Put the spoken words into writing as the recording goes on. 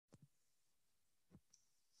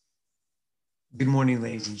Good morning,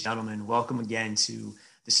 ladies and gentlemen. Welcome again to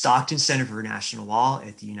the Stockton Center for International Law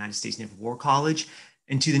at the United States Naval War College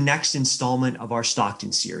and to the next installment of our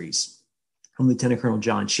Stockton series. I'm Lieutenant Colonel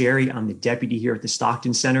John Cherry. I'm the deputy here at the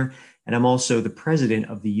Stockton Center, and I'm also the president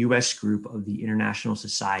of the U.S. group of the International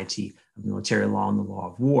Society of Military Law and the Law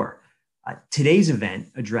of War. Today's event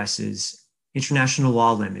addresses international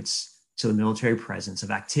law limits to the military presence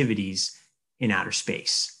of activities in outer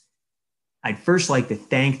space. I'd first like to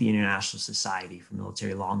thank the International Society for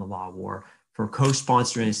Military Law and the Law of War for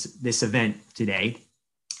co-sponsoring this event today.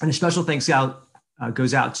 And a special thanks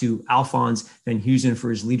goes out to Alphonse Van Heusen for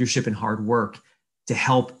his leadership and hard work to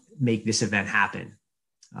help make this event happen.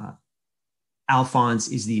 Alphonse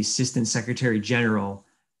is the Assistant Secretary General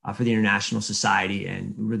for the International Society,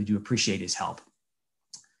 and we really do appreciate his help.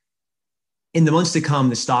 In the months to come,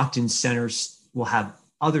 the Stockton Centers will have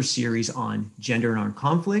other series on gender and armed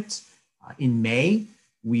conflict. In May,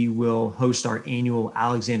 we will host our annual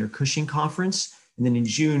Alexander Cushing Conference, and then in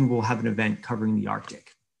June, we'll have an event covering the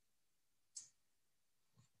Arctic.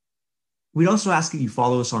 We'd also ask that you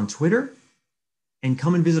follow us on Twitter and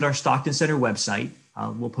come and visit our Stockton Center website.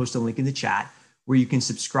 We'll post a link in the chat where you can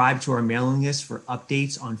subscribe to our mailing list for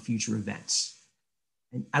updates on future events.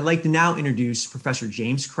 And I'd like to now introduce Professor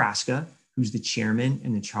James Kraska, who's the chairman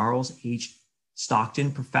and the Charles H.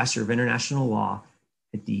 Stockton Professor of International Law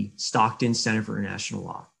at the Stockton Center for International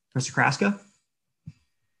Law. Professor Kraska?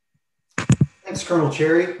 Thanks, Colonel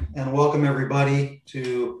Cherry, and welcome everybody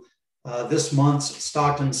to this month's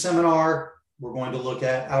Stockton seminar. We're going to look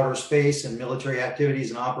at outer space and military activities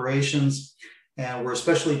and operations, and we're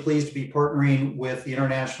especially pleased to be partnering with the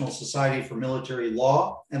International Society for Military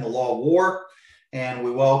Law and the Law of War, and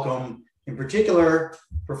we welcome, in particular,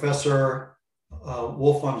 Professor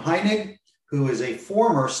Wolff von Heinegg, who is a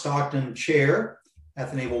former Stockton chair at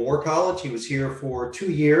the Naval War College. He was here for 2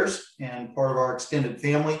 years and part of our extended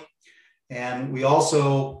family. And we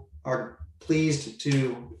also are pleased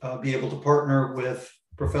to be able to partner with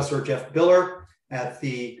Professor Jeff Biller at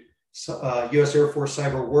the U.S. Air Force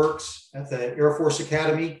CyberWorx at the Air Force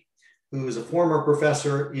Academy, who is a former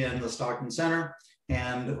professor in the Stockton Center.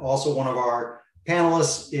 And also one of our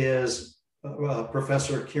panelists is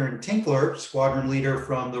Professor Kieran Tinkler, squadron leader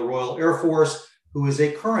from the Royal Air Force, who is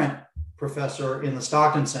a current professor in the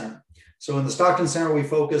Stockton Center. So in the Stockton Center, we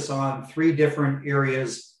focus on 3 different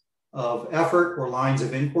areas of effort or lines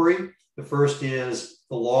of inquiry. The first is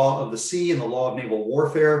the law of the sea and the law of naval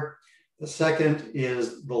warfare. The second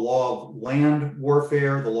is the law of land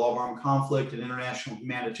warfare, the law of armed conflict and international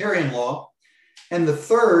humanitarian law. And the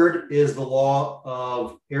third is the law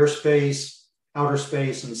of airspace, outer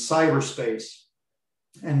space, and cyberspace.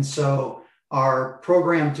 And so our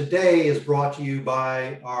program today is brought to you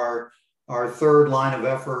by our third line of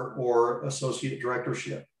effort or associate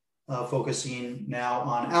directorship, focusing now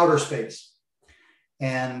on outer space.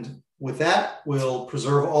 And with that, we'll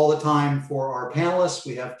preserve all the time for our panelists.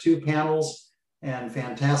 We have 2 panels and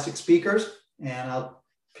fantastic speakers, and I'll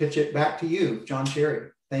pitch it back to you, John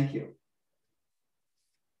Cherry. Thank you.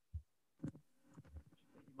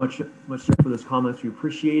 Much for those comments. We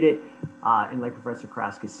appreciate it. And like Professor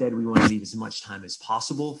Kraska said, we want to leave as much time as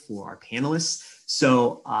possible for our panelists.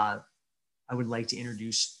 So I would like to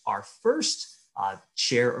introduce our first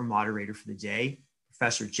chair or moderator for the day,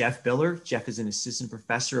 Professor Jeff Biller. Jeff is an assistant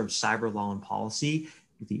professor of cyber law and policy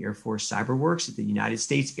at the Air Force CyberWorx at the United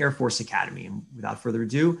States Air Force Academy. And without further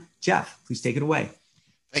ado, Jeff, please take it away.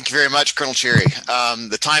 Thank you very much, Colonel Cherry.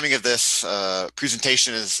 The timing of this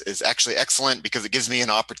presentation is actually excellent because it gives me an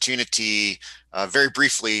opportunity very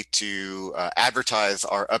briefly to advertise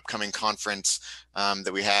our upcoming conference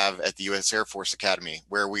that we have at the U.S. Air Force Academy,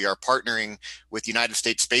 where we are partnering with United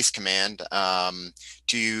States Space Command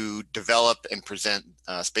to develop and present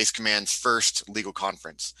Space Command's first legal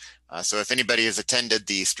conference. So if anybody has attended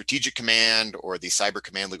the Strategic Command or the Cyber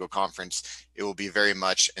Command Legal Conference, it will be very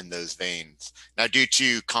much in those veins. Now, due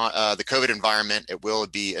to the COVID environment, it will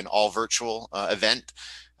be an all virtual event.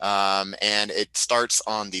 And it starts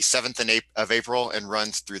on the 7th of April and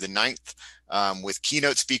runs through the 9th with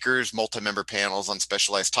keynote speakers, multi-member panels on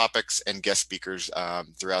specialized topics, and guest speakers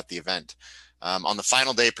throughout the event. On the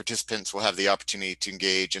final day, participants will have the opportunity to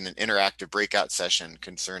engage in an interactive breakout session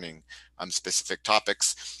concerning specific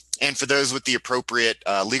topics. And for those with the appropriate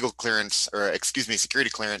legal clearance, or excuse me,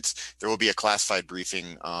 security clearance, there will be a classified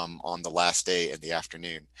briefing on the last day in the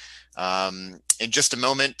afternoon. In just a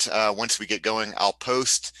moment, once we get going, I'll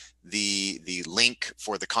post the link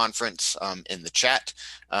for the conference in the chat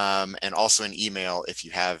and also an email if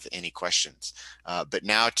you have any questions. But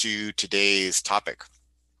now to today's topic.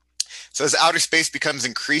 So as outer space becomes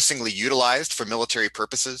increasingly utilized for military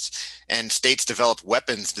purposes and states develop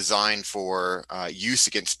weapons designed for use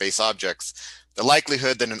against space objects, the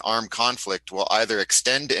likelihood that an armed conflict will either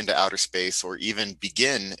extend into outer space or even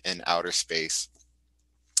begin in outer space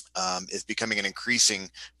is becoming an increasing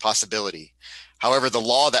possibility. However, the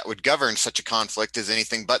law that would govern such a conflict is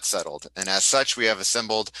anything but settled, and as such, we have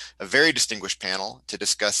assembled a very distinguished panel to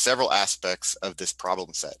discuss several aspects of this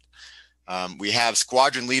problem set. We have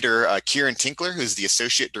Squadron Leader Kieran Tinkler, who's the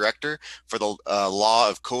Associate Director for the Law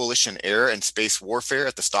of Coalition Air and Space Warfare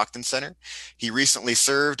at the Stockton Center. He recently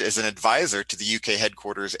served as an advisor to the UK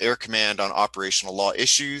headquarters Air Command on operational law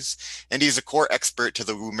issues, and he's a core expert to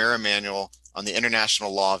the Woomera Manual on the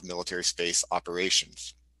International Law of Military Space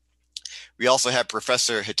Operations. We also have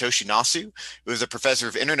Professor Hitoshi Nasu, who is a professor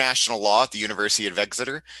of international law at the University of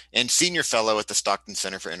Exeter and senior fellow at the Stockton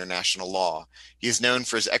Center for International Law. He is known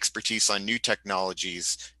for his expertise on new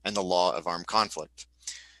technologies and the law of armed conflict.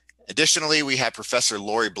 Additionally, we have Professor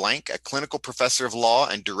Laurie Blank, a clinical professor of law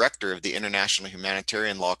and director of the International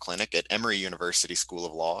Humanitarian Law Clinic at Emory University School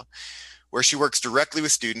of Law, where she works directly with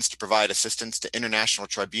students to provide assistance to international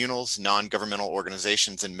tribunals, non-governmental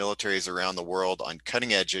organizations, and militaries around the world on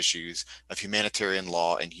cutting-edge issues of humanitarian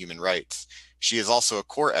law and human rights. She is also a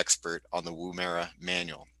core expert on the Woomera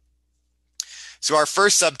Manual. So our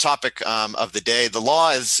first subtopic of the day, the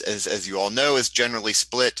law, as you all know, is generally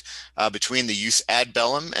split between the jus ad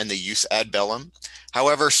bellum and the jus ad bellum.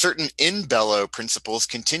 However, certain in bello principles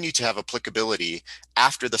continue to have applicability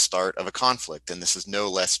after the start of a conflict, and this is no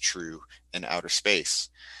less true in outer space.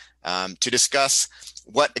 To discuss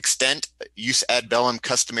what extent jus ad bellum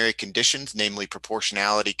customary conditions, namely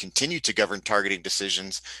proportionality, continue to govern targeting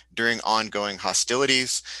decisions during ongoing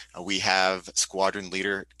hostilities, we have Squadron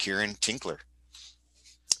Leader Kieran Tinkler.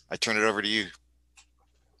 I turn it over to you.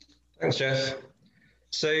 Thanks, Jeff.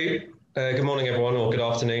 So good morning, everyone, or good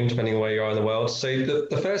afternoon, depending on where you are in the world. So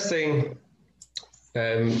the first thing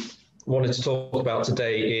I wanted to talk about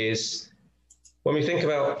today is when we think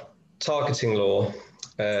about targeting law,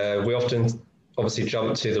 we often obviously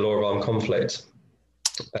jump to the law of armed conflict.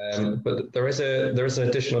 But there is an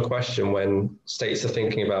additional question when states are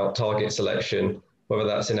thinking about target selection, whether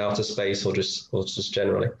that's in outer space or just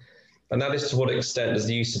generally. And that is, to what extent does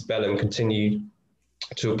the jus ad bellum continue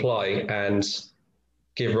to apply and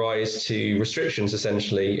give rise to restrictions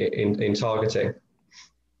essentially in targeting?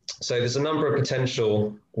 So there's a number of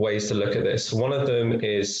potential ways to look at this. One of them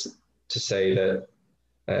is to say that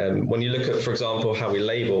when you look at, for example, how we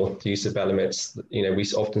label the jus ad bellum, it's, we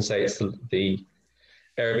often say it's the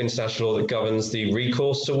area of international law that governs the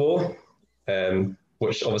recourse to war,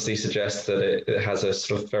 which obviously suggests that it has a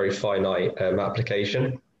sort of very finite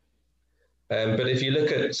application. But if you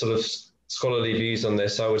look at sort of scholarly views on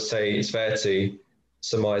this, I would say it's fair to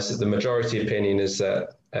surmise that the majority opinion is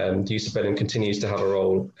that the jus ad bellum continues to have a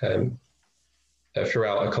role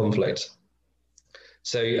throughout a conflict.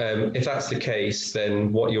 So if that's the case,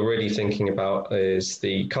 then what you're really thinking about is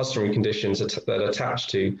the customary conditions that attach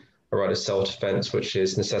to a right of self-defense, which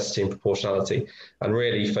is necessity and proportionality, and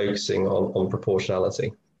really focusing on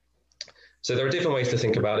proportionality. So there are different ways to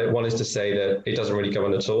think about it. One is to say that it doesn't really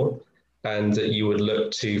govern at all, and that you would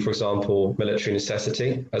look to, for example, military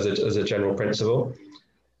necessity as a general principle.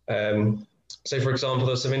 So, for example,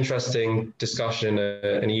 there's some interesting discussion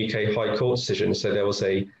in a UK High Court decision. So there was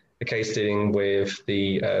a case dealing with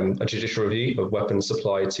a judicial review of weapons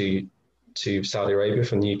supplied to Saudi Arabia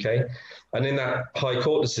from the UK. And in that High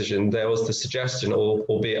Court decision, there was the suggestion,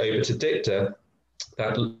 albeit over to dicta,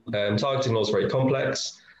 that targeting law is very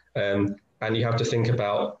complex, and you have to think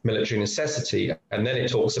about military necessity. And then it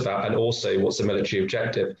talks about, and also what's the military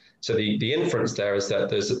objective. So the inference there is that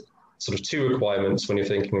there's sort of two requirements when you're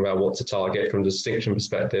thinking about what to target from the distinction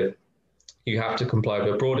perspective. You have to comply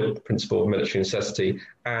with a broader principle of military necessity,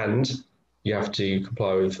 and you have to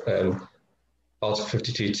comply with Article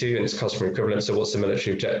 52.2 and its customary equivalent. So what's the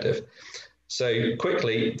military objective? So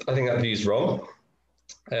quickly, I think that view is wrong.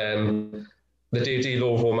 The DoD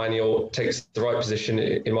Law of War Manual takes the right position,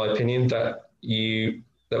 in my opinion, that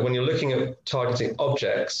when you're looking at targeting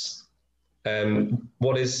objects,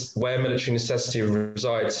 where military necessity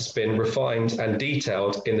resides has been refined and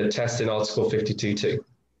detailed in the test in Article 52.2.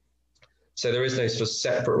 So there is no sort of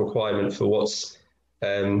separate requirement for what's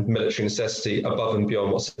military necessity above and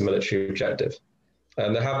beyond what's the military objective.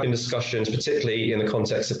 There have been discussions, particularly in the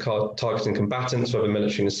context of targeting combatants, whether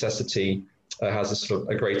military necessity has a sort of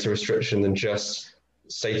a greater restriction than just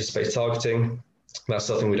status-based targeting. That's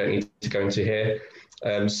something we don't need to go into here.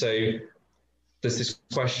 So there's this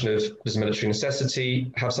question of, does military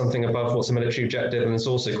necessity have something above what's a military objective? And there's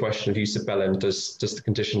also a question of use of bellum. Does the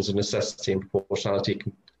conditions of necessity and proportionality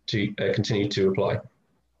continue to apply?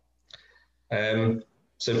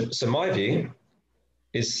 So my view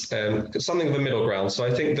is something of a middle ground. So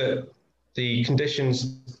I think that the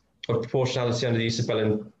conditions of proportionality under the use of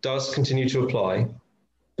bellum does continue to apply,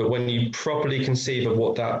 but when you properly conceive of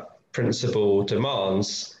what that principle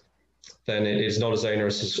demands, then it is not as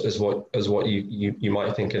onerous as what you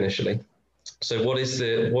might think initially. So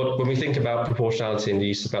when we think about proportionality in the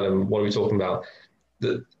use of bellum, what are we talking about?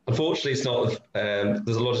 Unfortunately, it's not.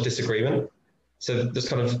 There's a lot of disagreement. So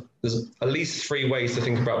there's at least three ways to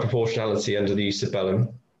think about proportionality under the use of bellum.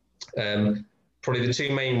 Probably the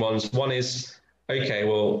two main ones. One is, okay,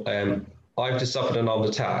 well, I've just suffered an armed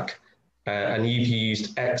attack, and you've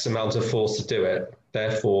used X amount of force to do it.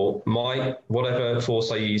 Therefore, whatever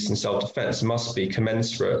force I use in self-defense must be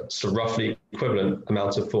commensurate to roughly equivalent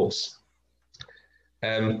amount of force.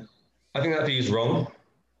 I think that view is wrong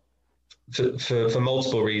for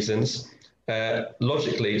multiple reasons.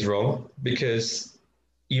 Logically, it's wrong because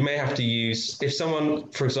you may have to use, if someone,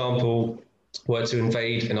 for example, were to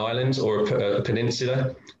invade an island or a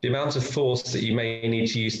peninsula, the amount of force that you may need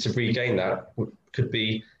to use to regain that could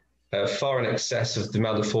be far in excess of the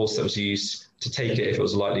amount of force that was used to take it if it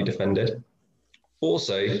was lightly defended.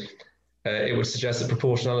 Also, it would suggest that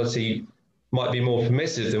proportionality might be more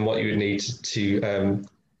permissive than what you would need to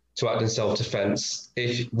act in self-defense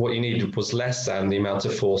if what you needed was less than the amount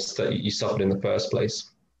of force that you suffered in the first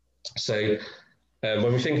place. So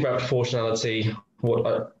when we think about proportionality,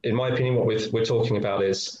 in my opinion, what we're talking about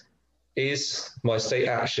is my state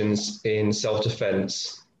actions in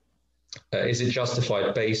self-defense, is it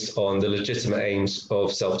justified based on the legitimate aims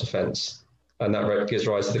of self-defense? And that gives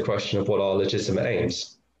rise to the question of what are legitimate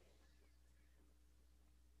aims.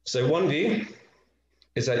 So one view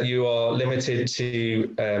is that you are limited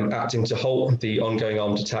to acting to halt the ongoing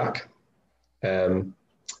armed attack. And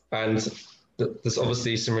there's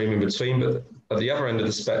obviously some room in between, but at the other end of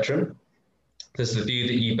the spectrum, there's the view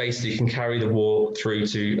that you basically can carry the war through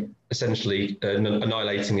to essentially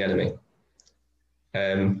annihilating the enemy.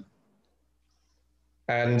 And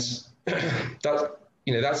that's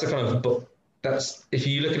a kind of, if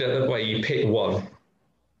you look at it that way, you pick one.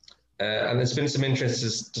 And there's been some interesting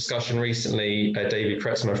discussion recently, David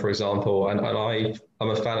Kretzmer, for example, and I'm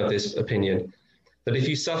a fan of this opinion, that if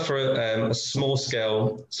you suffer a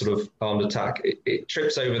small-scale sort of armed attack, it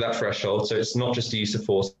trips over that threshold, so it's not just the use of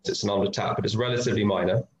force, it's an armed attack, but it's relatively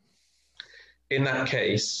minor. In that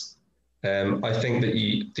case, I think that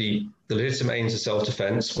the legitimate aims of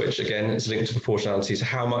self-defense, which again is linked to proportionality, so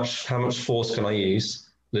how much force can I use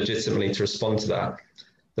legitimately to respond to that,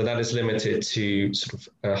 then that is limited to sort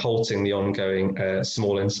of halting the ongoing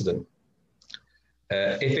small incident.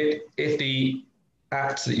 If the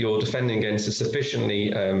act that you're defending against is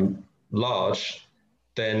sufficiently large,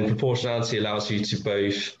 then proportionality allows you to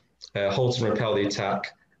both halt and repel the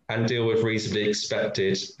attack and deal with reasonably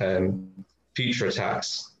expected future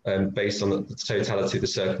attacks based on the totality of the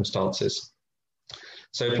circumstances.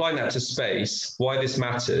 So applying that to space, why this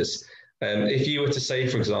matters, if you were to say,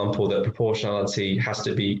 for example, that proportionality has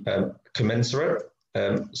to be commensurate,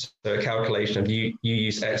 so a calculation of you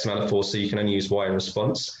use X amount of force, so you can only use Y in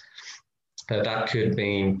response, that could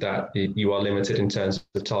mean that you are limited in terms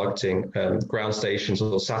of targeting ground stations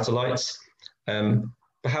or satellites.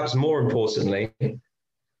 Perhaps more importantly,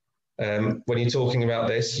 when you're talking about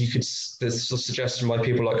this, there's a suggestion by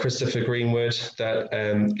people like Christopher Greenwood that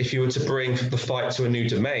if you were to bring the fight to a new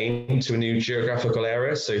domain, to a new geographical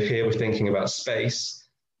area, so here we're thinking about space,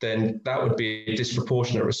 then that would be a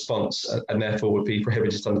disproportionate response and therefore would be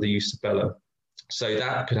prohibited under the use of bellum. So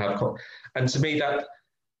that could have, and to me that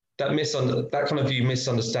kind of view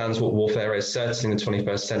misunderstands what warfare is, certainly in the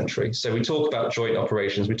 21st century. So we talk about joint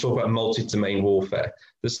operations, we talk about multi-domain warfare.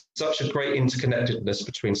 There's such a great interconnectedness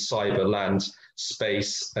between cyber, land,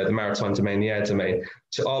 space, the maritime domain, the air domain.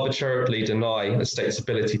 To arbitrarily deny a state's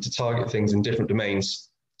ability to target things in different domains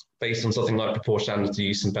based on something like proportionality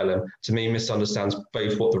use and bellum, to me misunderstands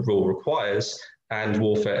both what the rule requires and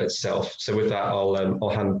warfare itself. So with that, I'll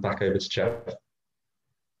hand back over to Jeff.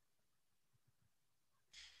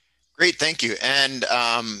 Great, thank you. And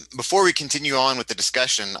before we continue on with the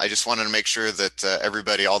discussion, I just wanted to make sure that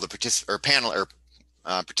everybody, all the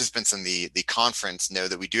participants in the conference know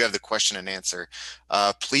that we do have the question and answer.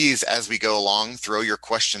 Please, as we go along, throw your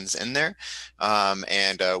questions in there,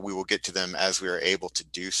 and we will get to them as we are able to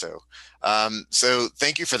do so. So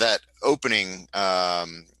thank you for that opening,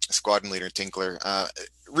 Squadron Leader Tinkler.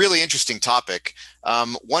 Really interesting topic.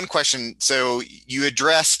 One question, so you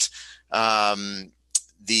addressed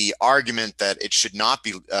the argument that it should not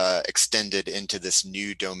be extended into this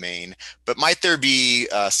new domain, but might there be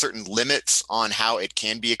certain limits on how it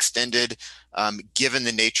can be extended given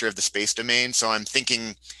the nature of the space domain? So I'm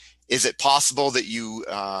thinking, is it possible that you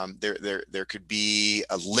there could be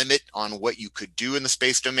a limit on what you could do in the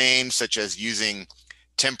space domain, such as using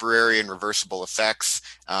temporary and reversible effects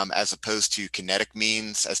as opposed to kinetic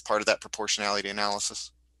means as part of that proportionality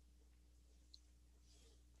analysis?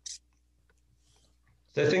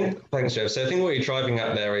 So I think, thanks, Jeff. So I think what you're driving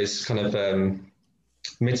at there is kind of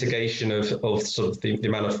mitigation of sort of the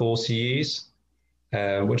amount of force you use,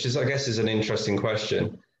 which is, I guess, is an interesting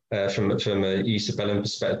question from a use of Bellum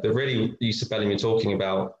perspective. But really, use of Bellum, you're talking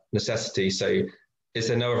about necessity. So is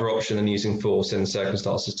there no other option than using force in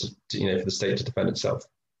circumstances to for the state to defend itself?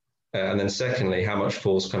 And then secondly, how much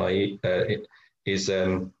force can I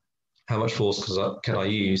how much force can I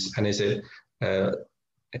use, and is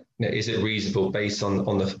it reasonable based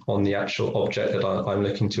on the actual object that I'm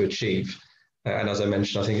looking to achieve? And as I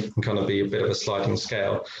mentioned, I think it can kind of be a bit of a sliding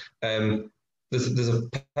scale. There's a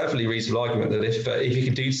perfectly reasonable argument that if you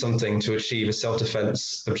can do something to achieve a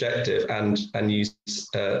self-defense objective and use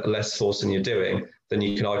less force than you're doing, then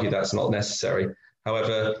you can argue that's not necessary.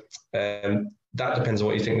 However, that depends on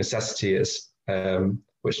what you think necessity is,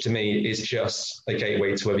 which to me is just a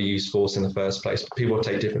gateway to whether you use force in the first place. But people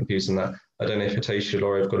take different views on that. I don't know if Hitoshi or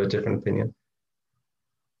Laurie have got a different opinion.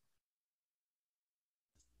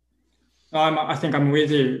 I think I'm with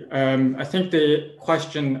you. I think the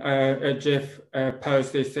question Jeff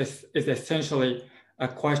posed is essentially a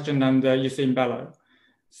question under use in bellow.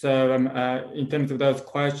 So in terms of those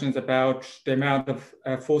questions about the amount of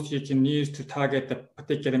force you can use to target a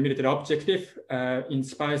particular military objective in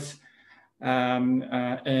space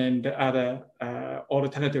and other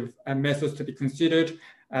alternative methods to be considered,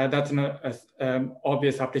 that's an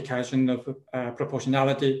obvious application of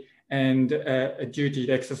proportionality and a duty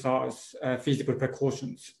to exercise feasible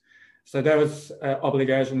precautions. So those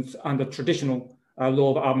obligations under traditional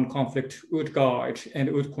law of armed conflict would guide and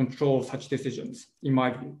would control such decisions, in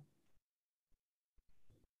my view.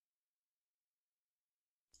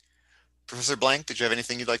 Professor Blank, did you have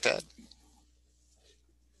anything you'd like to add?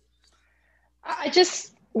 I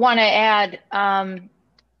just want to add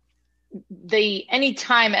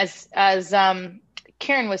anytime, as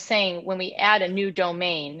Kieran was saying, when we add a new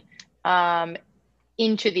domain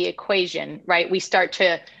into the equation, right, we start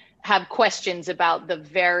to have questions about the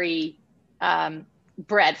very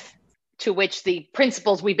breadth to which the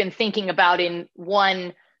principles we've been thinking about in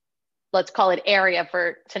one, let's call it area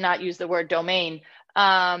to not use the word domain,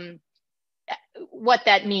 what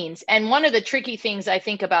that means. And one of the tricky things I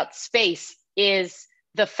think about space is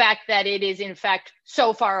the fact that it is in fact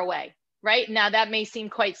so far away, right? Now that may seem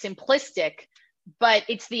quite simplistic, but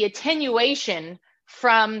it's the attenuation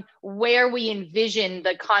from where we envision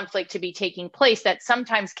the conflict to be taking place that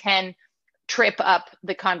sometimes can trip up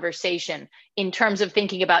the conversation in terms of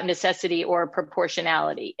thinking about necessity or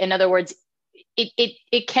proportionality. In other words,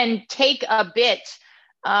 it can take a bit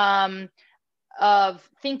of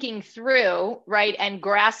thinking through, right, and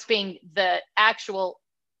grasping the actual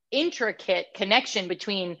intricate connection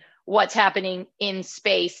between what's happening in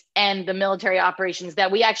space and the military operations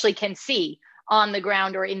that we actually can see on the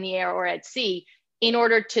ground or in the air or at sea, in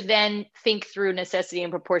order to then think through necessity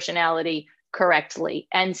and proportionality correctly.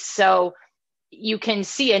 And so you can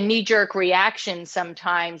see a knee-jerk reaction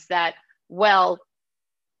sometimes that, well,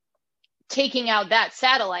 taking out that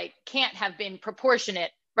satellite can't have been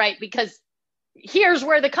proportionate, right? Because here's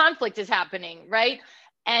where the conflict is happening, right?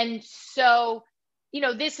 And so,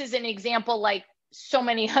 this is an example like so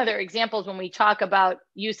many other examples when we talk about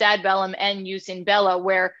use ad bellum and use in bello,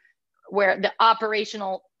 where the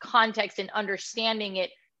operational context and understanding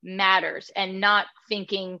it matters, and not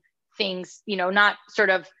thinking things, not sort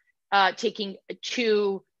of taking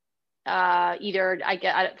too either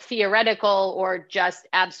theoretical or just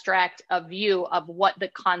abstract a view of what the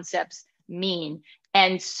concepts mean.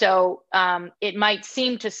 And so it might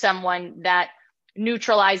seem to someone that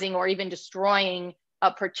neutralizing or even destroying a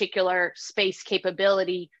particular space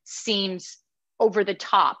capability seems over the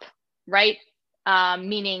top, right?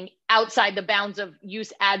 Meaning outside the bounds of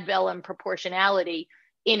use ad bellum proportionality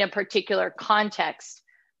in a particular context.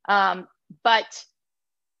 But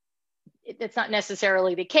it's not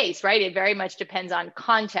necessarily the case, right? It very much depends on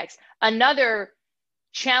context. Another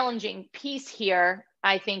challenging piece here,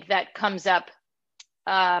 I think, that comes up,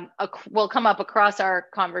 will come up across our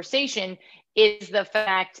conversation, is the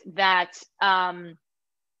fact that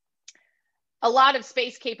a lot of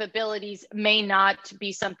space capabilities may not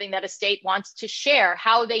be something that a state wants to share.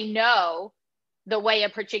 How they know the way a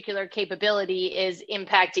particular capability is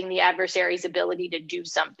impacting the adversary's ability to do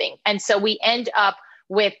something. And so we end up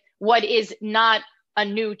with what is not a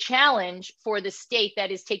new challenge for the state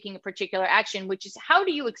that is taking a particular action, which is how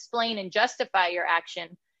do you explain and justify your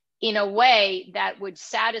action in a way that would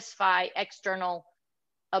satisfy external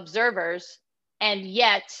observers and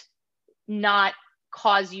yet not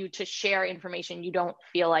cause you to share information you don't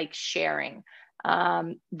feel like sharing.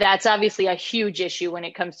 That's obviously a huge issue when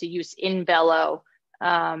it comes to use in bello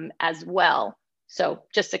as well. So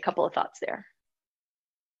just a couple of thoughts there.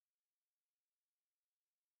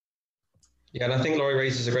 Yeah, and I think Laurie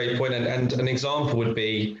raises a great point, and an example would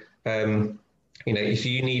be, if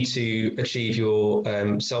you need to achieve your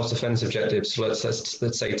self-defense objectives, so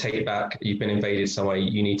let's say take back, you've been invaded somewhere,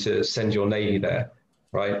 you need to send your Navy there,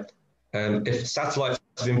 right? If satellites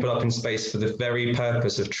have been put up in space for the very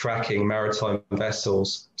purpose of tracking maritime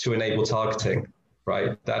vessels to enable targeting,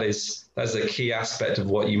 right? That's a key aspect of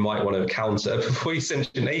what you might want to counter before you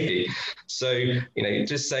send your Navy. So,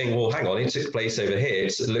 just saying, well, hang on, it took place over here.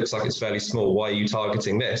 It looks like it's fairly small. Why are you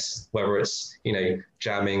targeting this? Whether it's,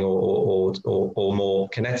 jamming or more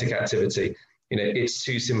kinetic activity, it's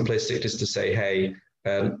too simplistic just to say, hey,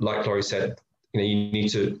 like Laurie said, you need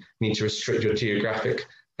to restrict your geographic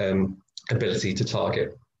ability to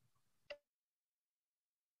target.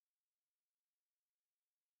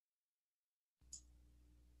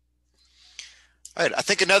 All right, I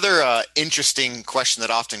think another interesting question that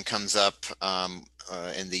often comes up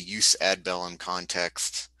in the use ad bellum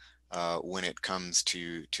context when it comes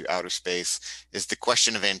to outer space is the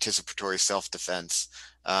question of anticipatory self-defense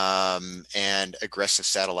and aggressive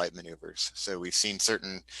satellite maneuvers. So we've seen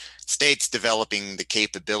certain states developing the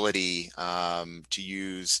capability to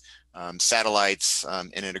use satellites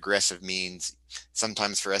in an aggressive means,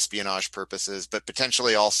 sometimes for espionage purposes, but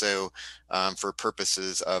potentially also for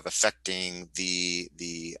purposes of affecting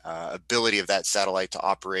the ability of that satellite to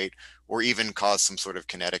operate or even cause some sort of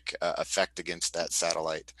kinetic effect against that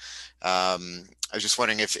satellite. I was just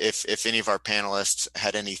wondering if any of our panelists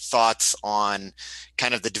had any thoughts on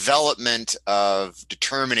kind of the development of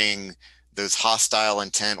determining those hostile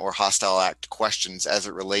intent or hostile act questions as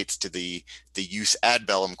it relates to the use ad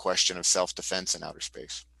bellum question of self-defense in outer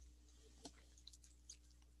space.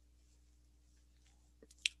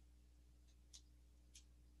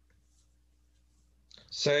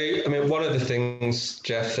 So, one of the things,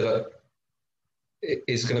 Jeff, that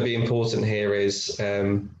is going to be important here is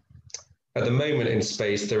at the moment in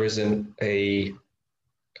space, there isn't a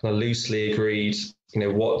kind of loosely agreed,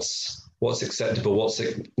 what's acceptable, what's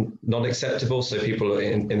not acceptable. So people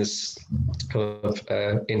in this kind of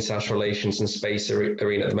international relations and space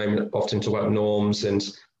arena at the moment often talk about norms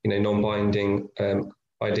and non-binding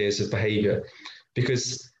ideas of behavior,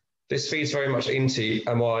 because this feeds very much into,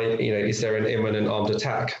 is there an imminent armed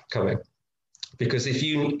attack coming? Because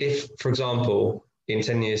if for example, in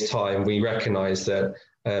 10 years' time, we recognize that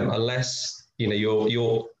unless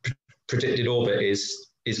your predicted orbit is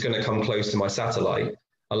going to come close to my satellite,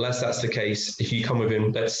 unless that's the case, if you come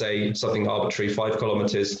within, let's say, something arbitrary, 5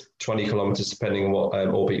 kilometers, 20 kilometers, depending on what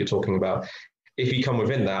orbit you're talking about, if you come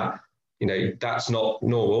within that, that's not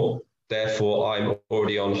normal. Therefore, I'm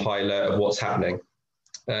already on high alert of what's happening.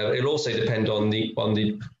 It'll also depend on the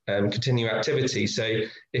continuing activity. So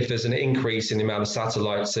if there's an increase in the amount of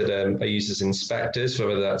satellites that are used as inspectors,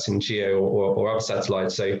 whether that's in GEO or other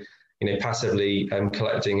satellites, so passively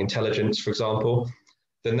collecting intelligence, for example,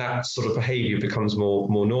 then that sort of behavior becomes more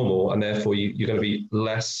normal, and therefore you're going to be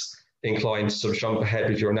less inclined to sort of jump ahead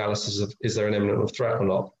with your analysis of is there an imminent threat or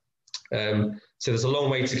not. So there's a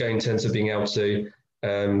long way to go in terms of being able to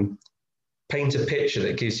paint a picture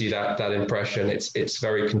that gives you that impression. It's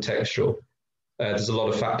very contextual. There's a lot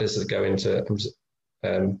of factors that go into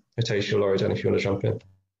Hitoshi or Laurie, I don't know if you want to jump in.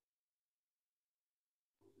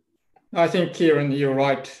 I think, Kieran, you're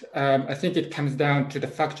right. I think it comes down to the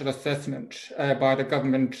factual assessment by the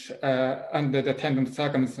government under the attendant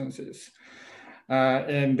circumstances.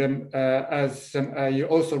 As you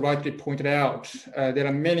also rightly pointed out, there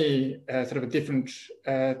are many sort of different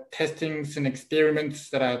testings and experiments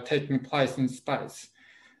that are taking place in space.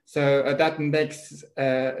 So that makes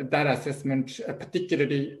that assessment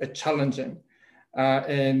particularly challenging.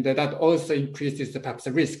 And that also increases perhaps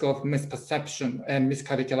the risk of misperception and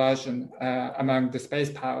miscalculation among the space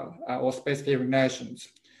power or spacefaring nations.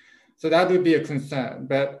 So that would be a concern,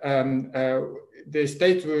 but the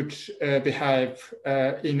states would behave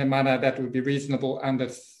in a manner that would be reasonable under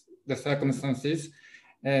the circumstances.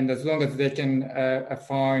 And as long as they can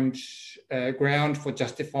find ground for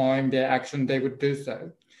justifying their action, they would do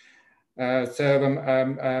so. Yes,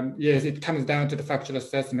 it comes down to the factual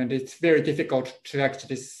assessment. It's very difficult to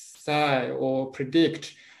actually say or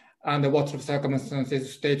predict under what sort of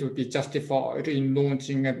circumstances state would be justified in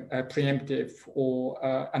launching a preemptive or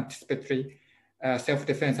anticipatory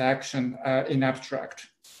self-defense action in abstract.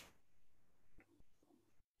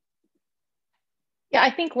 Yeah,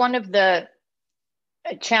 I think one of the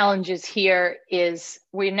challenges here is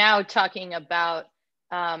we're now talking about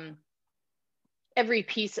every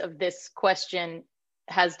piece of this question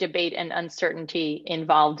has debate and uncertainty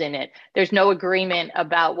involved in it. There's no agreement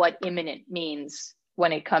about what imminent means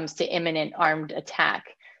when it comes to imminent armed attack.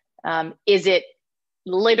 Is it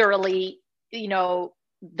literally,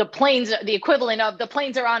 the planes, the equivalent of the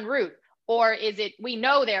planes are en route, or is it we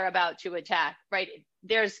know they're about to attack, right?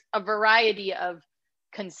 There's a variety of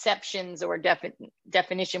conceptions, or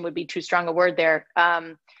definition would be too strong a word there,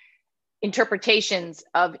 interpretations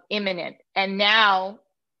of imminent. And now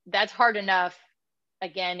that's hard enough,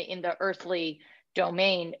 again, in the earthly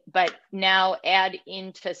domain, but now add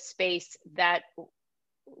into space that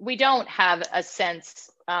we don't have a sense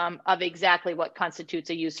of exactly what constitutes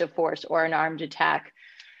a use of force or an armed attack.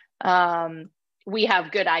 We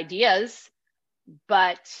have good ideas,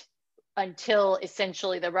 but until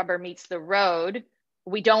essentially the rubber meets the road,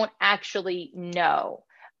 we don't actually know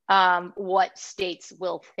what states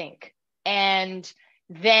will think. And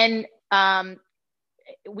then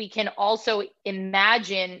we can also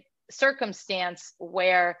imagine circumstance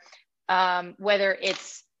where whether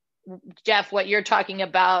it's, Jeff, what you're talking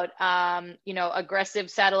about, aggressive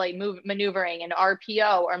satellite maneuvering and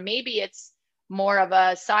RPO, or maybe it's more of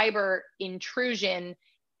a cyber intrusion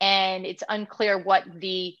and it's unclear what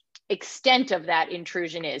the extent of that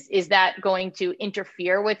intrusion is. Is that going to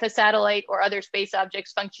interfere with a satellite or other space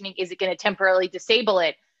objects functioning? Is it going to temporarily disable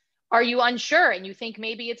it? Are you unsure and you think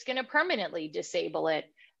maybe it's going to permanently disable it?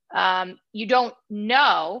 You don't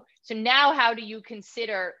know. So now how do you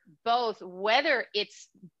consider both whether it's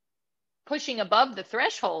pushing above the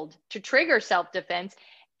threshold to trigger self-defense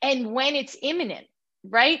and when it's imminent,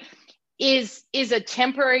 right? Is a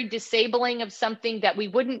temporary disabling of something that we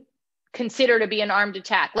wouldn't consider to be an armed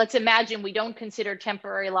attack. Let's imagine we don't consider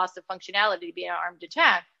temporary loss of functionality to be an armed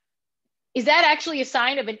attack. Is that actually a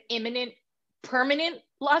sign of an imminent, permanent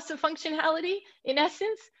loss of functionality in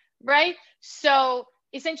essence, right? So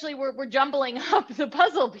essentially we're jumbling up the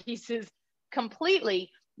puzzle pieces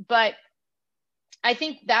completely, but I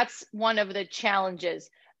think that's one of the challenges.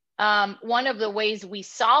 One of the ways we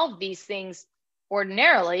solve these things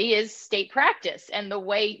ordinarily is state practice and the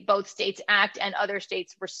way both states act and other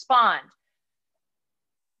states respond.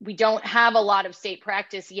 We don't have a lot of state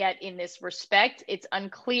practice yet in this respect. It's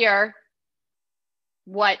unclear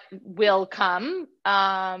what will come.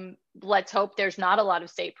 Let's hope there's not a lot of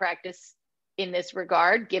state practice in this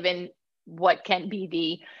regard, given what can be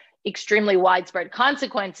the extremely widespread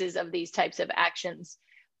consequences of these types of actions.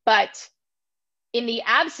 But in the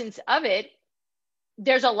absence of it,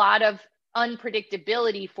 there's a lot of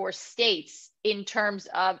unpredictability for states in terms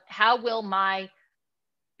of how will my,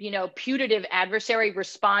 putative adversary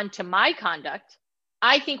respond to my conduct.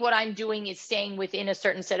 I think what I'm doing is staying within a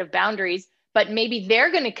certain set of boundaries, but maybe they're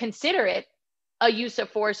going to consider it a use of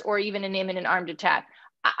force or even an imminent armed attack.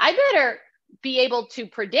 I better be able to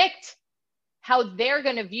predict how they're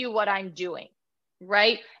going to view what I'm doing,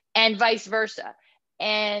 right? And vice versa.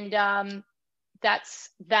 And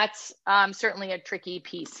that's certainly a tricky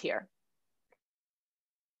piece here.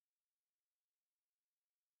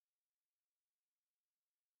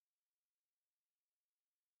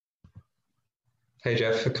 Hey,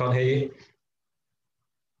 Jeff, I can't hear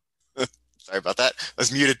you. Sorry about that. I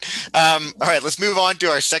was muted. All right, let's move on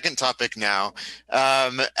to our second topic now.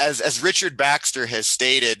 As Richard Baxter has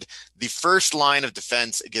stated, the first line of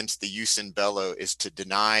defense against the jus in bello is to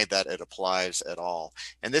deny that it applies at all.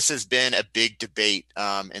 And this has been a big debate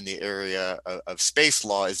in the area of space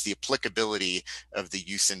law, is the applicability of the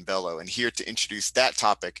jus in bello. And here to introduce that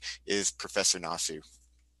topic is Professor Nasu.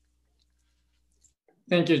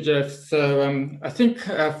 Thank you, Jeff. So I think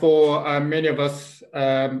for many of us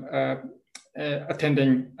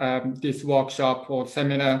attending this workshop or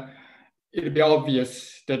seminar, it'll be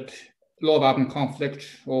obvious that law of armed conflict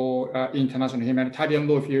or international humanitarian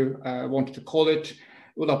law, if you want to call it,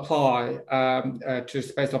 would apply to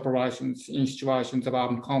space operations in situations of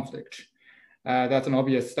armed conflict. That's an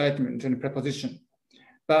obvious statement and proposition.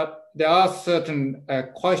 But there are certain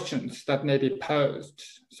questions that may be posed.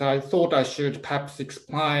 So I thought I should perhaps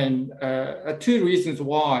explain two reasons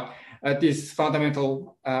why this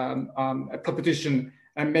fundamental proposition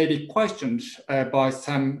may be questioned by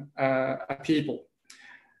some people.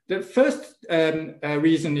 The first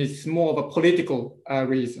reason is more of a political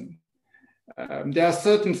reason. There are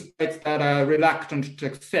certain states that are reluctant to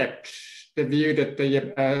accept the view that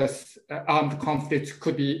the armed conflict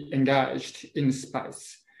could be engaged in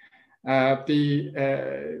space.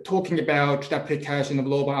 Talking about the application of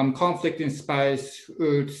global armed conflict in space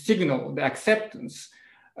would signal the acceptance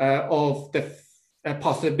of the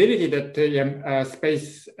possibility that the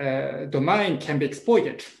space domain can be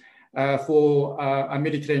exploited for a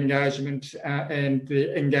military engagement and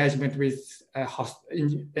the engagement with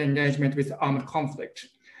armed conflict.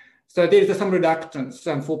 So there is some reluctance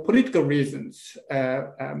for political reasons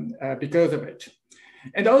because of it.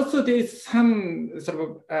 And also there's some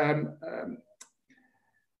sort of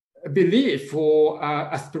belief or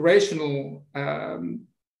aspirational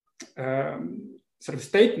sort of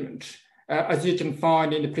statement, as you can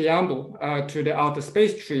find in the preamble to the Outer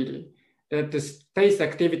Space Treaty, that the space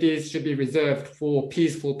activities should be reserved for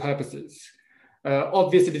peaceful purposes.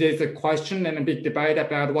 Obviously, there's a question and a big debate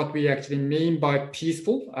about what we actually mean by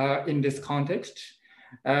peaceful in this context.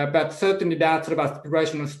 But certainly that sort of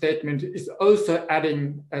aspirational statement is also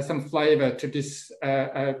adding some flavor to this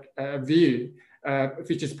view,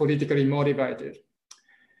 which is politically motivated.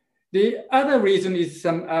 The other reason is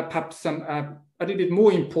perhaps a little bit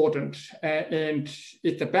more important, and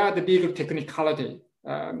it's about the legal technicality.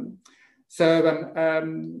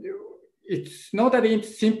 It's not that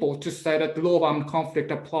simple to say that the law of armed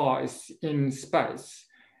conflict applies in space.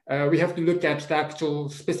 We have to look at the actual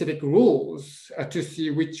specific rules to see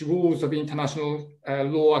which rules of international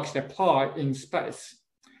law actually apply in space.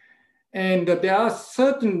 And there are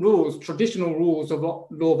certain rules, traditional rules of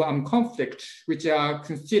law of armed conflict, which are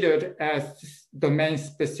considered as domain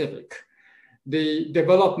specific. The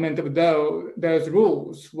development of those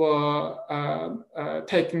rules were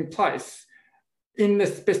taking place in the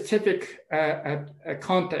specific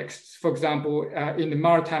context, for example, in the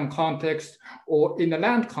maritime context or in the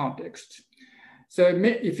land context. So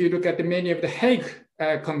if you look at many of the Hague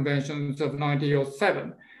conventions of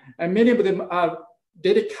 1907, many of them are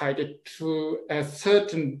dedicated to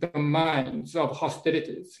certain domains of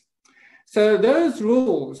hostilities. So those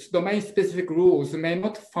rules, domain-specific rules, may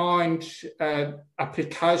not find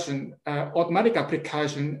application, automatic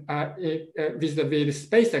application vis-a-vis the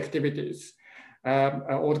space activities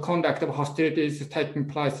or the conduct of hostilities taking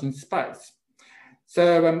place in space.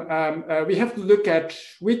 So we have to look at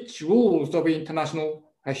which rules of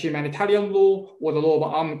international humanitarian law or the law of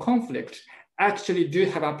armed conflict actually do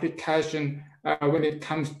have application when it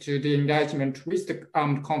comes to the engagement with the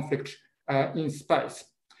armed conflict in space.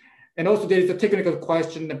 And also there is a technical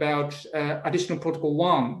question about additional protocol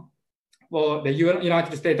 1. Well, the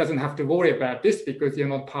United States doesn't have to worry about this because you're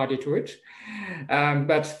not party to it.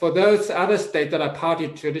 But for those other states that are party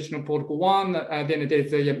to additional protocol 1, then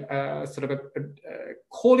there's a sort of a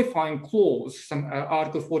qualifying clause, some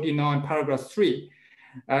Article 49, paragraph 3,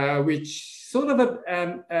 which sort of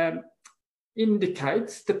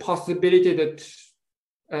indicates the possibility that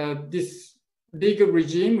this legal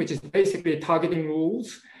regime, which is basically targeting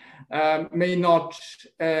rules, may not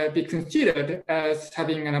be considered as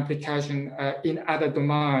having an application in other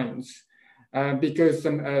domains because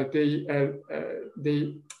the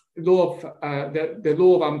law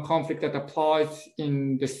of armed conflict that applies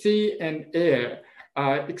in the sea and air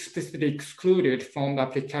are explicitly excluded from the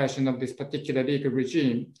application of this particular legal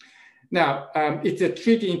regime. Now, it's a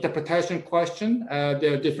treaty interpretation question.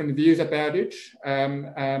 There are different views about it.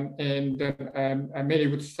 And many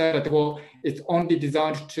would say that, well, it's only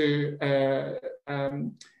designed to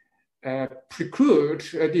preclude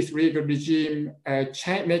this legal regime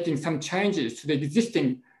making some changes to the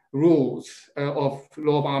existing rules of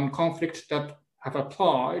law of armed conflict that have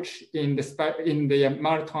applied in the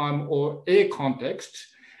maritime or air context.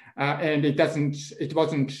 And it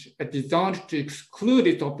wasn't designed to exclude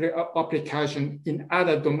its application in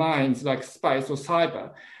other domains like space or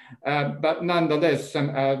cyber. But nonetheless,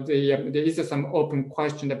 there is some open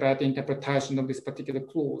question about the interpretation of this particular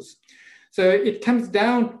clause. So it comes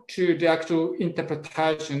down to the actual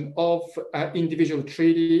interpretation of individual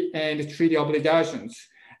treaty and treaty obligations.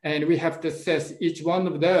 And we have to assess each one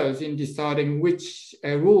of those in deciding which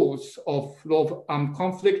rules of law of armed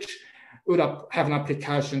conflict would have an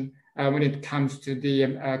application when it comes to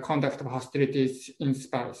the conduct of hostilities in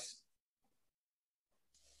space.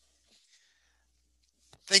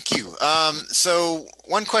 Thank you. So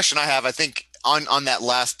one question I have, I think on that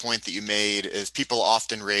last point that you made is people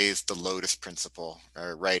often raise the Lotus principle,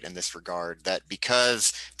 right, in this regard, that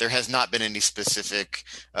because there has not been any specific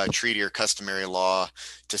treaty or customary law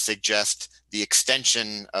to suggest the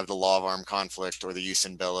extension of the law of armed conflict or the jus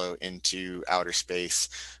in bello into outer space,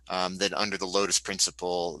 then under the Lotus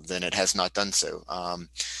principle, then it has not done so.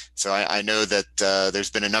 So I know that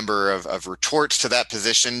there's been a number of retorts to that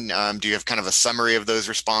position. Do you have kind of a summary of those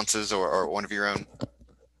responses or one of your own?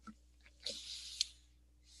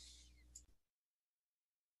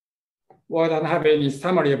 Well, I don't have any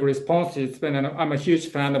summary of responses, but I'm a huge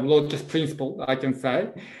fan of Lotus principle, I can say.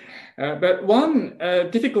 But one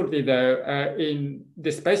difficulty, though, in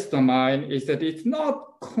the space domain is that it's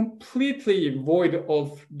not completely void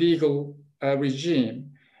of legal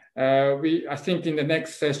regime. I think in the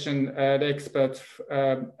next session, the experts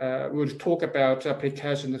will talk about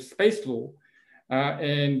application of space law.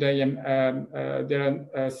 And there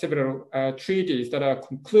are several treaties that are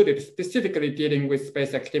concluded specifically dealing with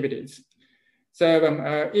space activities.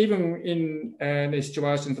 So even in the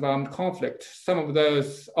situations of armed conflict, some of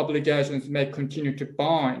those obligations may continue to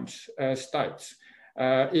bind states,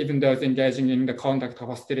 even those engaging in the conduct of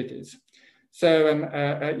hostilities. So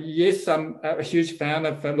yes, I'm a huge fan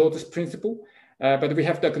of Lotus principle, but we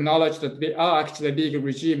have to acknowledge that there are actually a legal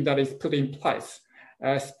regime that is put in place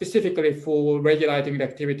specifically for regulating the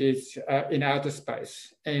activities in outer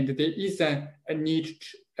space. And there is a need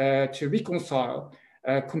to reconcile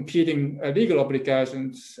competing legal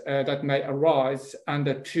obligations that may arise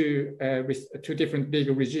under two different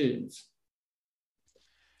legal regimes.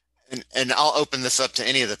 And I'll open this up to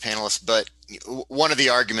any of the panelists, but one of the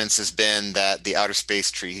arguments has been that the Outer Space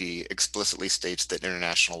Treaty explicitly states that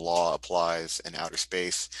international law applies in outer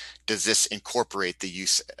space. Does this incorporate the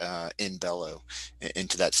jus in bello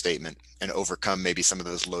into that statement and overcome maybe some of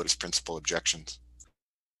those Lotus principle objections?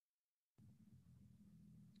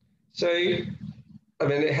 So, I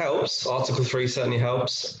mean, it helps. Article 3 certainly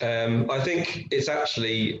helps. I think it's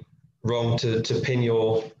actually wrong to pin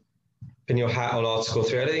your hat on Article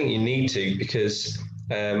 3. I don't think you need to, because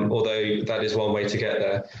although that is one way to get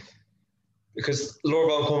there, because law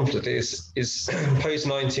of armed conflict is post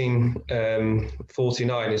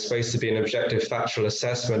 1949 is supposed to be an objective factual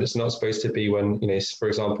assessment. It's not supposed to be when, for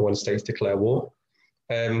example, when states declare war.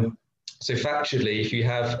 So factually, if you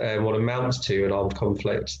have what amounts to an armed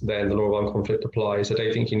conflict, then the law of armed conflict applies. I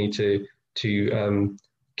don't think you need to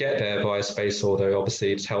get there via space law, though obviously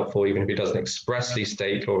it's helpful even if it doesn't expressly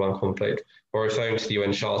state law of armed conflict. Or referring to the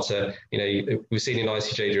UN Charter, we've seen in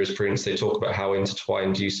ICJ jurisprudence, they talk about how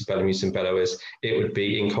intertwined jus in bello is. It would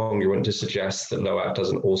be incongruent to suggest that LOAC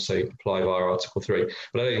doesn't also apply via Article 3.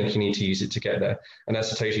 But I don't think you need to use it to get there. And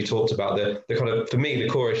as Hitoshi talked about, the kind of, for me, the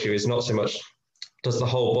core issue is not so much does the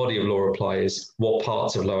whole body of law apply, is what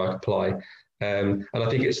parts of LOAC apply. And I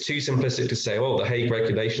think it's too simplistic to say, well, the Hague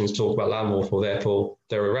regulations talk about land warfare, therefore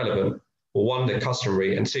they're irrelevant. Well, one, they're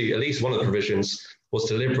customary, and two, at least one of the provisions was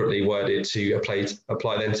deliberately worded to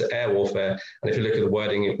apply then to air warfare. And if you look at the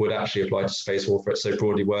wording, it would actually apply to space warfare. It's so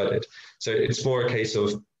broadly worded. So it's more a case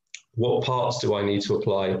of what parts do I need to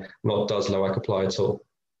apply, not does LOAC apply at all.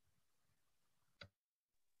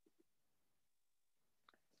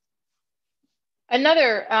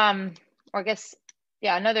 Another,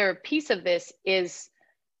 another piece of this is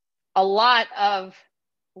a lot of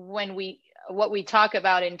what we talk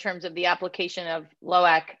about in terms of the application of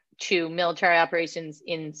LOAC to military operations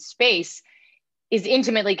in space is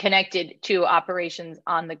intimately connected to operations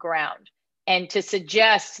on the ground. And to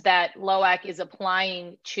suggest that LOAC is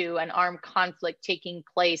applying to an armed conflict taking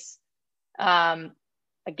place, again,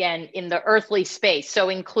 in the earthly space, so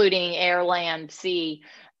including air, land, sea,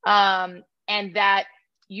 and that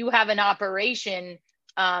you have an operation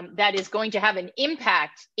that is going to have an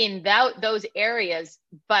impact in those areas,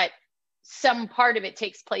 but some part of it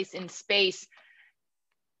takes place in space.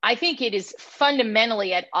 I think it is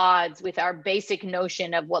fundamentally at odds with our basic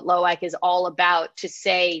notion of what LOAC is all about to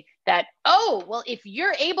say that, oh, well, if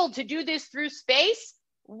you're able to do this through space,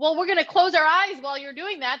 well, we're going to close our eyes while you're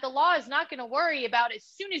doing that. The law is not going to worry about as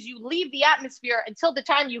soon as you leave the atmosphere until the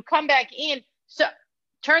time you come back in. So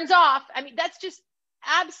turns off. I mean, that's just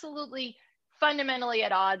absolutely fundamentally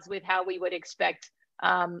at odds with how we would expect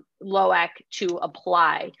LOAC to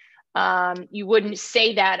apply. You wouldn't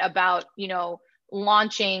say that about,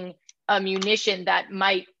 launching a munition that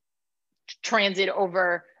might transit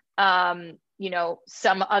over,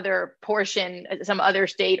 some other portion, some other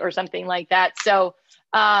state or something like that. So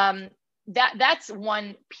that's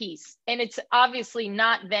one piece. And it's obviously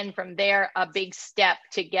not then from there a big step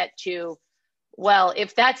to get to, well,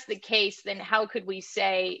 if that's the case, then how could we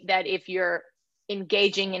say that if you're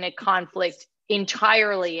engaging in a conflict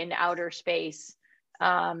entirely in outer space,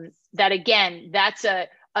 that again, that's a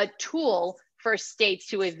tool for states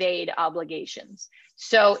to evade obligations.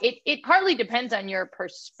 So it partly depends on your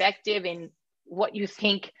perspective in what you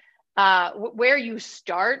think, where you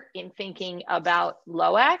start in thinking about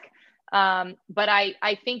LOAC. But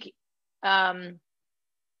I think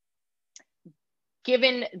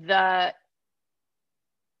given the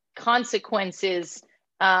consequences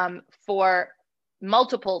for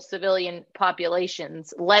multiple civilian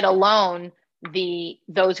populations, let alone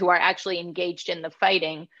those who are actually engaged in the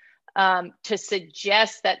fighting, to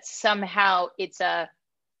suggest that somehow it's a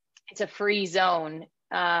free zone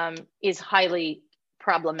is highly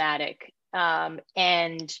problematic.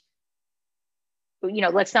 And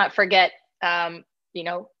let's not forget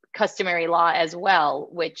customary law as well,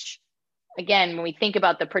 which again, when we think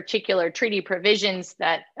about the particular treaty provisions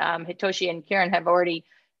that Hitoshi and Kieran have already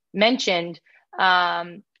mentioned,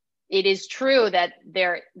 it is true that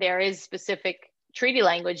there is specific treaty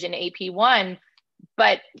language in AP1,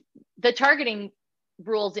 but the targeting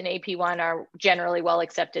rules in AP1 are generally well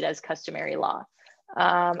accepted as customary law.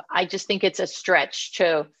 I just think it's a stretch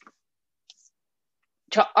to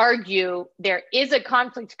argue there is a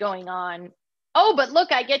conflict going on. Oh, but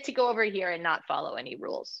look, I get to go over here and not follow any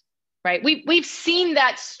rules, right? We've seen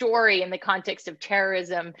that story in the context of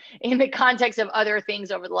terrorism, in the context of other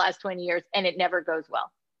things over the last 20 years, and it never goes well.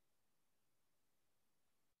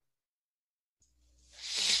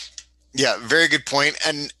 Yeah, very good point.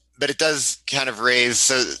 But it does kind of raise,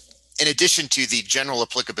 so in addition to the general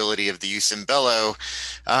applicability of the jus in bello,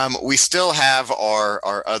 we still have our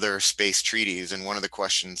other space treaties. And one of the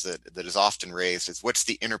questions that is often raised is what's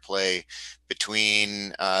the interplay between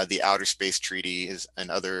the Outer Space Treaty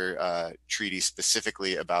and other treaties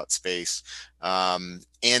specifically about space and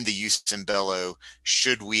the jus in bello,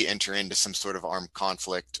 should we enter into some sort of armed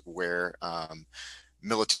conflict where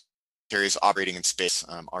militaries operating in space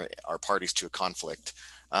are parties to a conflict.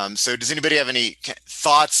 So does anybody have any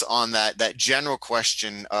thoughts on that general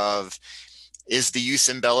question of, is the jus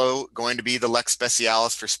in bello going to be the lex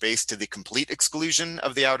specialis for space to the complete exclusion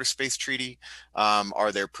of the Outer Space Treaty?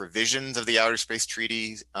 Are there provisions of the Outer Space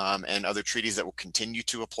Treaty and other treaties that will continue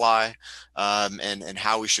to apply, and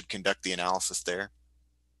how we should conduct the analysis there?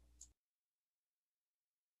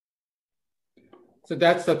 So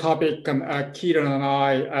that's the topic Kieran and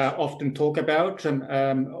I often talk about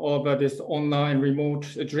over this online remote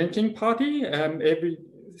drinking party every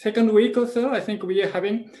second week or so. I think we are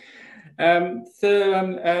having. There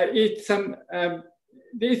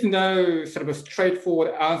is no sort of a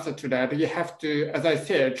straightforward answer to that. You have to, as I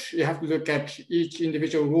said, you have to look at each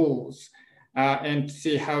individual rules and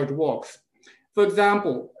see how it works. For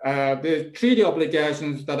example, the treaty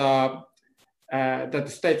obligations that the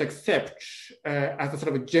states accept as a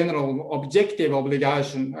sort of a general objective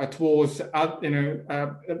obligation towards a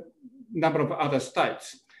number of other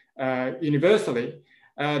states universally,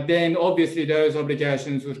 then obviously those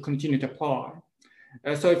obligations would continue to apply.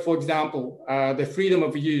 So, for example, the freedom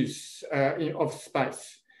of use of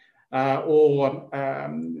space or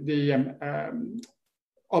the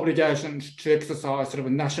obligations to exercise sort of a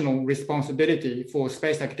national responsibility for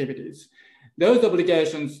space activities. Those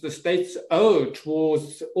obligations the states owe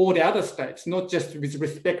towards all the other states, not just with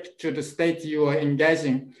respect to the states you are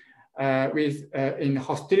engaging with in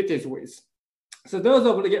hostilities with. So those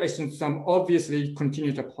obligations obviously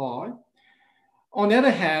continue to apply. On the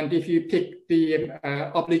other hand, if you pick the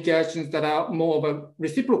obligations that are more of a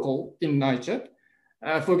reciprocal in nature,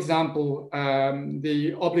 for example,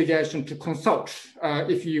 the obligation to consult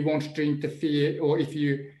if you want to interfere or if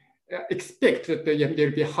you expect that there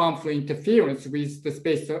will be harmful interference with the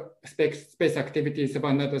space activities of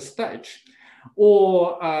another state,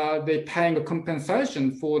 or the paying a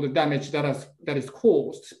compensation for the damage that is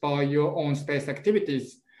caused by your own space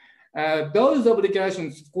activities. Those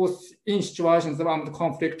obligations, of course, in situations of armed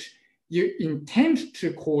conflict, you intend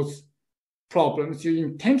to cause problems, you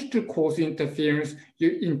intend to cause interference,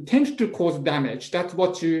 you intend to cause damage. That's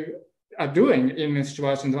what you are doing in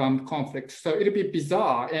situations of armed conflict. So it'll be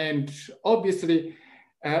bizarre and obviously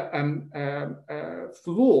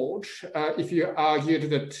flawed if you argued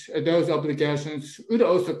that those obligations would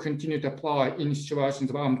also continue to apply in situations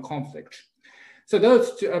of armed conflict. So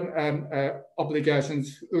those two,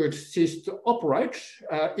 obligations would cease to operate,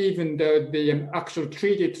 even though the actual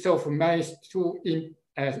treaty itself remains to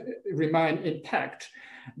remain intact,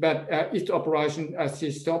 but its operation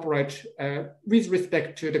ceases to operate with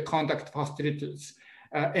respect to the conduct of hostilities,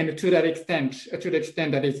 and to the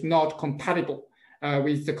extent that it's not compatible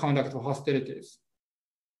with the conduct of hostilities.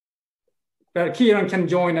 Kieran can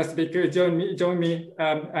join us because join me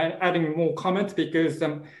adding more comments because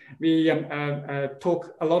we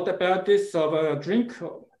talk a lot about this of drink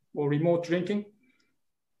or remote drinking.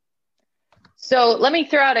 So let me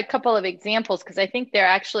throw out a couple of examples because I think there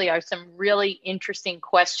actually are some really interesting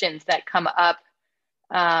questions that come up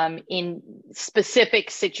in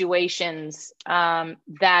specific situations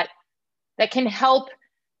that can help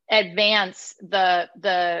advance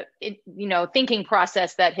the thinking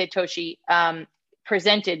process that Hitoshi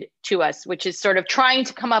presented to us, which is sort of trying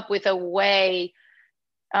to come up with a way,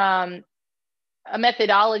 a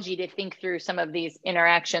methodology to think through some of these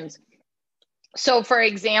interactions. So, for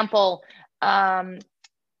example,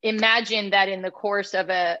 imagine that in the course of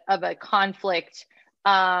a conflict,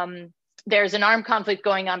 there's an armed conflict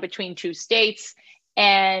going on between two states,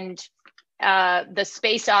 and the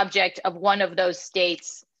space object of one of those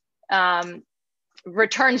states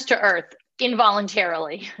returns to Earth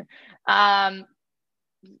involuntarily for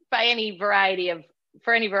any variety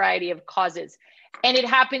of causes, and it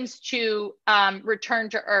happens to return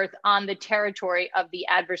to Earth on the territory of the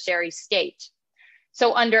adversary state.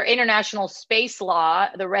 So under international space law,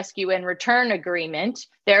 the rescue and return agreement,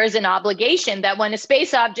 there is an obligation that when a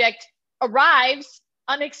space object arrives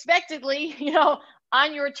unexpectedly,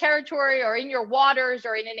 on your territory or in your waters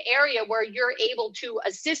or in an area where you're able to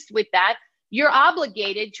assist with that, you're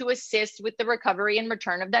obligated to assist with the recovery and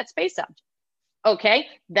return of that space object. Okay,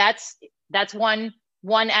 that's one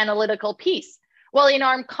analytical piece. Well, in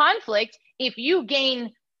armed conflict, if you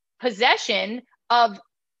gain possession of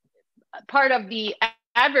part of the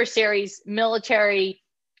adversary's military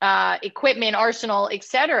equipment, arsenal,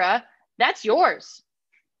 etc., that's yours,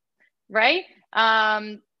 right?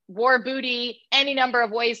 War booty, any number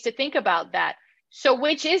of ways to think about that. So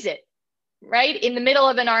which is it, right? In the middle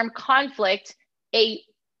of an armed conflict, a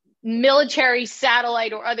military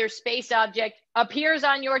satellite or other space object appears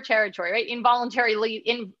on your territory, right?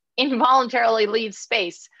 Involuntarily leaves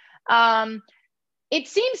space. It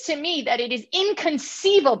seems to me that it is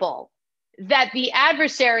inconceivable that the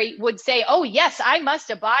adversary would say, oh, yes, I must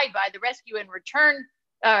abide by the rescue and return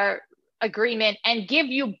agreement and give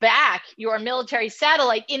you back your military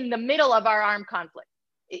satellite in the middle of our armed conflict.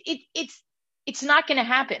 It's not going to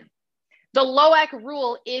happen. The LOAC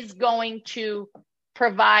rule is going to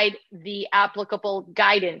provide the applicable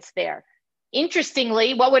guidance there.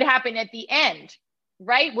 Interestingly, what would happen at the end,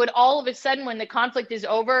 right? Would all of a sudden, when the conflict is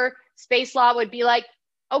over, space law would be like,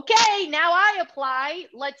 okay, now I apply,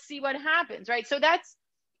 let's see what happens, right? So that's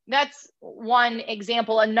one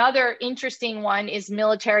example. Another interesting one is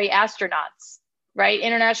military astronauts, right?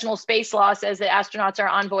 International space law says that astronauts are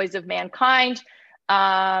envoys of mankind,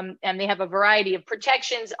 and they have a variety of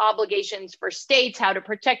protections, obligations for states, how to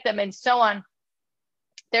protect them, and so on.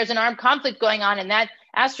 There's an armed conflict going on, and that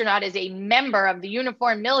astronaut is a member of the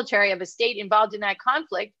uniformed military of a state involved in that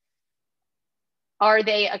conflict. Are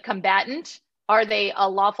they a combatant? Are they a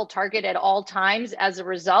lawful target at all times as a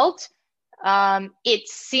result? It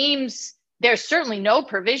seems there's certainly no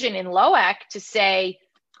provision in LOAC to say,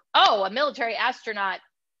 oh, a military astronaut,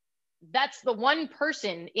 that's the one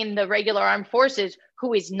person in the regular armed forces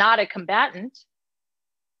who is not a combatant.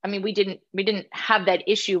 I mean, we didn't have that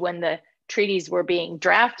issue when the treaties were being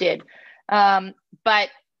drafted, but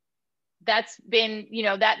that's been,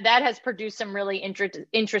 that has produced some really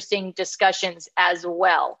interesting discussions as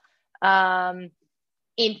well.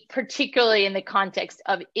 Particularly in the context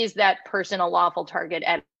of, is that person a lawful target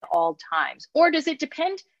at all times? Or does it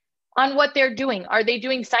depend on what they're doing? Are they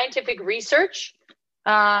doing scientific research?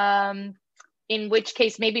 In which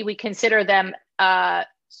case, maybe we consider them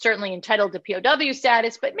certainly entitled to POW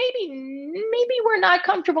status, but maybe we're not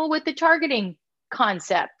comfortable with the targeting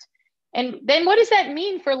concept. And then what does that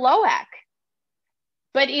mean for LOAC?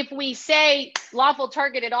 But if we say lawful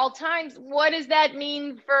target at all times, what does that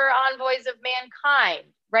mean for envoys of mankind,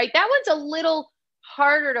 right? That one's a little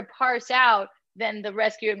harder to parse out than the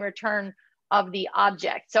rescue and return of the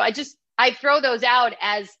object. So I throw those out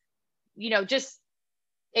as, just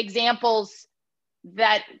examples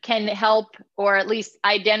that can help, or at least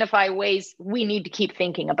identify ways we need to keep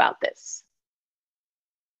thinking about this.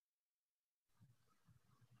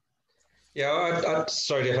 Yeah,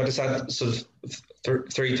 sorry, if I just had sort of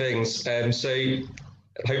three things. So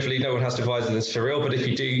hopefully no one has to advise this for real, but if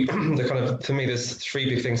you do, for me, there's three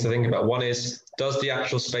big things to think about. One is, does the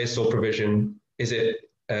actual space law provision, is it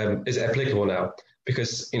applicable now?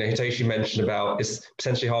 Because, Hitoshi mentioned about it's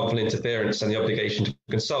potentially harmful interference and the obligation to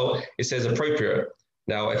consult. It says appropriate.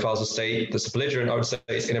 Now, if I was a state that's belligerent, I would say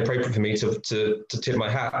it's inappropriate for me to tip my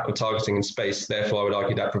hat of targeting in space. Therefore, I would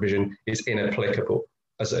argue that provision is inapplicable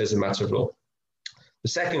as a matter of law. The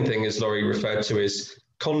second thing, as Laurie referred to, is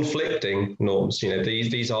conflicting norms. You know,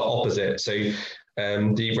 these are opposite. So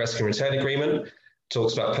the Rescue and Return Agreement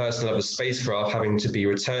talks about personnel of a spacecraft having to be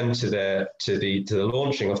returned to the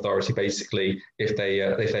launching authority, basically, if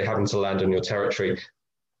they happen to land on your territory.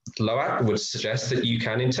 LOAC would suggest that you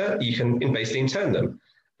can basically intern them,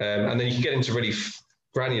 and then you can get into really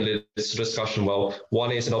granular discussion. Well,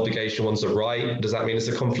 one is an obligation, one's a right. Does that mean it's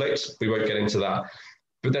a conflict? We won't get into that.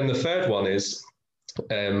 But then the third one is,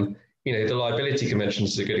 you know, the liability convention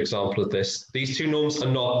is a good example of this. These two norms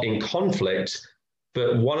are not in conflict,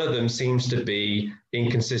 but one of them seems to be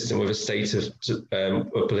inconsistent with a state of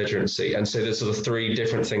belligerency. And so there's sort of three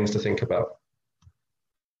different things to think about.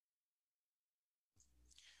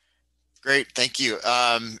 Great, thank you.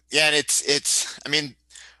 Yeah, and it's, I mean,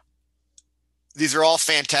 these are all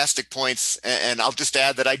fantastic points, and I'll just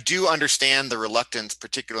add that I do understand the reluctance,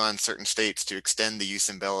 particularly on certain states, to extend the jus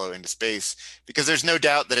in bello into space, because there's no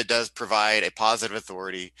doubt that it does provide a positive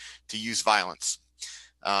authority to use violence.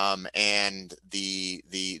 And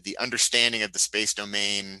the understanding of the space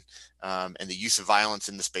domain and the use of violence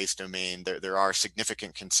in the space domain, there are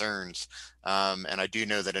significant concerns. And I do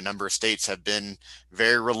know that a number of states have been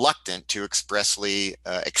very reluctant to expressly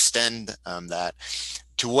extend that.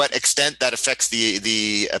 To what extent that affects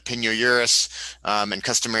the opinio juris and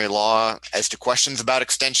customary law as to questions about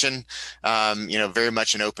extension, you know, very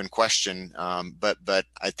much an open question. But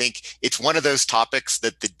I think it's one of those topics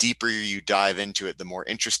that the deeper you dive into it, the more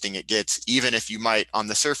interesting it gets, even if you might on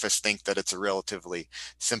the surface think that it's a relatively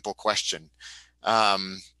simple question.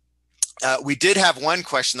 We did have one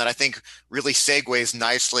question that I think really segues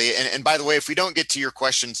nicely. And by the way, if we don't get to your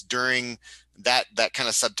questions during that kind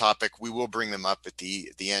of subtopic, we will bring them up at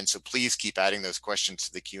the end. So please keep adding those questions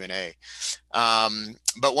to the Q&A.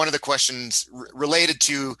 But one of the questions related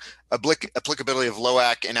to applicability of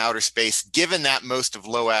LOAC in outer space, given that most of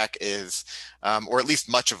LOAC is, or at least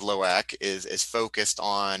much of LOAC is focused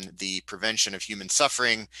on the prevention of human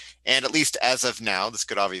suffering. And at least as of now, this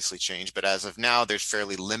could obviously change, but as of now, there's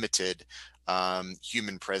fairly limited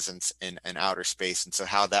human presence in outer space, and so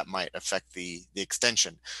how that might affect the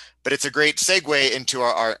extension. But it's a great segue into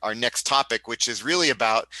our next topic, which is really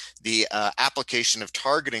about the application of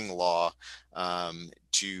targeting law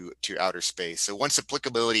to outer space. So once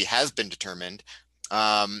applicability has been determined,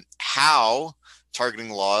 how targeting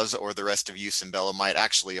laws or the rest of jus in bello might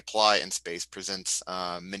actually apply in space presents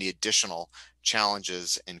many additional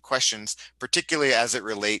challenges and questions, particularly as it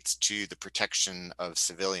relates to the protection of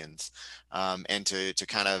civilians. And to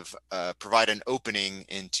kind of provide an opening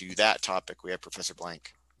into that topic, we have Professor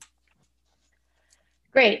Blank.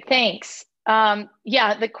 Great, thanks.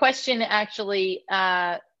 Yeah, the question actually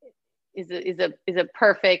is a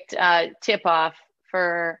perfect tip-off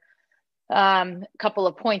for a couple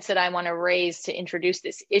of points that I want to raise to introduce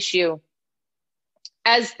this issue.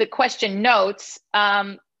 As the question notes,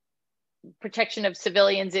 protection of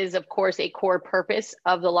civilians is, of course, a core purpose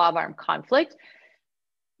of the law of armed conflict.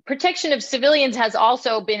 Protection of civilians has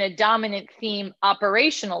also been a dominant theme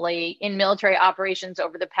operationally in military operations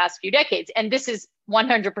over the past few decades, and this is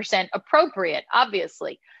 100% appropriate,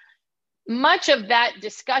 obviously. Much of that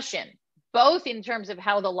discussion, both in terms of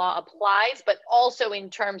how the law applies, but also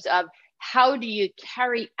in terms of how do you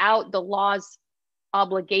carry out the law's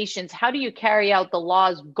obligations, how do you carry out the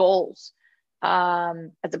law's goals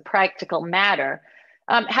as a practical matter,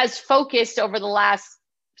 has focused over the last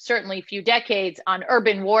certainly few decades on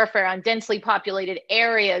urban warfare, on densely populated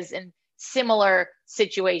areas and similar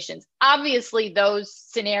situations. Obviously, those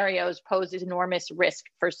scenarios pose enormous risk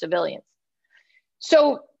for civilians.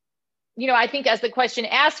 So, you know, I think as the question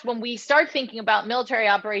asks, when we start thinking about military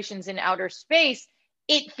operations in outer space,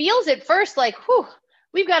 it feels at first like, whew,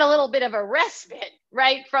 we've got a little bit of a respite,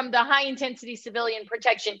 right, from the high intensity civilian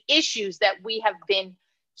protection issues that we have been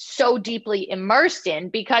so deeply immersed in,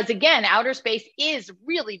 because again, outer space is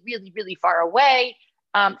really, really, really far away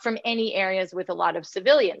from any areas with a lot of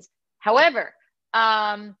civilians. However,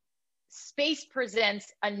 space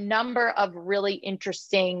presents a number of really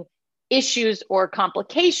interesting issues or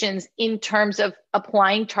complications in terms of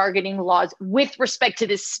applying targeting laws with respect to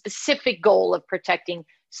this specific goal of protecting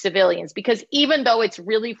civilians, because even though it's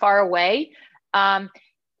really far away,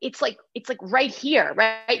 it's like right here,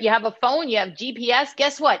 right? You have a phone, you have GPS,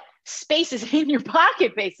 guess what? Space is in your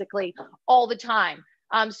pocket basically all the time.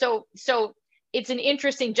 So it's an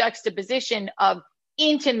interesting juxtaposition of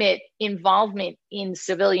intimate involvement in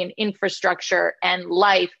civilian infrastructure and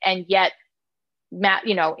life, and yet,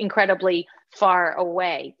 you know, incredibly far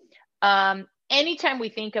away. Anytime we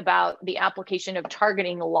think about the application of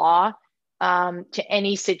targeting law to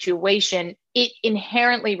any situation, it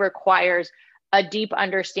inherently requires a deep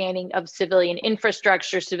understanding of civilian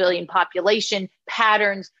infrastructure, civilian population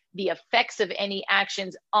patterns, the effects of any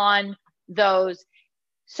actions on those.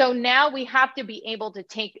 So now we have to be able to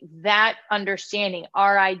take that understanding,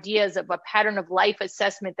 our ideas of a pattern of life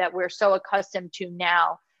assessment that we're so accustomed to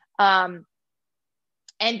now, and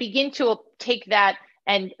begin to take that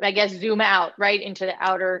and, I guess, zoom out right into the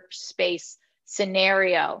outer space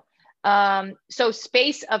scenario. So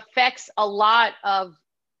space affects a lot of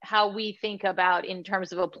how we think about in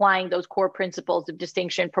terms of applying those core principles of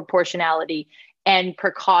distinction, proportionality, and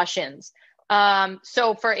precautions.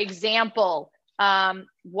 So for example,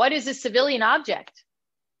 what is a civilian object,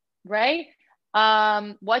 right?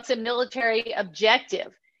 What's a military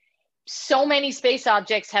objective? So many space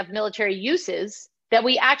objects have military uses that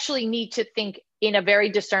we actually need to think in a very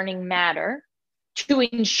discerning manner to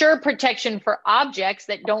ensure protection for objects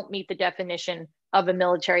that don't meet the definition of a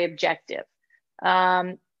military objective.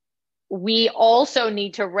 We also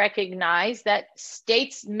need to recognize that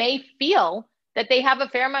states may feel that they have a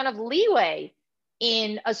fair amount of leeway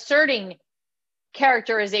in asserting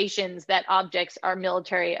characterizations that objects are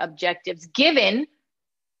military objectives, given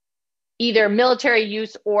either military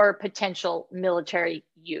use or potential military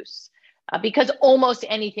use. Because almost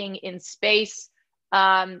anything in space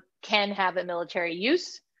can have a military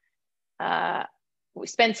use. We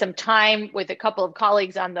spent some time with a couple of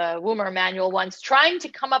colleagues on the Woomer manual once trying to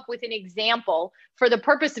come up with an example for the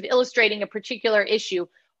purpose of illustrating a particular issue.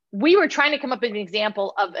 We were trying to come up with an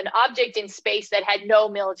example of an object in space that had no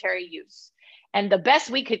military use. And the best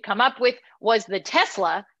we could come up with was the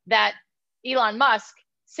Tesla that Elon Musk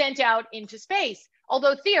sent out into space.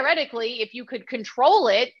 Although theoretically, if you could control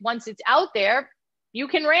it once it's out there, you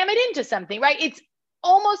can ram it into something, right? It's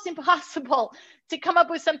almost impossible to come up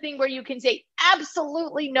with something where you can say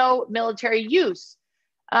absolutely no military use.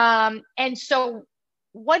 And so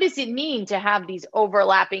what does it mean to have these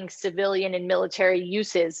overlapping civilian and military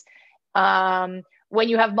uses? When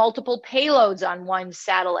you have multiple payloads on one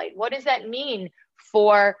satellite, what does that mean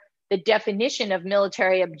for the definition of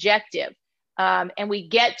military objective? And we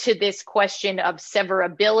get to this question of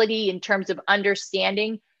severability in terms of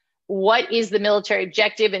understanding what is the military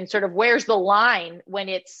objective and sort of where's the line when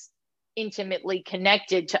it's intimately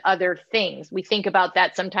connected to other things. We think about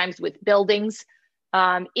that sometimes with buildings.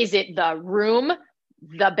 Is it the room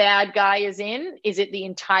the bad guy is in? Is it the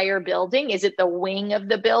entire building? Is it the wing of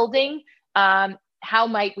the building? How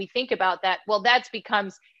might we think about that? Well, that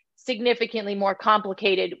becomes significantly more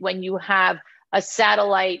complicated when you have a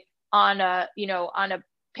satellite on a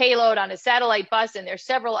payload on a satellite bus, and there's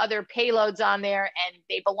several other payloads on there, and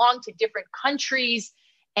they belong to different countries,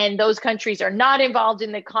 and those countries are not involved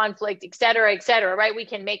in the conflict, et cetera, right? We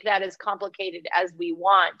can make that as complicated as we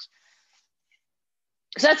want.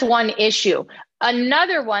 So that's one issue.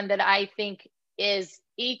 Another one that I think is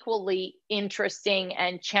equally interesting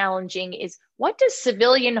and challenging is, what does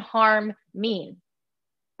civilian harm mean,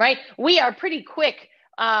 right? We are pretty quick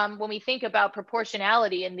when we think about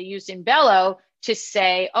proportionality and the use in bello to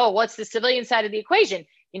say, oh, what's the civilian side of the equation?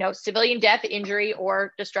 Civilian death, injury,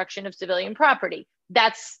 or destruction of civilian property.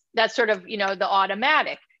 That's sort of, the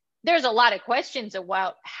automatic. There's a lot of questions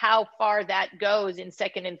about how far that goes in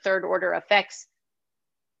second and third order effects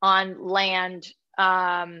on land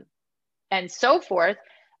and so forth.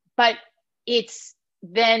 But it's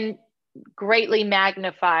then greatly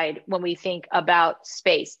magnified when we think about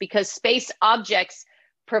space, because space objects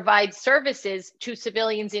provide services to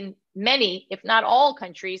civilians in many, if not all,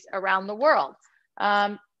 countries around the world.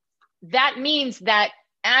 That means that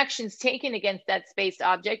actions taken against that space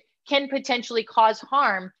object can potentially cause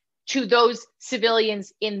harm to those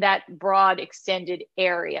civilians in that broad extended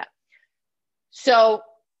area. So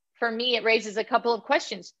for me, it raises a couple of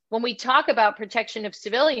questions. When we talk about protection of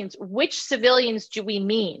civilians, which civilians do we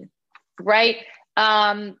mean, right?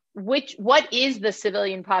 What is the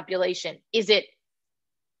civilian population? Is it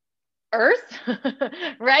Earth,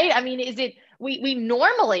 right? I mean, is it, we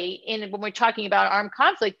normally, when we're talking about armed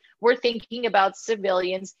conflict, we're thinking about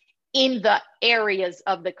civilians in the areas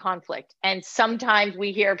of the conflict. And sometimes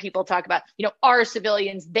we hear people talk about, our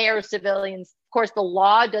civilians, their civilians. Of course, the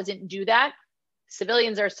law doesn't do that.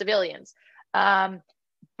 Civilians are civilians.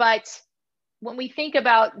 But when we think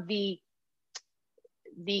about the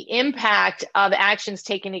impact of actions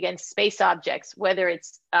taken against space objects, whether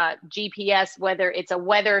it's GPS, whether it's a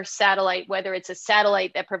weather satellite, whether it's a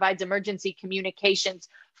satellite that provides emergency communications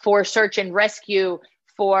for search and rescue,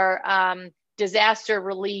 for disaster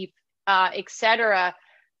relief, et cetera.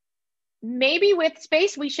 Maybe with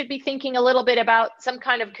space, we should be thinking a little bit about some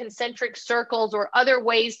kind of concentric circles or other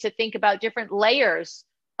ways to think about different layers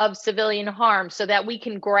of civilian harm so that we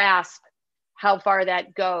can grasp how far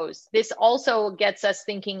that goes. This also gets us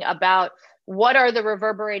thinking about what are the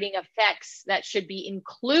reverberating effects that should be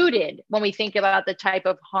included when we think about the type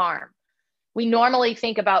of harm. We normally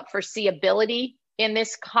think about foreseeability in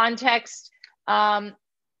this context,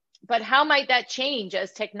 but how might that change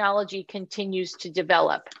as technology continues to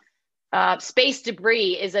develop? Space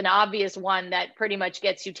debris is an obvious one that pretty much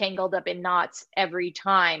gets you tangled up in knots every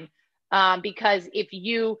time, because if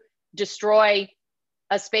you destroy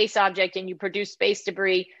a space object and you produce space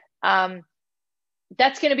debris,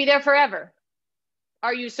 that's going to be there forever.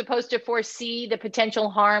 Are you supposed to foresee the potential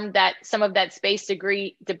harm that some of that space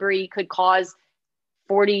debris could cause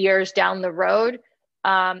 40 years down the road?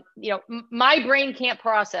 You know, my brain can't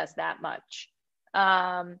process that much.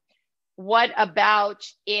 What about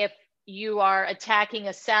if you are attacking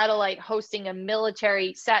a satellite hosting a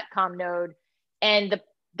military SATCOM node, and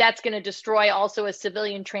that's going to destroy also a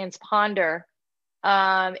civilian transponder,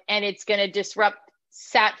 and it's going to disrupt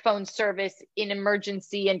sat phone service in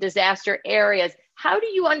emergency and disaster areas? How do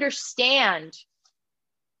you understand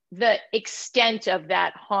the extent of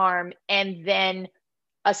that harm and then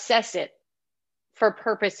assess it for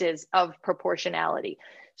purposes of proportionality?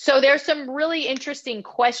 So there's some really interesting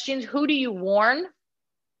questions. Who do you warn,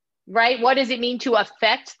 right? What does it mean to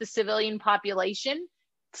affect the civilian population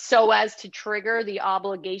so as to trigger the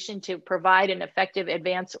obligation to provide an effective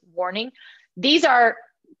advance warning? These are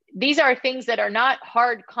things that are not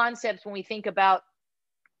hard concepts when we think about,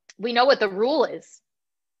 we know what the rule is,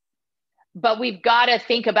 but we've got to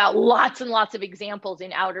think about lots and lots of examples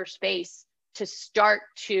in outer space to start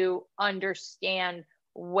to understand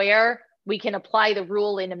where we can apply the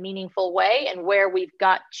rule in a meaningful way and where we've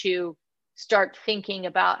got to start thinking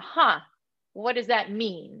about, what does that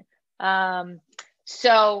mean?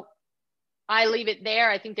 So I leave it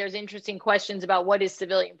there. I think there's interesting questions about what is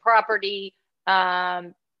civilian property,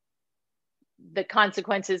 the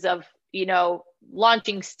consequences of, you know,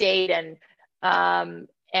 launching state and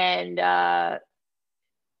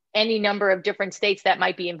any number of different states that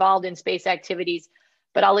might be involved in space activities.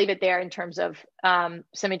 But I'll leave it there in terms of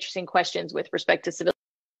some interesting questions with respect to civilian.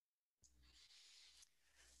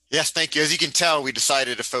 Yes, thank you. As you can tell, we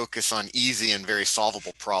decided to focus on easy and very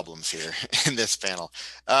solvable problems here in this panel.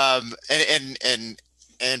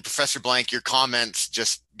 And Professor Blank, your comments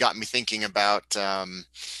just got me thinking about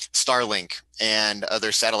Starlink and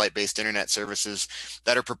other satellite-based internet services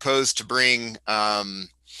that are proposed to bring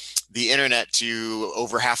the internet to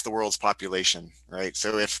over half the world's population, right?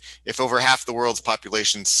 So if over half the world's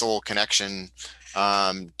population's sole connection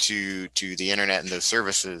to the internet and those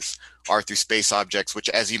services are through space objects, which,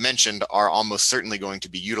 as you mentioned, are almost certainly going to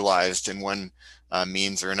be utilized in one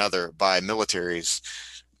means or another by militaries,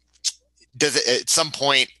 does it, at some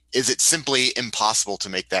point, is it simply impossible to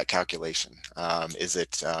make that calculation? Is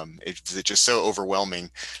it just so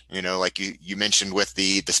overwhelming? You know, like you mentioned with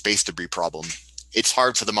the space debris problem, it's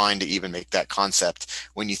hard for the mind to even make that concept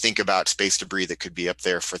when you think about space debris that could be up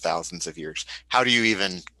there for thousands of years. How do you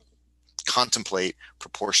even contemplate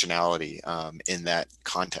proportionality in that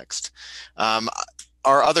context?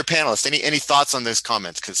 Our other panelists, any thoughts on those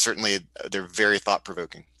comments? Because certainly they're very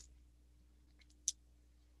thought-provoking.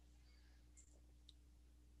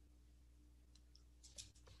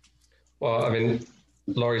 Well, I mean,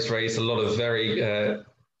 Laurie's raised a lot of very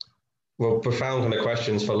profound kind of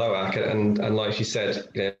questions for LOAC, and like she said,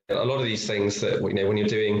 you know, a lot of these things that, you know, when you're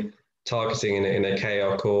doing targeting in a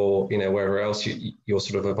KARC or, you know, wherever else you're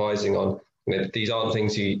sort of advising on, you know, these aren't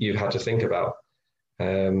things you've had to think about.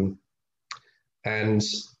 And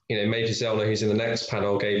you know, Major Zellner, who's in the next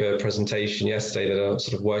panel, gave a presentation yesterday that I'm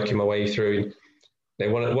sort of working my way through. You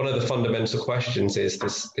know, one of the fundamental questions is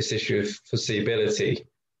this issue of foreseeability.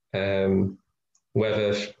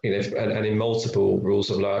 Whether, you know, and in multiple rules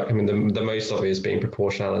of law, I mean, the most obvious being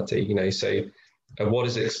proportionality, you know, so what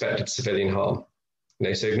is expected civilian harm? You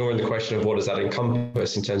know, so ignoring the question of what does that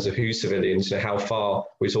encompass in terms of who civilians, you know, how far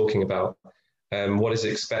we're talking about, what is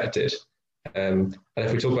expected? And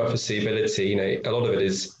if we talk about foreseeability, you know, a lot of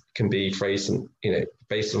it can be phrased, you know,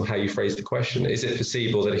 based on how you phrase the question. Is it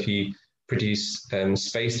foreseeable that if you produce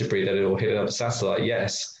space debris that it will hit another satellite?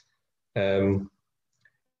 Yes.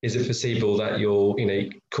 Is it foreseeable that you'll, you know,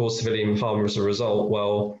 cause civilian harm as a result?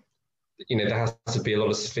 Well, you know, there has to be a lot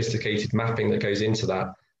of sophisticated mapping that goes into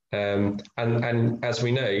that. And as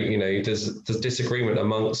we know, you know, there's disagreement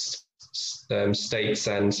amongst states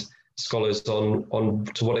and scholars on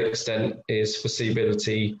to what extent is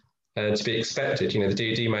foreseeability to be expected. You know,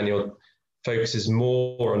 the DoD manual focuses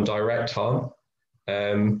more on direct harm.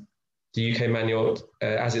 The UK manual,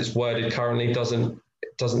 as it's worded currently,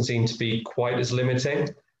 doesn't seem to be quite as limiting.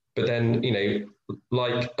 But then, you know,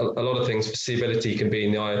 like a lot of things, foreseeability can be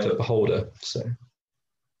in the eye of the beholder. So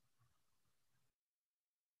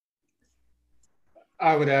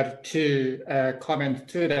I would add two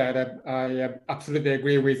comments to that. I absolutely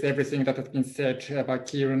agree with everything that has been said by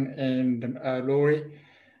Kieran and Laurie.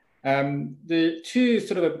 The two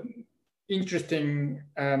sort of interesting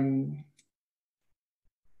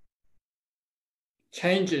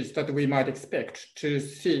changes that we might expect to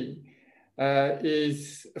see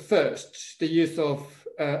is first, the use of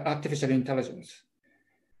artificial intelligence.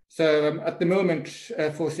 So at the moment,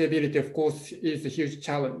 foreseeability, of course, is a huge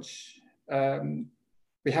challenge.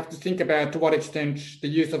 We have to think about to what extent the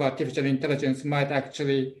use of artificial intelligence might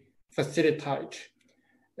actually facilitate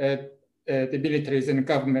the militaries and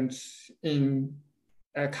governments in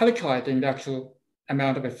calculating the actual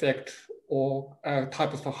amount of effect or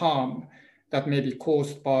type of harm that may be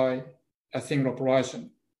caused by a single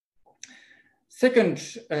operation. Second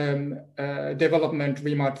development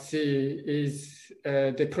we might see is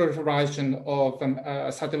the proliferation of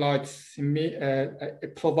satellites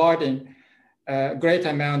providing a great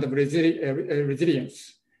amount of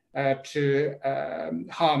resilience to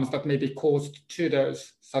harms that may be caused to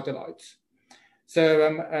those satellites.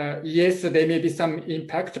 So yes, there may be some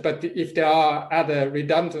impact, but if there are other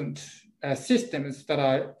redundant systems that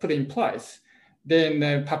are put in place, then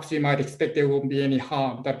perhaps you might expect there won't be any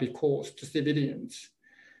harm that be caused to civilians.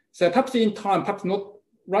 So perhaps in time, perhaps not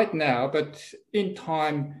right now, but in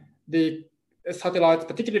time, the satellites,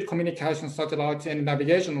 particularly communication satellites and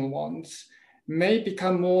navigational ones, may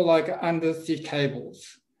become more like undersea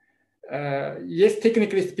cables. Yes,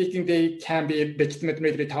 technically speaking, they can be legitimate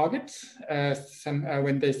military targets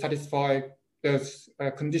when they satisfy those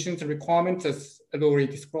conditions and requirements as Laurie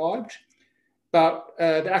described. But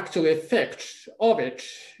the actual effect of it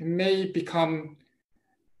may become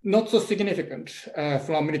not so significant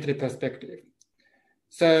from a military perspective.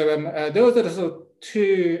 So those are the sort of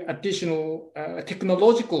two additional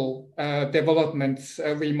technological developments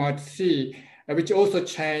we might see, which also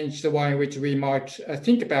change the way in which we might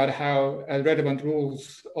think about how relevant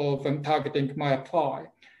rules of targeting might apply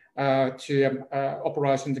to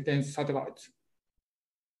operations against satellites.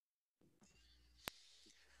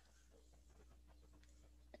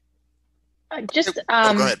 Just go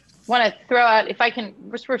ahead. Want to throw out, if I can,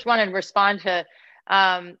 first want to respond to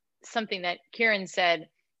something that Kieran said.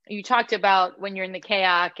 You talked about when you're in the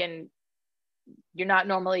kayak and you're not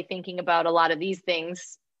normally thinking about a lot of these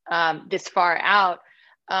things this far out.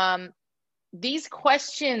 These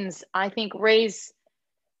questions, I think, raise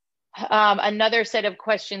another set of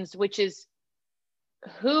questions, which is,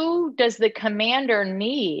 who does the commander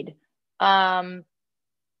need on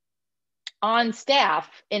staff,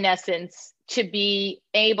 in essence, to be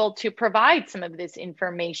able to provide some of this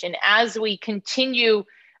information as we continue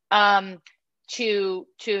to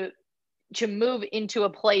move into a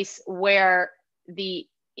place where the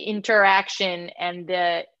interaction and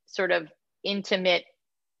the sort of intimate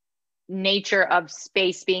nature of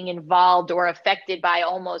space being involved or affected by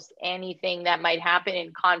almost anything that might happen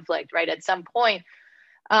in conflict, right? At some point,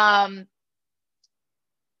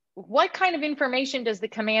 what kind of information does the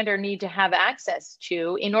commander need to have access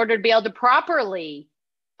to in order to be able to properly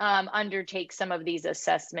undertake some of these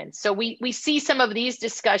assessments? So we see some of these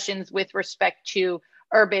discussions with respect to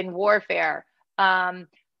urban warfare.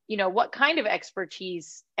 You know, what kind of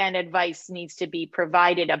expertise and advice needs to be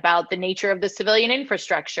provided about the nature of the civilian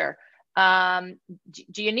infrastructure? Do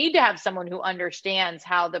you need to have someone who understands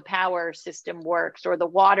how the power system works or the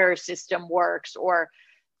water system works, or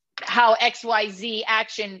how XYZ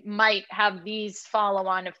action might have these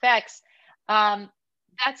follow-on effects?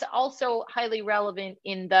 That's also highly relevant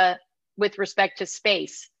with respect to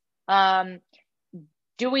space.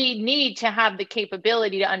 Do we need to have the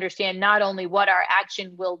capability to understand not only what our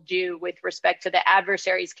action will do with respect to the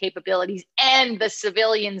adversary's capabilities and the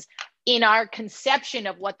civilians in our conception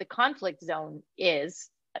of what the conflict zone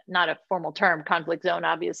is, not a formal term, conflict zone,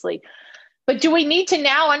 obviously, but do we need to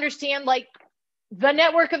now understand like the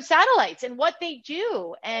network of satellites and what they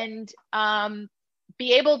do, and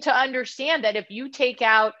be able to understand that if you take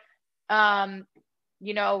out,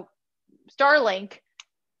 you know, Starlink,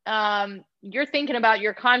 you're thinking about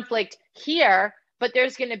your conflict here, but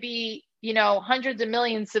there's going to be, you know, hundreds of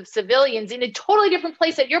millions of civilians in a totally different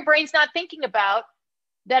place that your brain's not thinking about,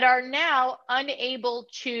 that are now unable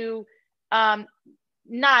to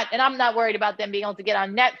and I'm not worried about them being able to get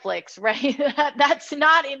on Netflix, right? That's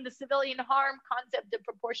not in the civilian harm concept of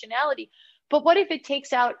proportionality. But what if it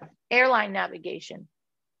takes out airline navigation?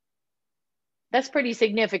 That's pretty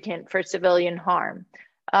significant for civilian harm.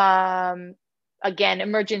 again,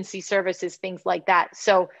 emergency services, things like that.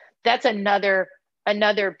 So that's another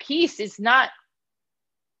piece, is not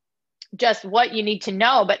just what you need to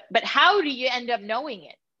know, but how do you end up knowing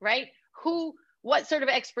it, right? What sort of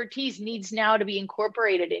expertise needs now to be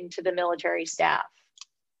incorporated into the military staff?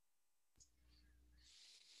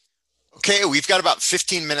 Okay, we've got about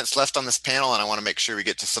 15 minutes left on this panel, and I want to make sure we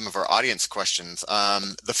get to some of our audience questions.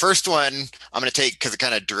 The first one I'm going to take because it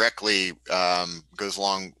kind of directly goes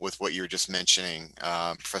along with what you were just mentioning,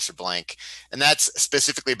 Professor Blank, and that's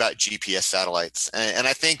specifically about GPS satellites. And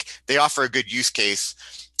I think they offer a good use case.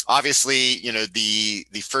 Obviously, you know, the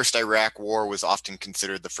first Iraq war was often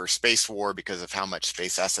considered the first space war because of how much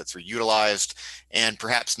space assets were utilized, and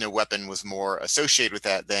perhaps no weapon was more associated with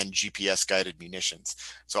that than GPS guided munitions.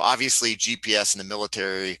 So obviously GPS in the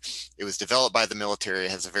military, it was developed by the military,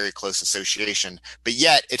 has a very close association, but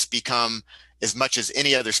yet it's become, as much as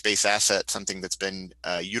any other space asset, something that's been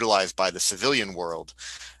utilized by the civilian world.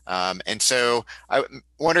 And so I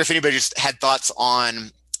wonder if anybody just had thoughts on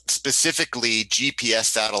specifically GPS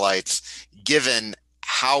satellites, given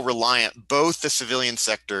how reliant both the civilian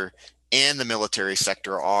sector and the military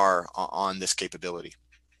sector are on this capability.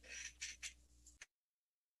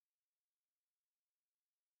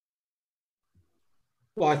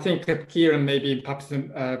 Well, I think that Kieran may be perhaps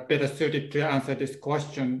better suited to answer this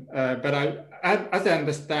question, but as I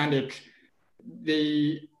understand it,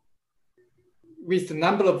 with the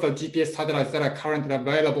number of GPS satellites that are currently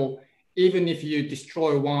available, even if you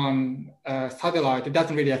destroy one satellite, it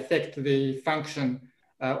doesn't really affect the function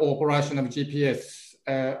or operation of GPS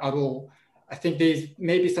at all. I think there's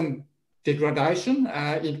maybe some degradation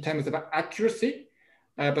in terms of accuracy,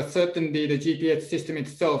 but certainly the GPS system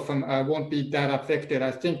itself won't be that affected.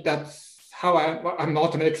 I think that's how I'm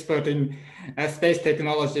not an expert in space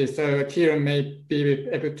technology, so Kieran may be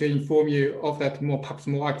able to inform you of that perhaps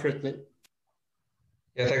more accurately.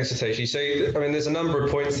 Yeah, thanks, Hitoshi. So, I mean, there's a number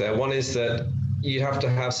of points there. One is that you have to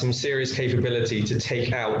have some serious capability to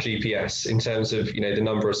take out GPS in terms of, you know, the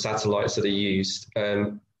number of satellites that are used.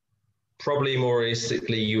 Probably more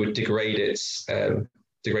realistically, you would degrade its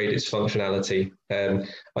functionality.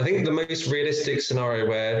 I think the most realistic scenario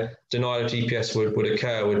where denial of GPS would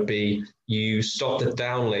occur would be you stop the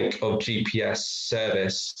downlink of GPS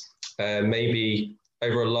service, maybe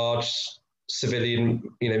over a large civilian,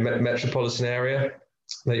 you know, metropolitan area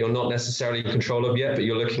that you're not necessarily in control of yet, but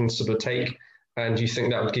you're looking to sort of take, and you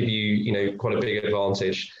think that would give you, you know, quite a big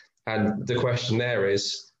advantage. And the question there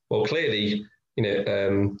is, well, clearly, you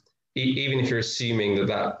know, even if you're assuming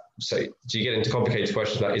that, so do you get into complicated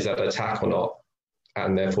questions about is that an attack or not,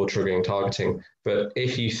 and therefore triggering targeting. But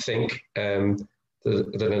if you think that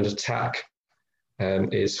an attack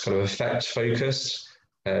is kind of effect focused,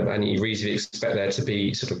 and you reasonably expect there to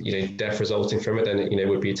be sort of, you know, death resulting from it, then it, you know,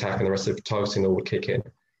 would be attack, and the rest of the targeting all would kick in.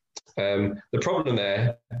 The problem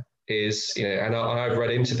there is, you know, and I've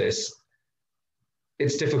read into this,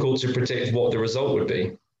 it's difficult to predict what the result would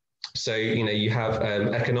be. So, you know, you have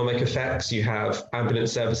economic effects, you have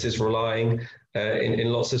ambulance services relying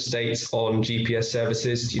in lots of states on GPS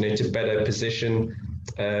services, you know, to better position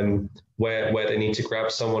where they need to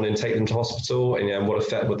grab someone and take them to hospital, and, you know, what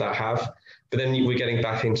effect would that have? But then we're getting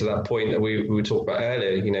back into that point that we were talking about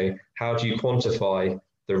earlier, you know, how do you quantify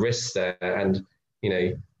the risks there? And,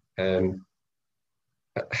 you know,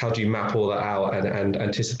 how do you map all that out and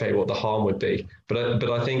anticipate what the harm would be? But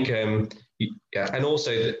I think, yeah, and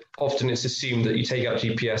also often it's assumed that you take out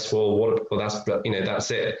GPS, well, that's, you know,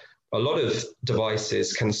 that's it. A lot of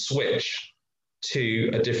devices can switch to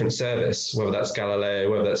a different service, whether that's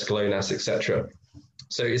Galileo, whether that's GLONASS, etc.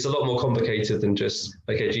 So it's a lot more complicated than just,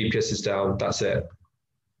 okay, GPS is down, that's it.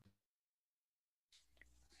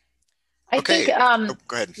 I think,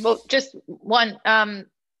 go ahead. Well, just one, I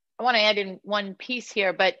want to add in one piece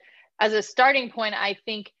here, but as a starting point, I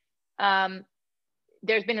think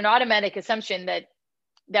there's been an automatic assumption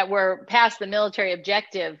that we're past the military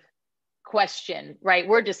objective question, right?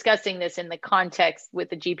 We're discussing this in the context with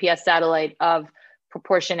the GPS satellite of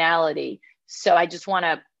proportionality. So I just want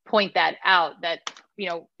to point that out, that, you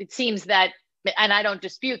know, it seems that, and I don't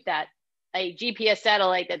dispute that, a GPS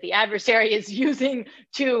satellite that the adversary is using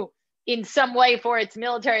to, in some way for its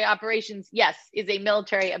military operations, yes, is a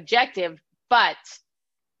military objective, but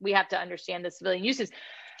we have to understand the civilian uses.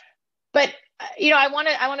 But, you know, I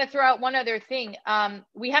want to throw out one other thing.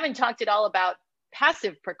 We haven't talked at all about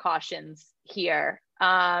passive precautions here,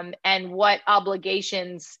 and what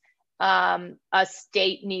obligations a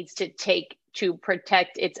state needs to take to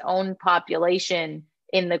protect its own population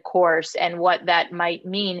in the course, and what that might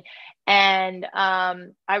mean. And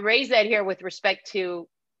I raise that here with respect to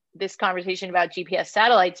this conversation about GPS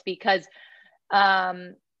satellites, because I've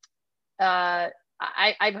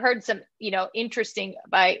heard some, interesting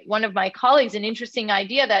by one of my colleagues, an interesting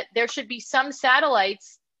idea that there should be some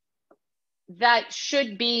satellites that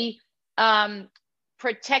should be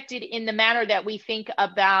protected in the manner that we think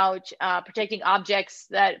about protecting objects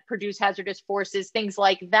that produce hazardous forces, things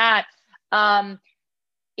like that.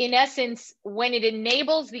 In essence, when it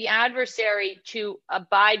enables the adversary to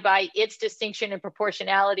abide by its distinction and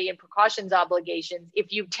proportionality and precautions obligations,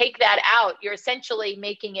 if you take that out, you're essentially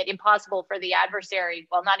making it impossible for the adversary,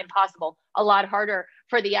 well, not impossible, a lot harder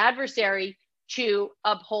for the adversary to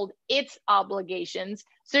uphold its obligations.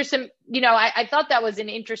 So there's some, I thought that was an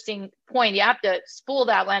interesting point. You have to spool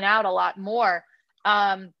that one out a lot more.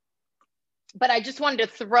 But I just wanted to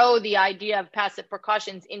throw the idea of passive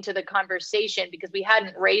precautions into the conversation because we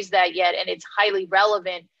hadn't raised that yet, and it's highly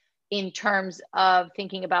relevant in terms of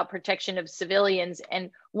thinking about protection of civilians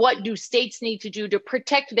and what do states need to do to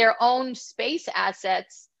protect their own space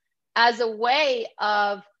assets as a way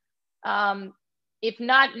of, if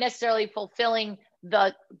not necessarily fulfilling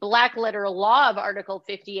the black letter law of Article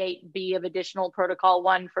 58B of Additional Protocol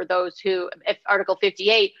 1 for those who, Article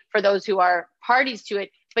 58 for those who are parties to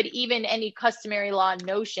it, but even any customary law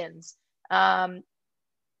notions. We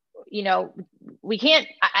can't,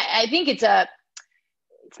 I think it's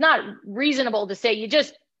not reasonable to say you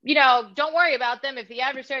just, don't worry about them. If the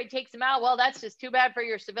adversary takes them out, well, that's just too bad for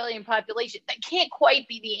your civilian population. That can't quite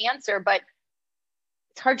be the answer, but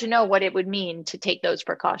it's hard to know what it would mean to take those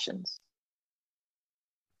precautions.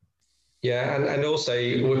 Yeah, and also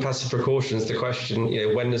with passive precautions, the question,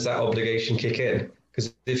 when does that obligation kick in?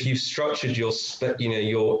 Because if you've structured your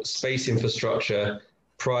space infrastructure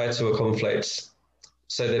prior to a conflict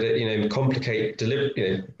so that it complicate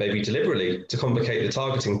maybe deliberately to complicate the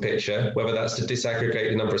targeting picture, whether that's to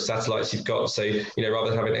disaggregate the number of satellites you've got, so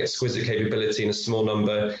rather than having exquisite capability in a small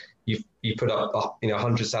number, you put up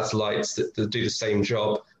 100 satellites that do the same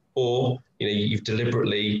job, or you've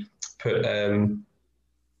deliberately put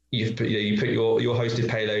you put your hosted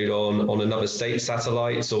payload on another state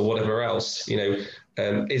satellites or whatever else.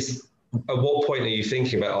 Is at what point are you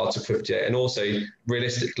thinking about Article 58? And also,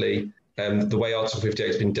 realistically, the way Article 58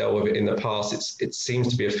 has been dealt with in the past, it seems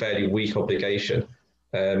to be a fairly weak obligation.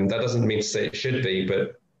 That doesn't mean to say it should be,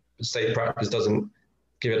 but state practice doesn't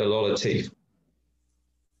give it a lot of teeth.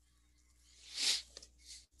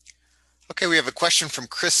 Okay, we have a question from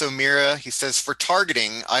Chris O'Meara. He says, for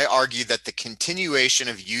targeting, I argue that the continuation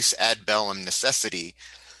of use ad bellum necessity,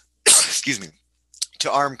 excuse me, to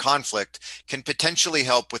armed conflict can potentially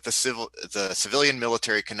help with the civilian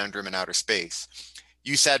military conundrum in outer space.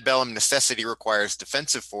 Use ad bellum necessity requires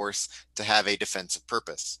defensive force to have a defensive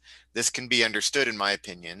purpose. This can be understood, in my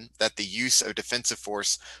opinion, that the use of defensive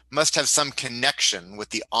force must have some connection with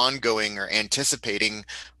the ongoing or anticipating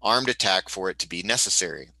armed attack for it to be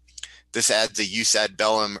necessary. This adds a use ad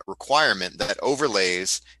bellum requirement that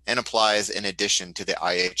overlays and applies in addition to the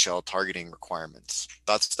IHL targeting requirements.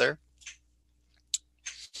 Thoughts there?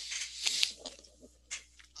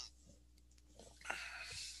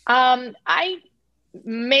 I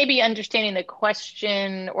may be understanding the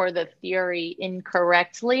question or the theory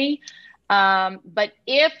incorrectly, but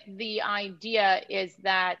if the idea is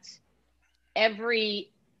that every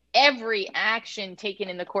action taken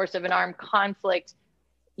in the course of an armed conflict,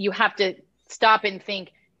 you have to stop and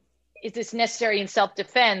think, is this necessary in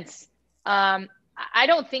self-defense? I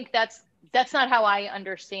don't think that's not how I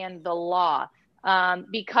understand the law,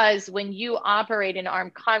 because when you operate in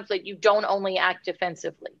armed conflict, you don't only act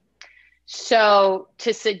defensively. So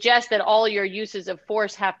to suggest that all your uses of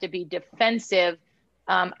force have to be defensive,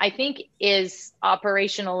 I think is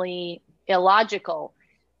operationally illogical.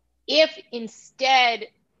 If instead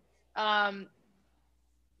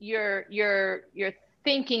you're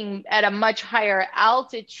thinking at a much higher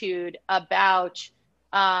altitude about,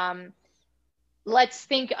 let's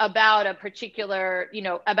think about a particular,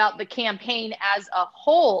 about the campaign as a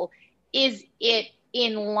whole, is it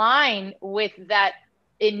in line with that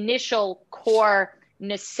initial core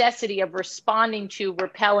necessity of responding to,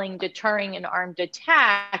 repelling, deterring an armed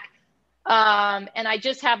attack? And I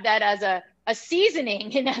just have that as a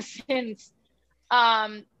seasoning, in essence,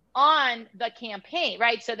 on the campaign,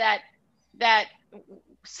 right? So that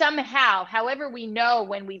somehow, however we know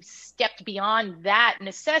when we've stepped beyond that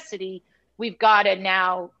necessity, we've got to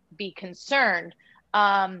now be concerned.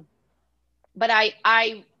 But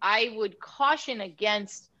I would caution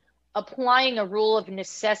against applying a rule of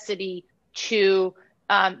necessity to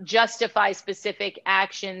justify specific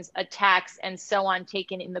actions, attacks, and so on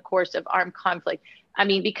taken in the course of armed conflict. I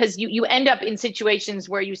mean, because you end up in situations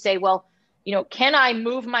where you say, well, can I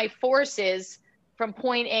move my forces from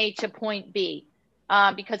point A to point B,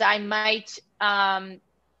 because I might,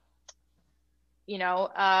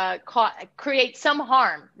 create some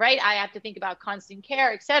harm, right? I have to think about constant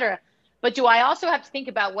care, et cetera. But do I also have to think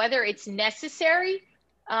about whether it's necessary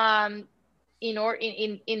in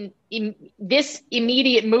this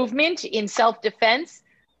immediate movement in self-defense?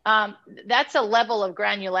 That's a level of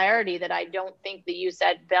granularity that I don't think the jus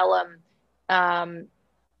ad bellum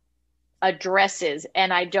addresses,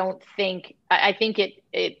 and I think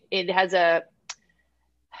it has a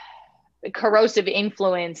corrosive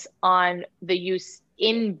influence on the use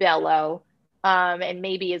in bello, and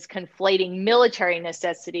maybe is conflating military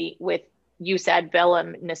necessity with jus ad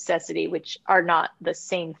bellum necessity, which are not the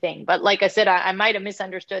same thing. But like I said, I might have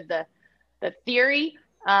misunderstood the theory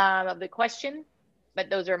of the question,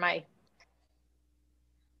 but those are my.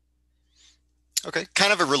 Okay,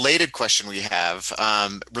 kind of a related question we have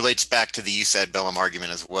relates back to the jus ad bellum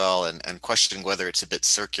argument as well, and questioning whether it's a bit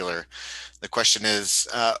circular. The question is,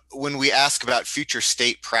 when we ask about future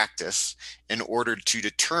state practice in order to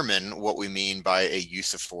determine what we mean by a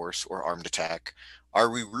use of force or armed attack, are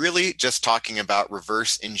we really just talking about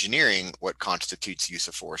reverse engineering what constitutes use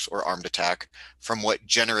of force or armed attack from what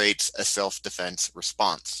generates a self-defense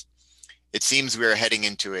response? It seems we are heading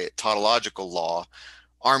into a tautological law.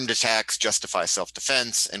 Armed attacks justify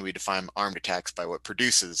self-defense, and we define armed attacks by what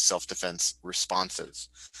produces self-defense responses.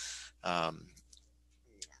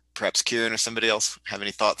 Perhaps Kieran or somebody else have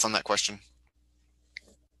any thoughts on that question?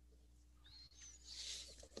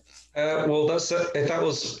 Well, if that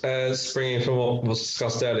was springing from what was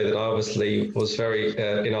discussed earlier, then I obviously was very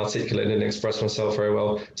inarticulate and didn't express myself very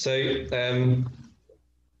well. So I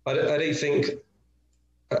don't think,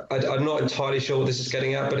 I'm not entirely sure what this is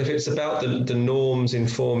getting at, but if it's about the norms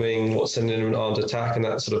informing what's an armed attack and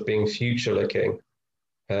that sort of being future looking,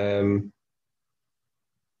 that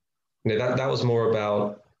was more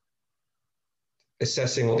about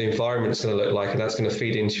assessing what the environment is going to look like, and that's going to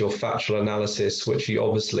feed into your factual analysis, which you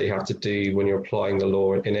obviously have to do when you're applying the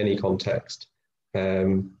law in any context.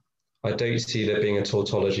 I don't see there being a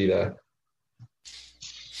tautology there.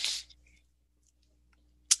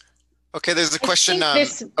 Okay, there's a question. I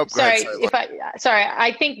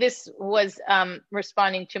think this was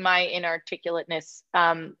responding to my inarticulateness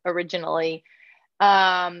originally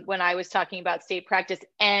when I was talking about state practice.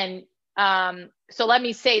 And so let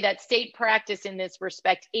me say that state practice in this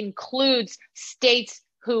respect includes states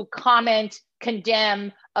who comment,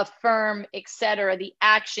 condemn, affirm, etc., the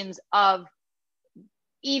actions of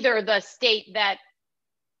either the state that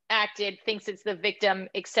acted, thinks it's the victim,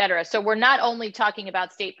 etc. So we're not only talking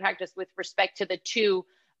about state practice with respect to the two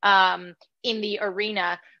in the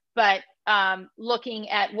arena, but looking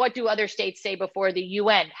at what do other states say before the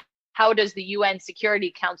UN? How does the UN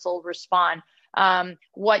Security Council respond?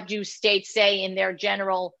 What do states say in their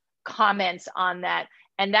general comments on that?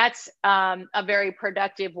 And that's a very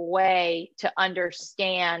productive way to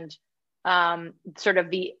understand sort of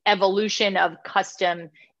the evolution of custom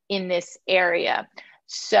in this area.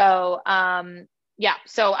 So yeah,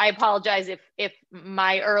 so I apologize if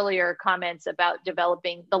my earlier comments about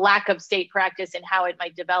developing the lack of state practice and how it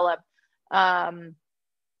might develop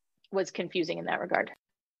was confusing in that regard.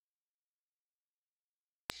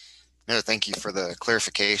 No, thank you for the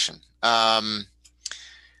clarification.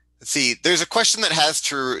 Let's see, there's a question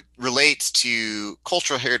that relates to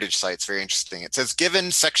cultural heritage sites. Very interesting. It says,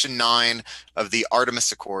 given Section 9 of the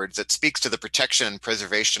Artemis Accords that speaks to the protection and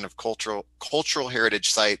preservation of cultural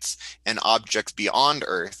heritage sites and objects beyond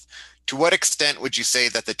Earth, to what extent would you say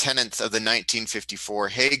that the tenets of the 1954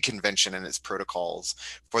 Hague Convention and its protocols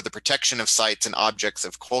for the protection of sites and objects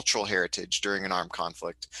of cultural heritage during an armed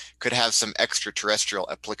conflict could have some extraterrestrial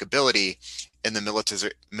applicability in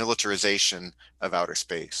the militarization of outer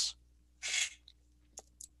space?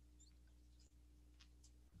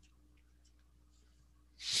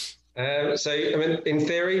 So, I mean, in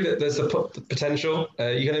theory, there's the potential.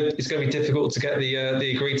 It's going to be difficult to get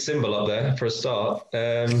the agreed symbol up there for a start.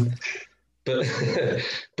 But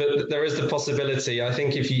there is the possibility. I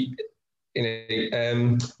think if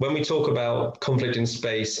when we talk about conflict in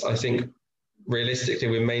space, I think realistically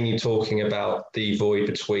we're mainly talking about the void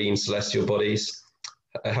between celestial bodies.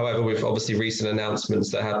 However, with obviously recent announcements,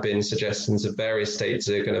 there have been suggestions of various states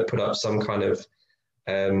that are going to put up some kind of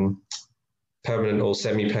permanent or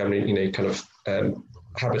semi-permanent, kind of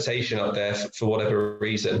habitation up there for whatever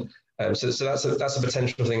reason. So that's a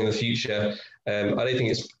potential thing in the future. I don't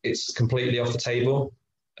think it's completely off the table,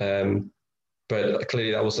 but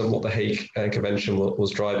clearly that wasn't what the Hague Convention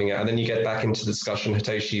was driving at. And then you get back into the discussion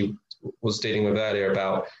Hitoshi was dealing with earlier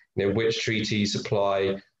about which treaties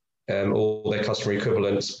apply all their customary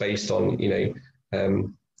equivalents based on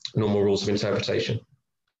normal rules of interpretation.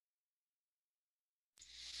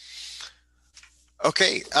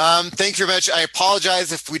 Okay, thank you very much. I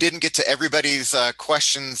apologize if we didn't get to everybody's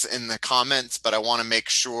questions in the comments, but I want to make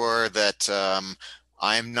sure that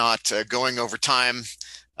I'm not going over time.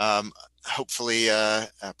 Hopefully,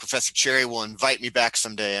 Professor Cherry will invite me back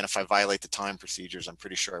someday, and if I violate the time procedures, I'm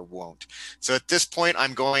pretty sure I won't. So at this point,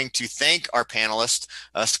 I'm going to thank our panelists,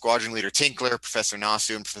 Squadron Leader Tinkler, Professor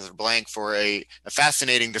Nasu, and Professor Blank for a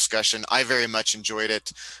fascinating discussion. I very much enjoyed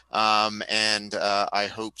it, and I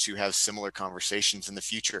hope to have similar conversations in the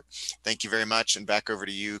future. Thank you very much, and back over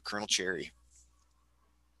to you, Colonel Cherry.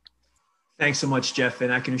 Thanks so much, Jeff,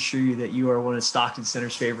 and I can assure you that you are one of Stockton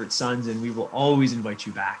Center's favorite sons, and we will always invite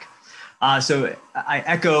you back. So I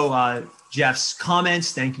echo Jeff's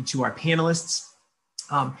comments. Thank you to our panelists.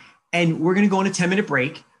 And we're going to go on a 10-minute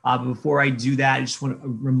break. Before I do that, I just want to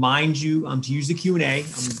remind you to use the Q&A.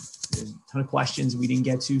 There's a ton of questions we didn't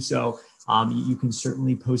get to, so you can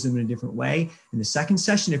certainly pose them in a different way in the second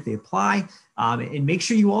session if they apply. And make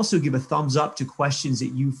sure you also give a thumbs up to questions that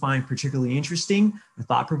you find particularly interesting or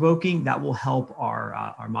thought-provoking. That will help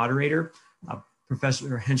our moderator,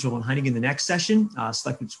 Professor Heintschel and Heinegg, in the next session,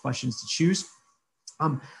 select which questions to choose.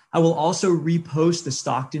 I will also repost the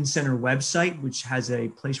Stockton Center website, which has a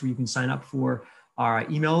place where you can sign up for our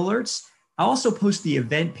email alerts. I'll also post the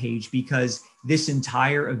event page because this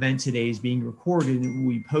entire event today is being recorded and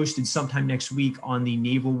will be posted sometime next week on the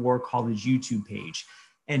Naval War College YouTube page.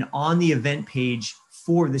 And on the event page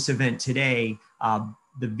for this event today,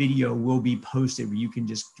 the video will be posted where you can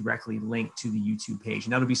just directly link to the YouTube page,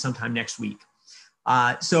 and that'll be sometime next week.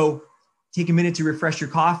 So take a minute to refresh your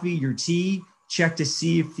coffee, your tea, check to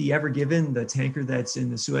see if the Ever Given, the tanker that's in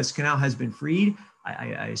the Suez Canal, has been freed.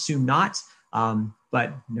 I assume not,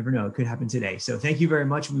 but never know, it could happen today. So thank you very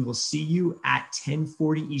much. We will see you at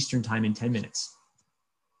 10:40 Eastern time in 10 minutes.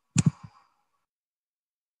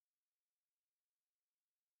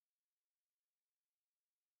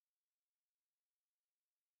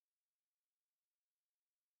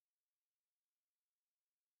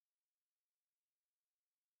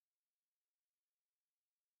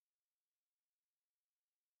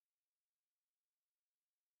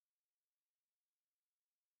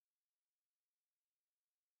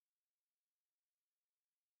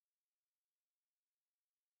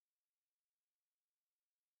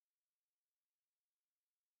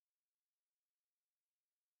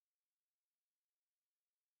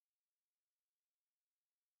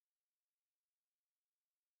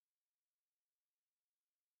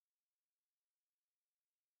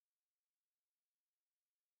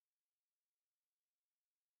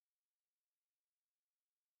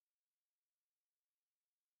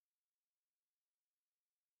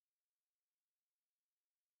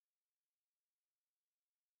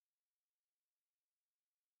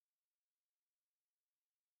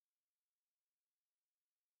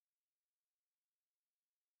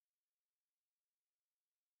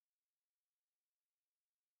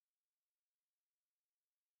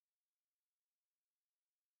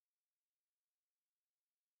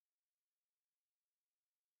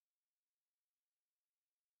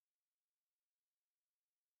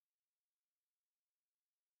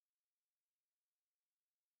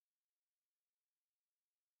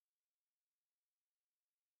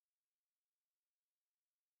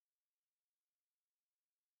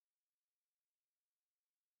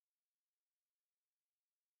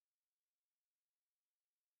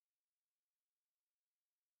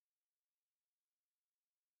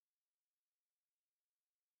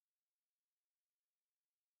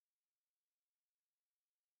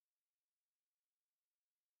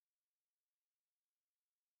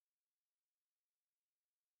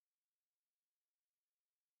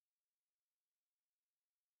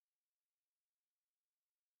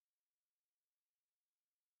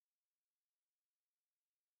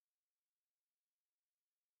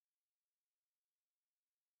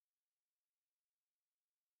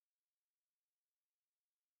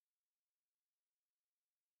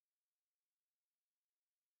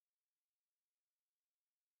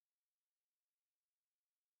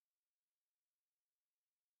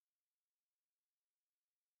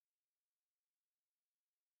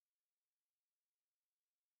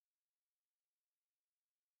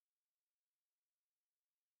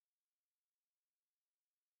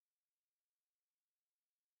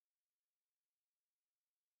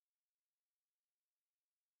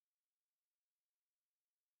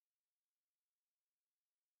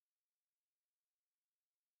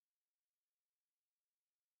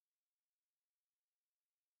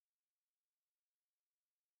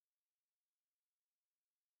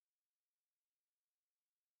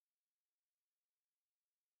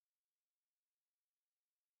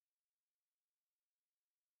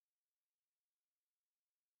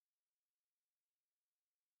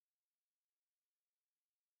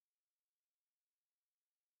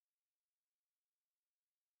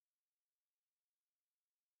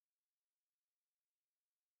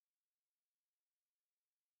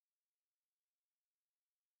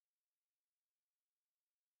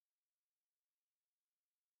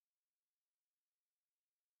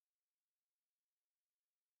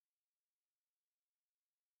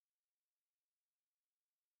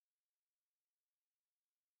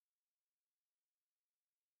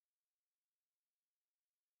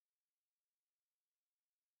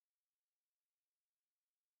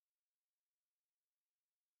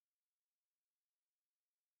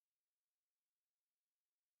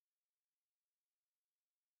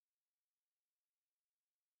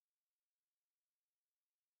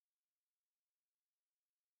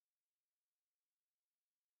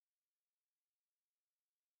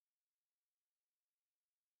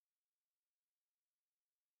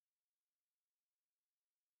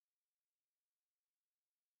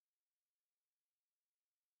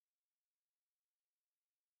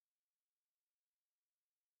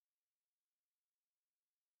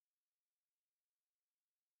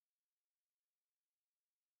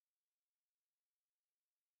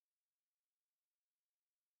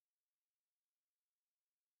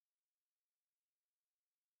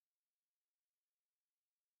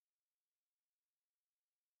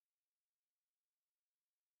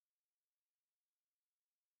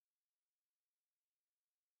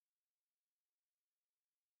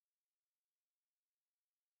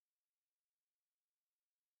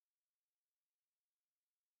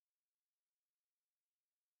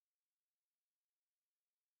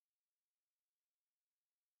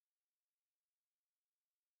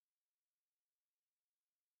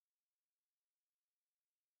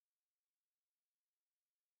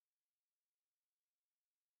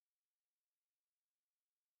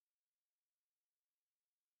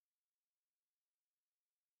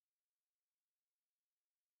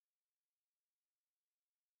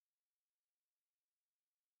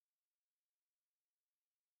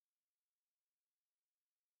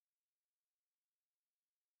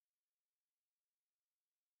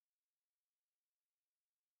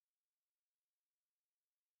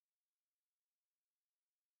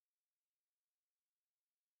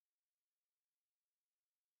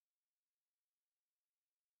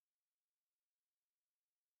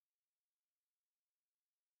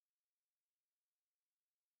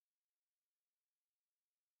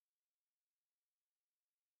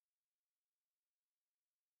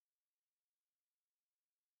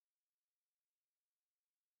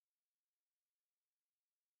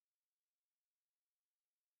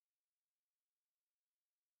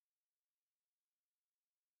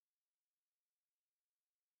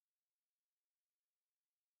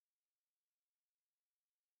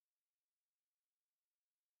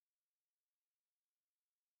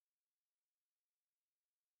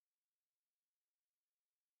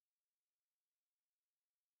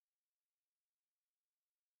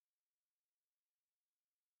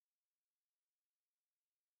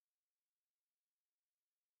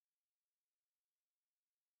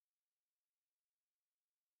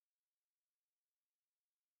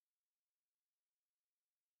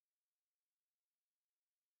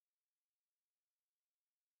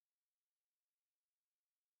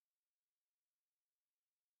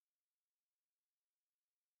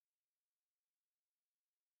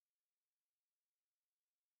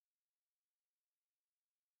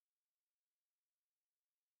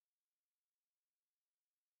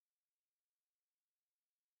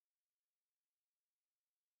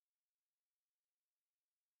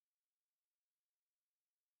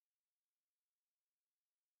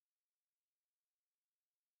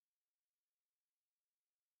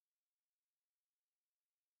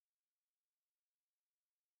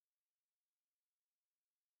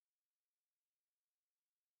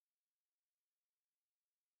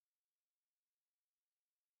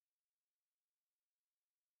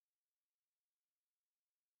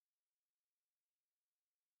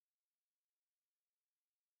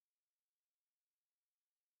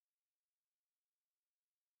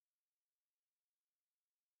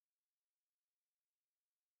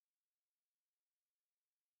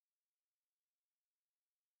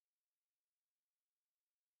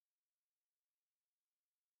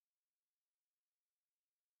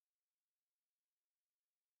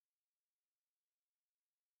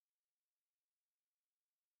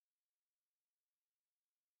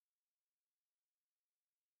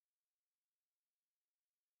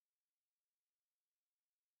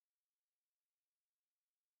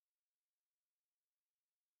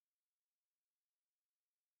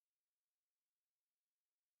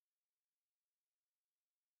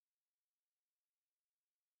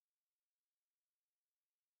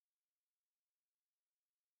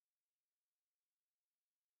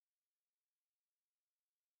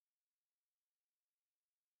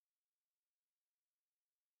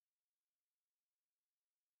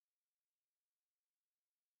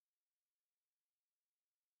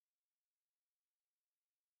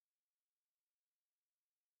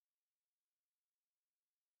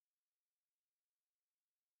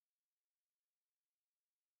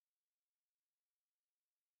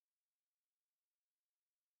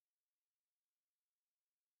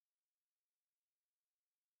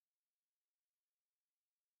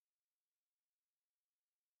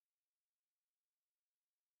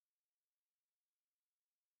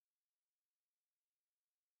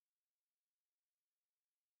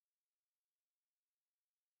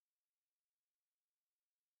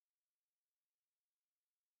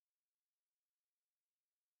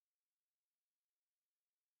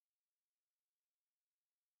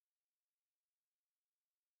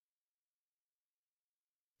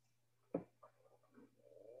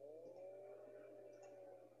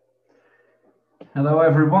 Hello,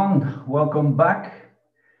 everyone. Welcome back.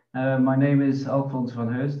 My name is Alphonse van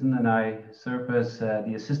Heusden, and I serve as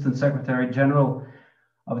the Assistant Secretary General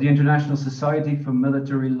of the International Society for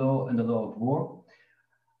Military Law and the Law of War.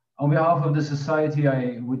 On behalf of the Society,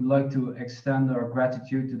 I would like to extend our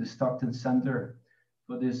gratitude to the Stockton Center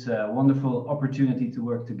for this wonderful opportunity to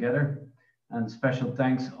work together. And special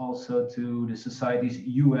thanks also to the Society's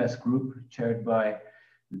US group, chaired by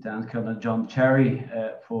Lieutenant Colonel John Cherry,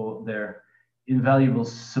 for their invaluable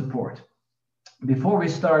support. Before we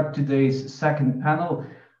start today's second panel,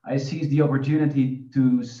 I seize the opportunity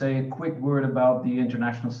to say a quick word about the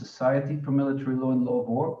International Society for Military Law and Law of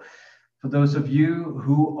War, for those of you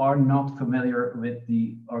who are not familiar with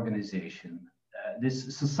the organization.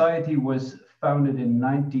 This society was founded in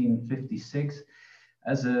 1956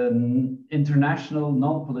 as an international,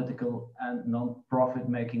 non-political and non-profit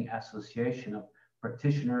making association of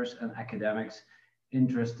practitioners and academics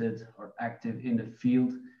interested or active in the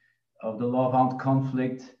field of the law of armed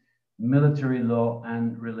conflict, military law,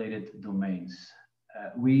 and related domains.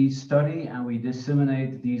 We study and we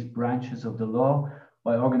disseminate these branches of the law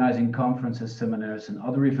by organizing conferences, seminars, and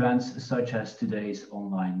other events such as today's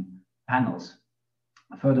online panels.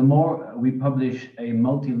 Furthermore, we publish a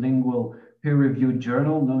multilingual peer-reviewed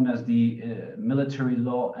journal known as the Military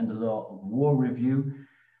Law and the Law of War Review,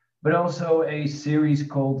 but also a series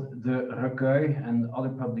called The Recueil and other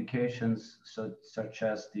publications such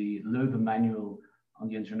as the Leuven Manual on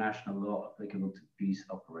the International Law applicable to peace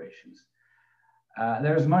operations.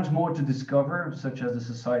 There's much more to discover, such as the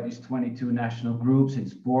Society's 22 national groups,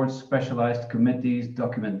 its boards, specialized committees,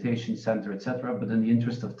 documentation center, etc. But in the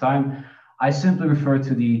interest of time, I simply refer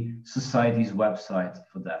to the Society's website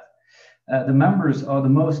for that. The members are the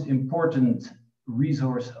most important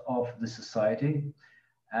resource of the Society.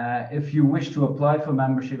 If you wish to apply for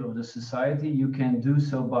membership of the Society, you can do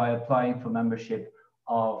so by applying for membership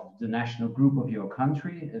of the national group of your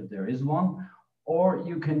country, if there is one, or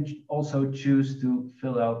you can also choose to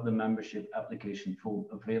fill out the membership application form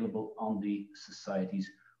available on the Society's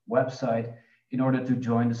website in order to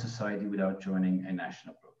join the Society without joining a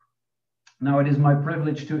national group. Now, it is my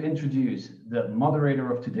privilege to introduce the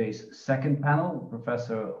moderator of today's second panel,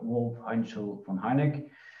 Professor Wolff Heintschel von Heinegg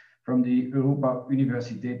from the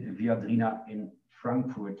Europa-Universität Viadrina in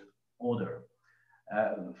Frankfurt, Oder.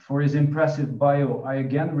 For his impressive bio, I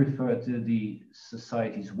again refer to the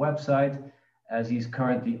Society's website, as he's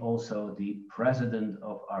currently also the president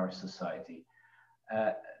of our Society.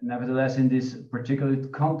 Nevertheless, in this particular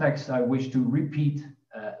context, I wish to repeat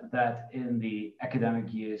that in the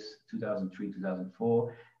academic years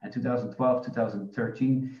 2003-2004 and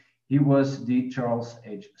 2012-2013, he was the Charles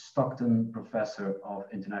H. Stockton Professor of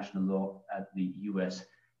International Law at the US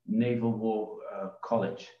Naval War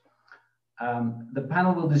College. The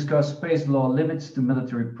panel will discuss space law limits to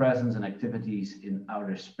military presence and activities in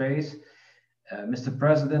outer space. Mr.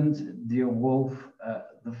 President, dear Wolff,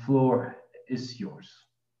 the floor is yours.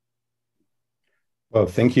 Well,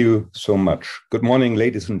 thank you so much. Good morning,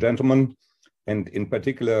 ladies and gentlemen, and in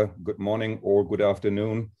particular, good morning or good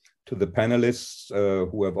afternoon to the panelists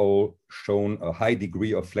who have all shown a high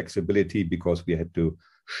degree of flexibility because we had to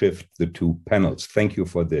shift the two panels. Thank you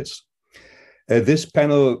for this. This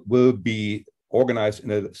panel will be organized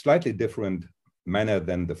in a slightly different manner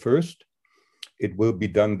than the first. It will be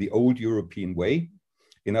done the old European way.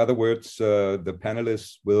 In other words, the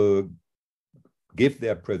panelists will give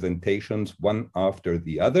their presentations one after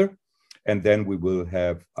the other, and then we will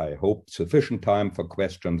have, I hope, sufficient time for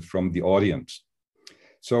questions from the audience.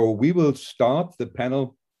 So we will start the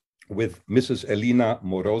panel with Mrs. Elina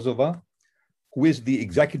Morozova, who is the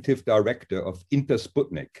Executive Director of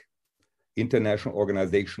Intersputnik, International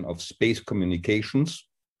Organization of Space Communications,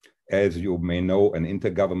 as you may know, an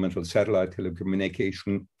intergovernmental satellite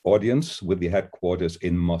telecommunication audience with the headquarters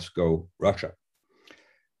in Moscow, Russia.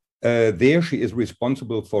 There she is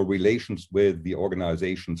responsible for relations with the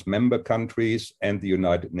organization's member countries and the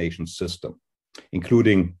United Nations system,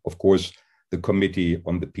 including, of course, the Committee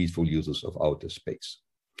on the Peaceful Uses of Outer Space.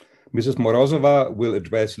 Mrs. Morozova will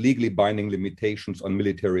address legally binding limitations on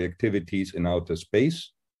military activities in outer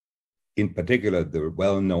space, in particular the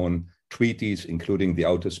well-known treaties, including the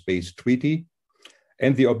Outer Space Treaty,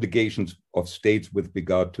 and the obligations of states with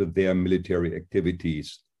regard to their military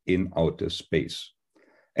activities in outer space.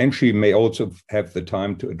 And she may also have the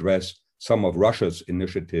time to address some of Russia's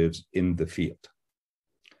initiatives in the field.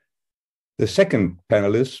 The second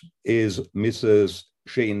panelist is Mrs.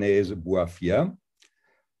 Chehineze Bouafia,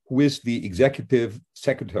 who is the Executive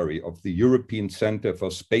Secretary of the European Center for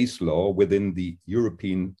Space Law within the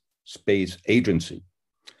European Space Agency.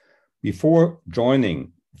 Before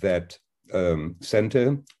joining that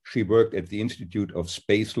Center, she worked at the Institute of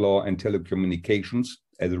Space Law and Telecommunications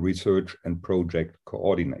as a research and project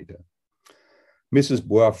coordinator. Mrs.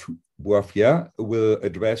 Bouafia will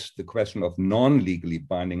address the question of non-legally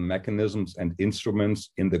binding mechanisms and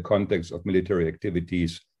instruments in the context of military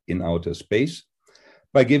activities in outer space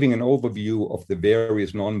by giving an overview of the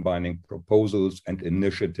various non-binding proposals and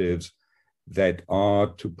initiatives that are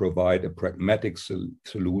to provide a pragmatic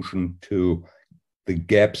solution to the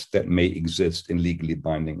gaps that may exist in legally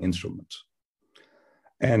binding instruments.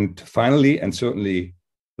 And finally, and certainly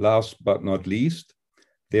last but not least,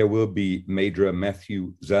 there will be Major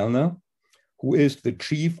Matthew Zellner, who is the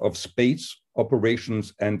Chief of Space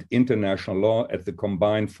Operations and International Law at the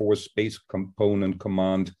Combined Force Space Component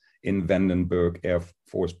Command in Vandenberg Air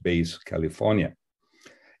Force Base, California.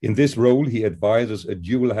 In this role, he advises a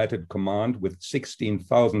dual-headed command with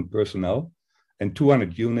 16,000 personnel and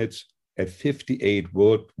 200 units at 58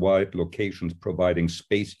 worldwide locations providing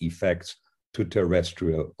space effects to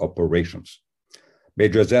terrestrial operations.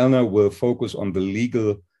 Major Zellner will focus on the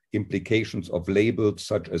legal implications of labels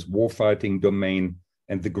such as warfighting domain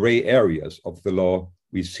and the gray areas of the law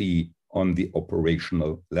we see on the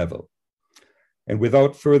operational level. And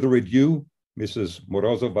without further ado, Mrs.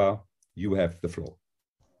 Morozova, you have the floor.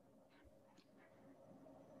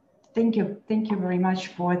 Thank you. Thank you very much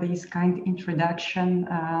for this kind introduction.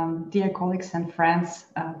 Dear colleagues and friends,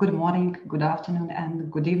 good morning, good afternoon, and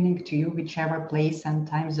good evening to you, whichever place and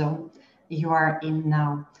time zone you are in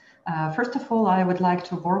now. First of all, I would like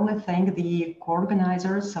to warmly thank the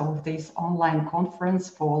co-organizers of this online conference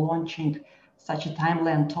for launching such a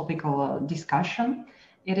timely and topical discussion.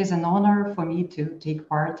 It is an honor for me to take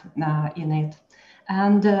part in it.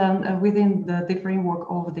 And within the framework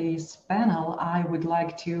of this panel, I would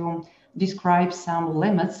like to describe some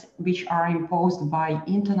limits which are imposed by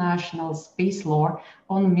international space law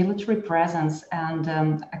on military presence and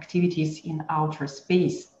activities in outer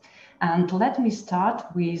space. And let me start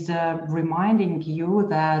with reminding you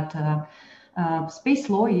that space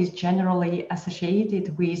law is generally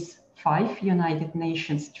associated with 5 United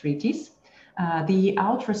Nations treaties. The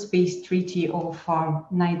Outer Space Treaty of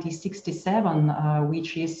 1967,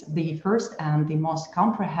 which is the first and the most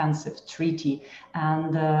comprehensive treaty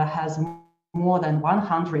and has more than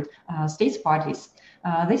 100 states parties.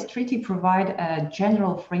 This treaty provides a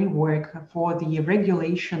general framework for the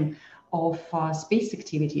regulation of space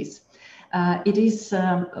activities. It is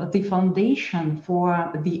the foundation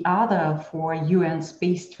for the other 4 UN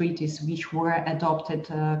space treaties which were adopted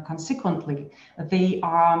consequently. They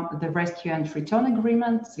are the Rescue and Return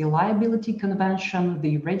Agreement, the Liability Convention,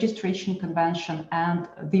 the Registration Convention, and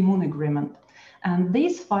the Moon Agreement. And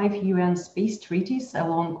these 5 UN space treaties,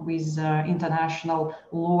 along with international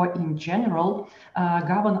law in general,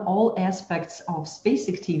 govern all aspects of space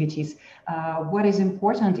activities, what is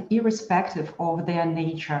important irrespective of their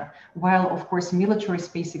nature, while of course military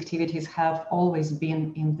space activities have always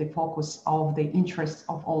been in the focus of the interests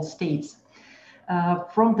of all states.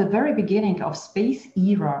 From the very beginning of space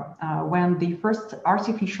era, when the first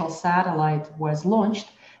artificial satellite was launched,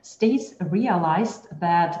 states realized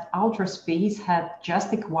that outer space had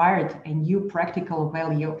just acquired a new practical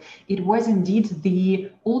value. It was indeed the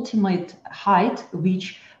ultimate height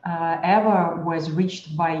which ever was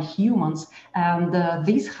reached by humans, and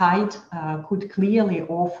this height could clearly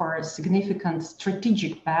offer significant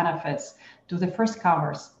strategic benefits to the first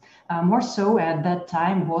comers. More so at that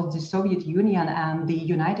time, both the Soviet Union and the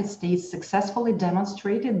United States successfully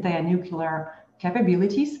demonstrated their nuclear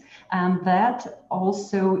capabilities, and that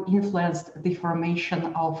also influenced the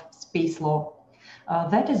formation of space law.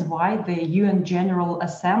 That is why the UN General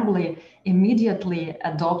Assembly immediately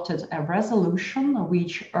adopted a resolution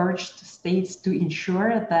which urged states to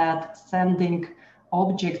ensure that sending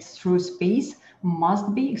objects through space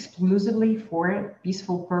must be exclusively for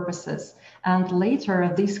peaceful purposes. And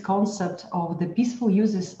later, this concept of the peaceful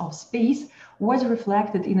uses of space was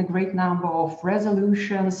reflected in a great number of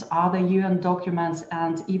resolutions, other UN documents,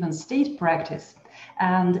 and even state practice,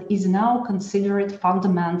 and is now considered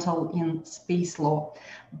fundamental in space law.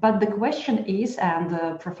 But the question is,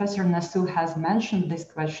 and Professor Nasu has mentioned this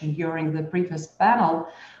question during the previous panel,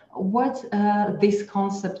 what this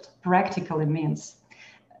concept practically means.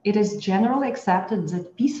 It is generally accepted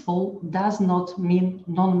that peaceful does not mean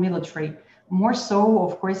non-military. More so,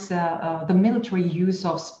 of course, the military use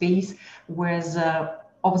of space was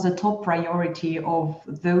of the top priority of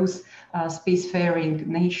those spacefaring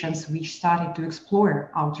nations which started to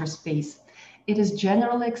explore outer space. It is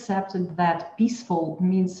generally accepted that peaceful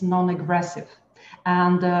means non-aggressive.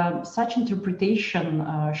 And such interpretation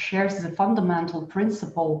shares the fundamental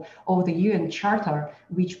principle of the UN Charter,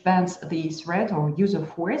 which bans the threat or use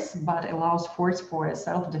of force, but allows force for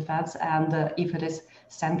self-defense and if it is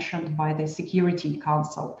sanctioned by the Security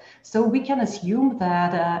Council. So we can assume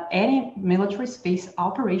that any military space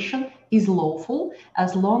operation is lawful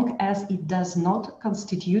as long as it does not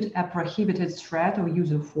constitute a prohibited threat or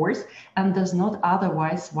use of force and does not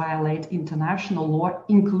otherwise violate international law,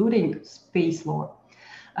 including space law.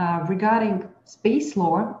 Regarding space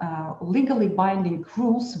law, legally binding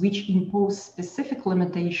rules which impose specific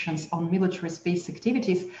limitations on military space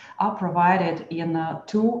activities are provided in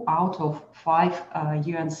 2 out of 5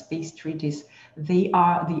 UN space treaties. They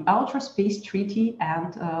are the Outer Space Treaty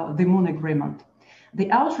and the Moon Agreement. The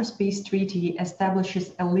Outer Space Treaty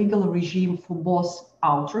establishes a legal regime for both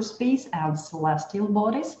outer space and celestial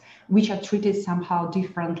bodies, which are treated somehow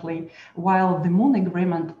differently, while the Moon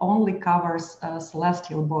Agreement only covers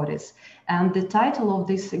celestial bodies. And the title of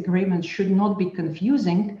this agreement should not be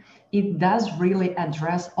confusing. It does really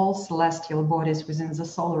address all celestial bodies within the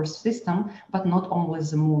solar system, but not only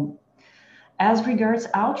the Moon. As regards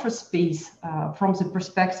outer space, from the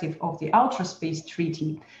perspective of the Outer Space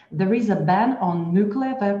Treaty, there is a ban on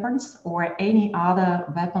nuclear weapons or any other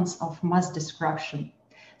weapons of mass destruction.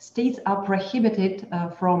 States are prohibited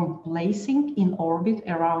from placing in orbit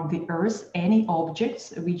around the Earth any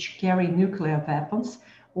objects which carry nuclear weapons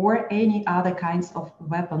or any other kinds of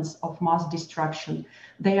weapons of mass destruction.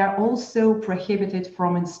 They are also prohibited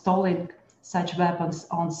from installing such weapons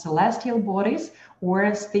on celestial bodies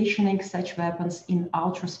or stationing such weapons in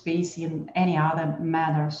outer space in any other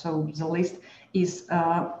manner. So the list is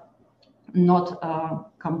not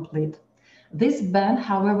complete. This ban,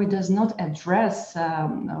 however, does not address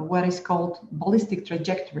what is called ballistic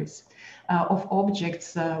trajectories of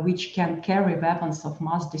objects which can carry weapons of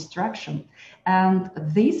mass destruction. And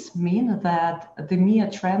this means that the mere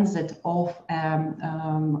transit of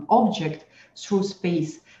object through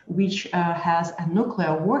space which has a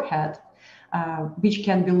nuclear warhead, which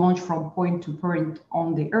can be launched from point to point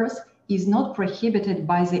on the Earth, is not prohibited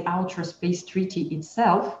by the Outer Space Treaty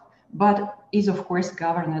itself, but is of course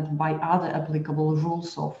governed by other applicable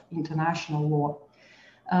rules of international law.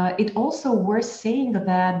 It also worth saying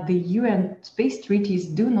that the UN space treaties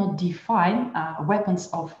do not define weapons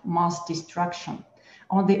of mass destruction.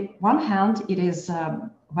 On the one hand, it is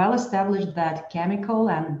well established that chemical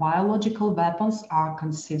and biological weapons are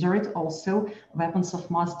considered also weapons of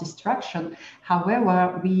mass destruction.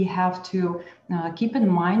 However, we have to keep in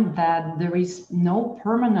mind that there is no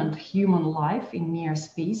permanent human life in near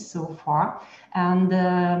space so far, and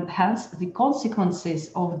hence the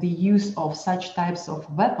consequences of the use of such types of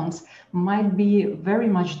weapons might be very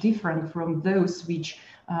much different from those which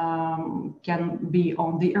can be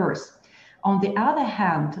on the Earth. On the other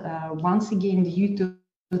hand, once again, due to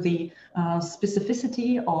the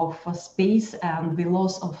specificity of space and the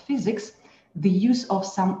laws of physics, the use of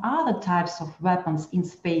some other types of weapons in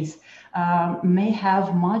space may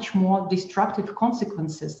have much more destructive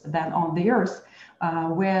consequences than on the Earth,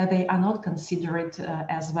 where they are not considered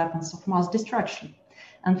as weapons of mass destruction.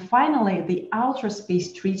 And finally, the Outer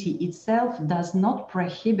Space Treaty itself does not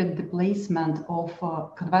prohibit the placement of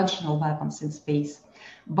conventional weapons in space,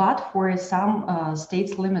 but for some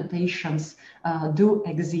states limitations do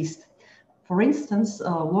exist. For instance,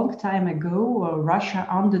 a long time ago, Russia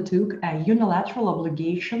undertook a unilateral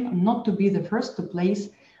obligation not to be the first to place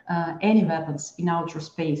any weapons in outer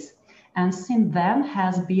space, and since then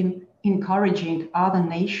has been encouraging other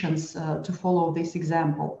nations to follow this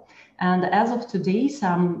example. And as of today,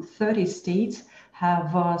 some 30 states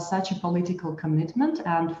have such a political commitment,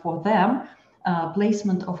 and for them,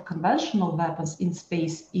 placement of conventional weapons in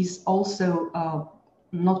space is also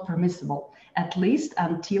not permissible, at least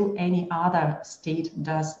until any other state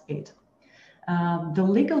does it. The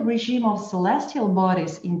legal regime of celestial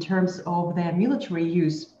bodies in terms of their military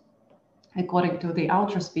use, according to the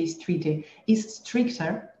Outer Space Treaty, is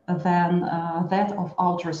stricter than that of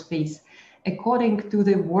outer space. According to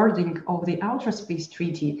the wording of the Outer Space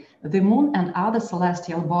Treaty, the Moon and other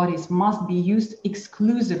celestial bodies must be used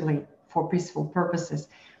exclusively for peaceful purposes.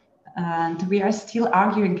 And we are still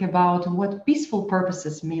arguing about what peaceful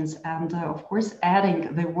purposes means. And of course,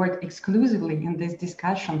 adding the word exclusively in this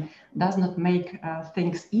discussion does not make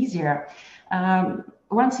things easier.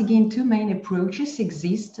 Once again, two main approaches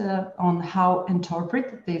exist on how to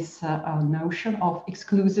interpret this notion of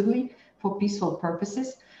exclusively for peaceful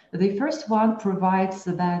purposes. The first one provides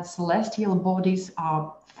that celestial bodies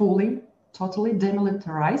are totally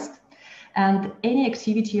demilitarized, and any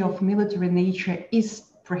activity of military nature is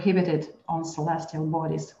prohibited on celestial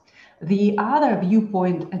bodies. The other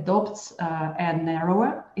viewpoint adopts a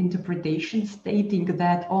narrower interpretation, stating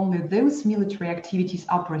that only those military activities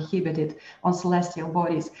are prohibited on celestial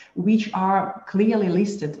bodies which are clearly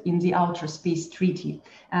listed in the Outer Space Treaty.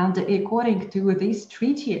 And according to this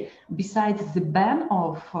treaty, besides the ban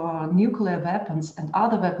of nuclear weapons and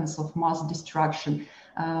other weapons of mass destruction,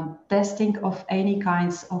 testing of any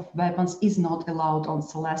kinds of weapons is not allowed on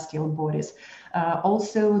celestial bodies.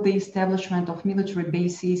 Also, the establishment of military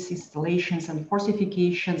bases, installations, and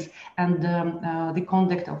fortifications, and the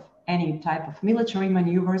conduct of any type of military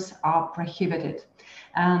maneuvers are prohibited.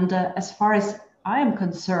 And as far as I am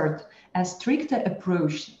concerned, a stricter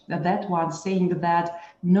approach, that one saying that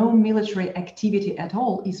no military activity at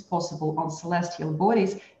all is possible on celestial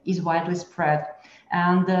bodies, is widely spread.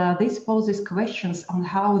 And this poses questions on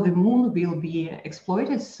how the moon will be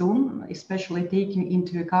exploited soon, especially taking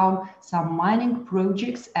into account some mining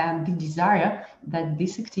projects and the desire that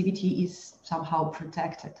this activity is somehow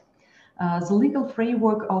protected. The legal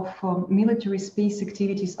framework of military space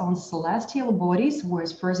activities on celestial bodies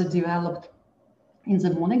was further developed in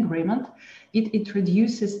the Moon Agreement. It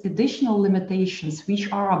introduces additional limitations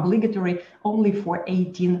which are obligatory only for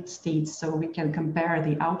 18 states. So we can compare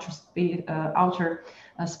the Outer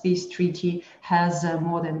Space Treaty has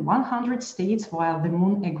more than 100 states, while the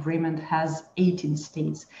Moon Agreement has 18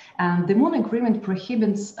 states. And the Moon Agreement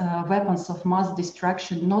prohibits weapons of mass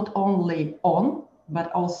destruction not only on,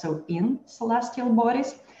 but also in celestial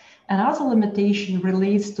bodies. Another limitation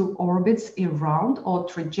relates to orbits around or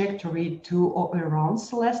trajectory to or around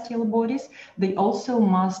celestial bodies. They also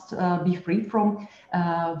must be free from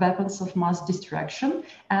weapons of mass destruction,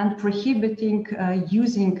 and prohibiting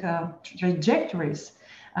using trajectories.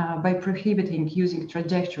 By prohibiting using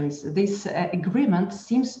trajectories, this agreement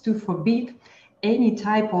seems to forbid any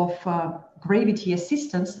type of gravity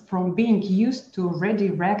assistance from being used to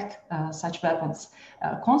redirect such weapons.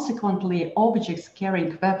 Consequently, objects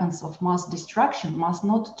carrying weapons of mass destruction must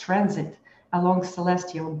not transit along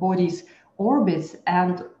celestial bodies' orbits,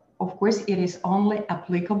 and of course it is only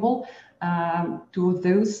applicable to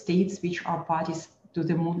those states which are parties to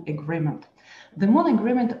the Moon Agreement. The Moon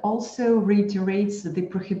Agreement also reiterates the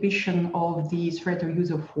prohibition of the threat or use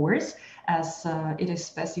of force, as it is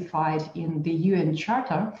specified in the UN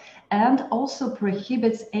Charter, and also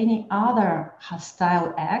prohibits any other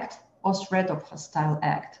hostile act or threat of hostile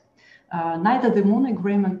act. Neither the Moon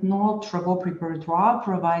Agreement nor Travaux Préparatoires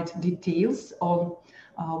provide details on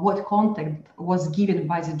what content was given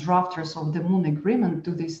by the drafters of the Moon Agreement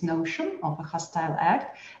to this notion of a hostile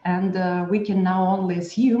act, and we can now only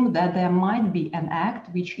assume that there might be an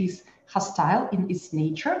act which is hostile in its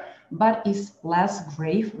nature, but is less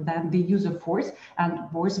grave than the use of force, and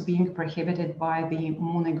force being prohibited by the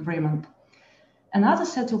Moon Agreement. Another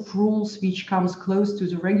set of rules which comes close to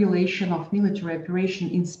the regulation of military operation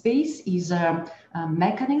in space is a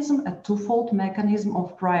mechanism, a twofold mechanism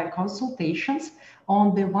of prior consultations.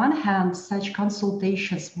 On the one hand, such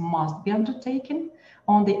consultations must be undertaken.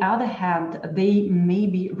 On the other hand, they may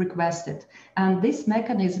be requested. And this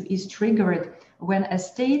mechanism is triggered when a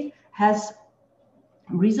state has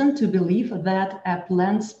reason to believe that a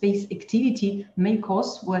planned space activity may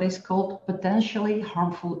cause what is called potentially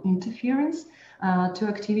harmful interference to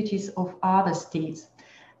activities of other states.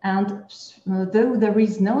 And though there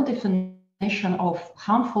is no definition of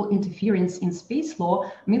harmful interference in space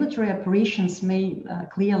law, military operations may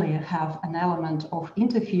clearly have an element of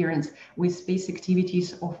interference with space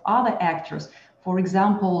activities of other actors. For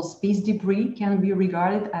example, space debris can be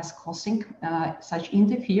regarded as causing such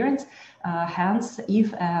interference. Hence,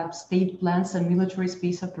 if a state plans a military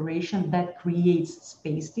space operation that creates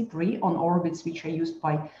space debris on orbits which are used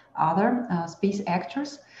by other space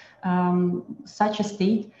actors, such a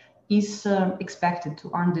state is expected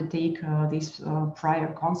to undertake these prior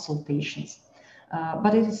consultations.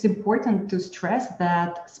 But it is important to stress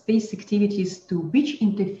that space activities to which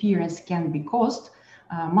interference can be caused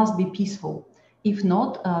must be peaceful. If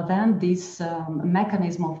not, then this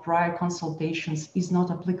mechanism of prior consultations is not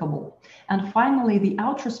applicable. And finally, the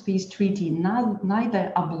Outer Space Treaty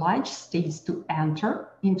neither obliges states to enter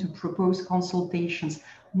into proposed consultations,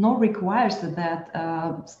 nor requires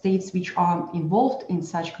that states which are involved in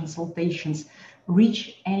such consultations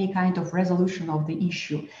reach any kind of resolution of the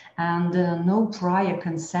issue. And no prior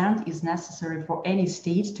consent is necessary for any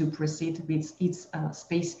state to proceed with its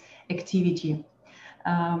space activity.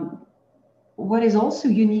 What is also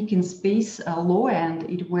unique in space law, and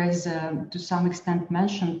it was to some extent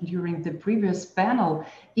mentioned during the previous panel,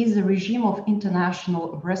 is the regime of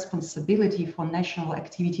international responsibility for national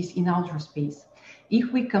activities in outer space.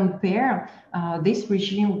 If we compare this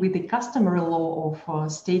regime with the customary law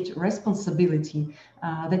of state responsibility,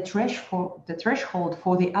 the threshold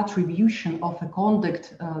for the attribution of a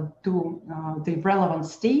conduct to the relevant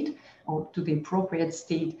state or to the appropriate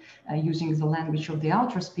state using the language of the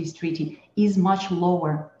Outer Space Treaty is much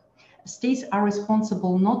lower. States are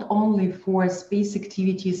responsible not only for space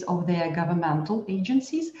activities of their governmental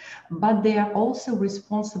agencies, but they are also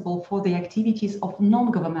responsible for the activities of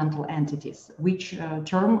non-governmental entities, which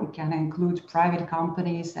term can include private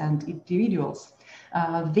companies and individuals.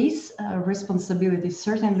 This responsibility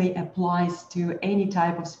certainly applies to any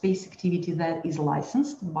type of space activity that is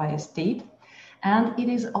licensed by a state. And it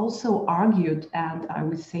is also argued, and I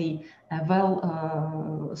would say a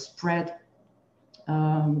well spread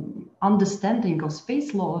understanding of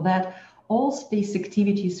space law, that all space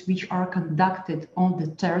activities which are conducted on the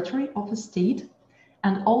territory of a state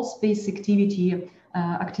and all space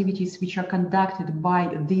activities which are conducted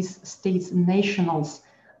by these states' nationals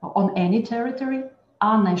on any territory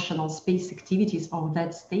are national space activities of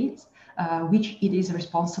that state, which it is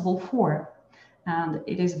responsible for. And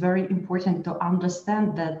it is very important to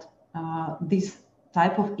understand that this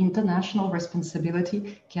type of international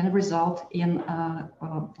responsibility can result in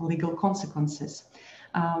legal consequences.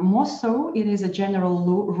 More so, it is a general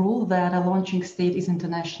rule that a launching state is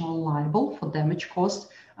internationally liable for damage caused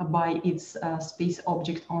by its space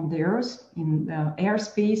object on the Earth, in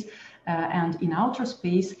airspace and in outer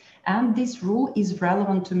space. And this rule is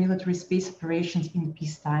relevant to military space operations in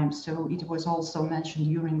peacetime. So it was also mentioned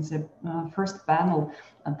during the first panel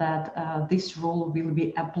that this rule will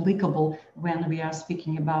be applicable when we are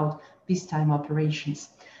speaking about peacetime operations.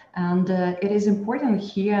 And it is important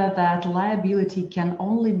here that liability can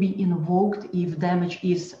only be invoked if damage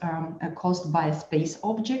is caused by a space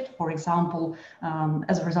object, for example,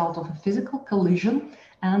 as a result of a physical collision,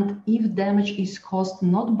 and if damage is caused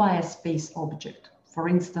not by a space object, for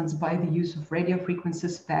instance, by the use of radio frequency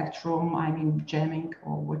spectrum, jamming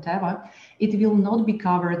or whatever, it will not be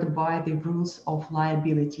covered by the rules of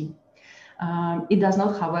liability. It does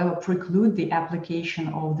not, however, preclude the application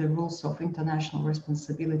of the rules of international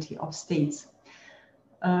responsibility of states.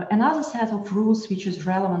 Another set of rules which is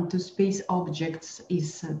relevant to space objects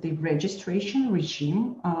is the registration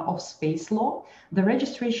regime of space law. The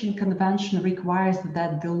registration convention requires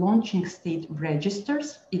that the launching state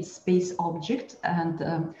registers its space object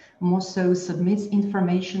and more so submits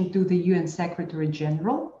information to the UN Secretary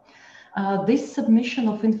General. This submission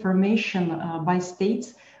of information by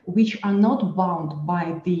states which are not bound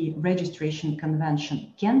by the registration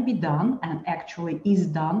convention can be done, and actually is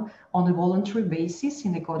done, on a voluntary basis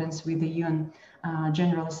in accordance with the UN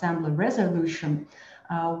General Assembly resolution.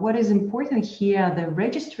 What is important here, the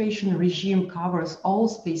registration regime covers all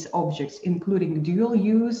space objects, including dual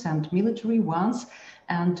use and military ones,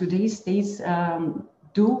 and today states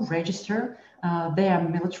do register their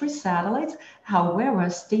military satellites. However,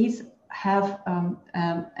 states have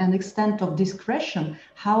an extent of discretion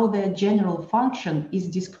how their general function is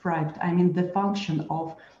described. The function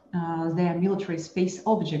of their military space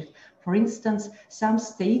object. For instance, some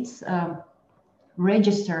states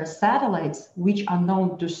register satellites which are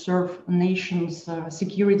known to serve nations'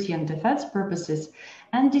 security and defense purposes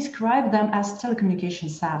and describe them as telecommunications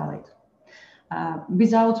satellite.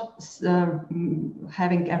 Without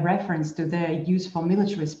having a reference to their use for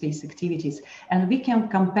military space activities. And we can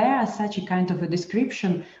compare such a kind of a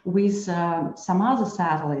description with some other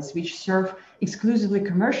satellites which serve exclusively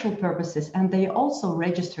commercial purposes, and they are also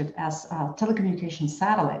registered as telecommunications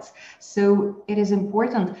satellites. So it is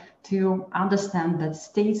important to understand that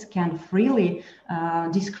states can freely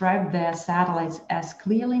describe their satellites as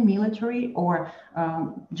clearly military or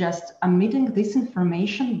just omitting this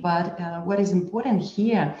information. But what is important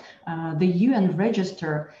here, the UN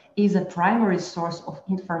register is a primary source of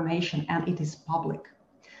information and it is public.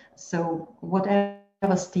 So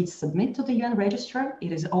whatever states submit to the UN register,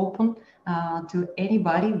 it is open to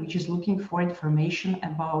anybody which is looking for information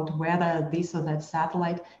about whether this or that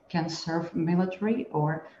satellite can serve military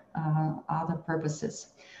or other purposes.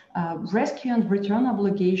 Rescue and return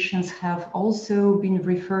obligations have also been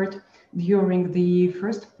referred during the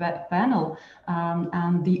first panel,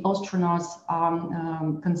 and the astronauts are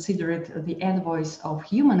considered the envoys of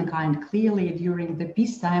humankind. Clearly, during the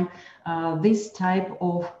peacetime, this type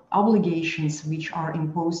of obligations which are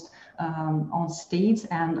imposed on states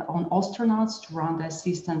and on astronauts to render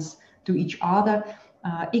assistance to each other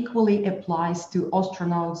equally applies to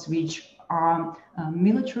astronauts which are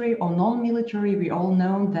military or non-military. We all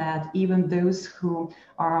know that even those who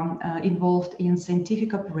are involved in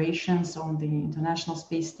scientific operations on the International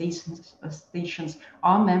Space stations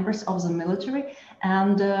are members of the military.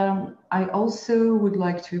 And I also would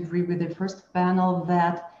like to agree with the first panel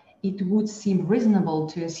that it would seem reasonable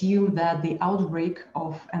to assume that the outbreak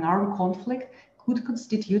of an armed conflict could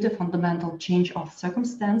constitute a fundamental change of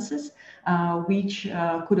circumstances, which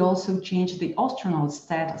could also change the astronaut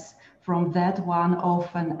status from that one of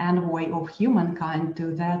an envoy of humankind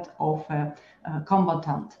to that of a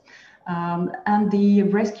combatant. And the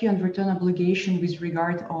rescue and return obligation with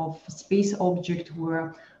regard of space object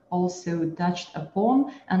were also touched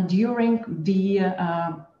upon. And during the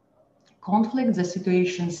conflict, the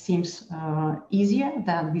situation seems easier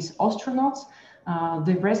than with astronauts.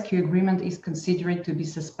 The rescue agreement is considered to be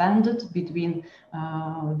suspended between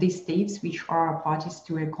the states which are parties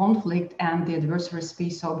to a conflict, and the adversary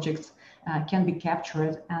space objects can be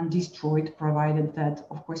captured and destroyed, provided that,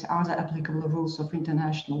 of course, other applicable rules of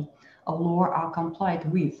international law are complied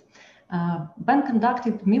with. When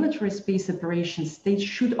conducted military space operations, states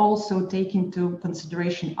should also take into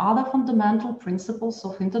consideration other fundamental principles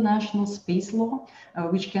of international space law,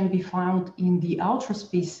 which can be found in the Outer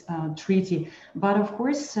Space Treaty. But of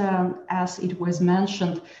course, as it was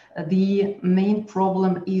mentioned, the main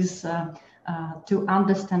problem is to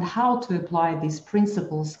understand how to apply these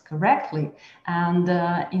principles correctly. And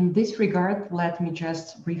in this regard, let me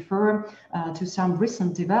just refer to some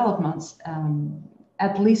recent developments.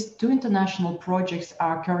 At least 2 international projects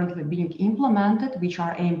are currently being implemented, which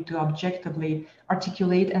are aimed to objectively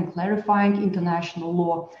articulate and clarifying international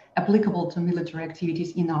law applicable to military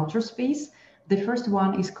activities in outer space. The first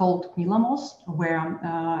one is called MILAMOS, where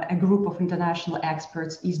a group of international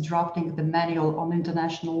experts is drafting the manual on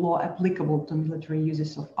international law applicable to military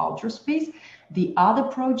uses of outer space. The other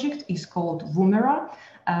project is called WUMERA,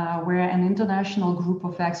 where an international group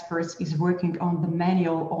of experts is working on the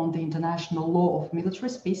manual on the international law of military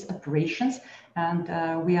space operations. And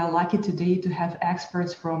we are lucky today to have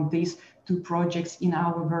experts from these 2 projects in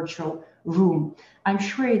our virtual room. I'm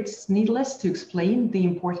sure it's needless to explain the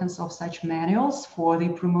importance of such manuals for the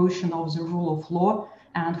promotion of the rule of law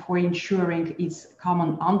and for ensuring its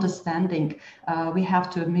common understanding. We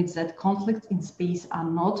have to admit that conflicts in space are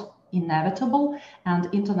not inevitable, and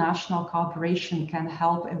international cooperation can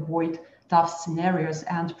help avoid tough scenarios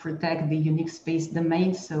and protect the unique space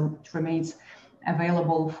domain so it remains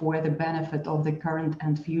available for the benefit of the current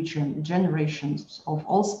and future generations of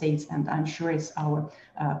all states, and I'm sure it's our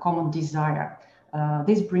common desire.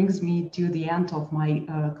 This brings me to the end of my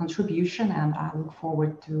contribution, and I look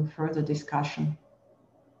forward to further discussion.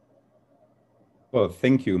 Well,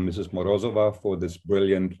 thank you, Mrs. Morozova, for this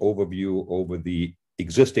brilliant overview over the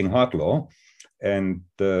existing hard law and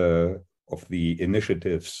of the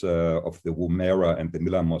initiatives of the WUMERA and the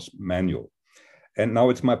MILAMOS manual. And now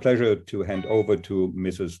it's my pleasure to hand over to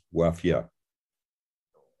Mrs. Bouafia.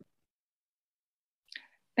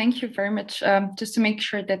 Thank you very much. Just to make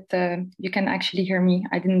sure that you can actually hear me,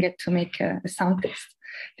 I didn't get to make a sound test.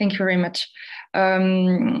 Thank you very much.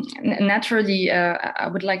 Naturally, I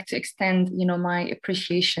would like to extend, my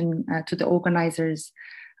appreciation to the organizers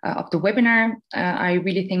of the webinar. I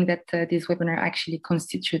really think that this webinar actually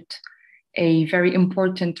constitute a very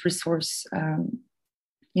important resource,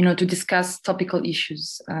 to discuss topical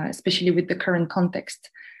issues, especially with the current context.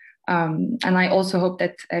 And I also hope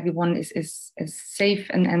that everyone is safe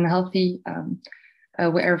and healthy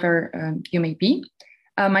wherever you may be.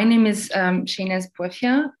 My name is Chehineze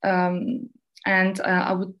Bouafia, and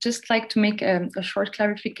I would just like to make a short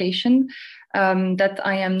clarification that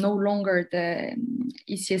I am no longer the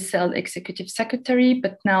ECSL Executive Secretary,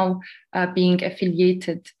 but now being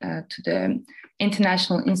affiliated to the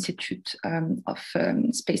International Institute of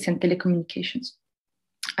Space and Telecommunications.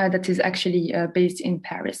 That is actually based in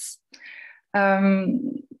Paris.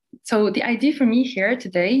 So the idea for me here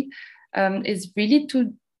today is really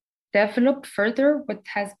to develop further what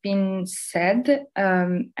has been said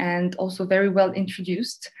and also very well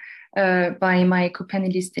introduced by my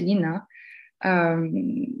co-panelist Elina.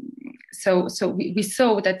 So we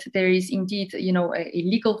saw that there is indeed, a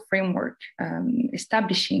legal framework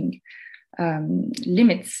establishing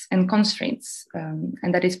limits and constraints,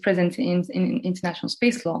 and that is present in international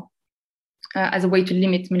space law as a way to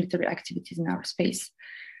limit military activities in our space.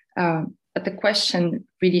 But the question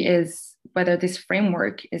really is whether this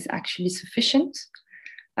framework is actually sufficient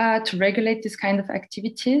to regulate this kind of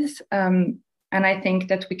activities. And I think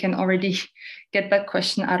that we can already get that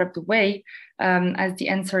question out of the way, as the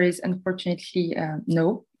answer is unfortunately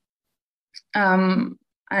no.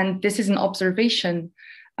 And this is an observation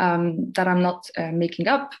that I'm not making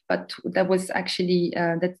up, but that was actually,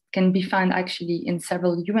 that can be found actually in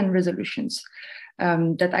several UN resolutions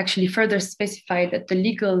that actually further specify that the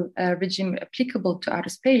legal regime applicable to outer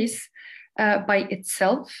space by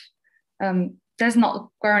itself does not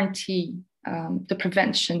guarantee the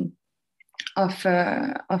prevention of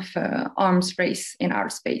arms race in outer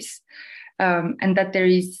space. And that there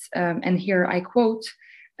is, and here I quote,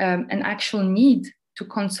 an actual need to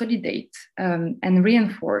consolidate and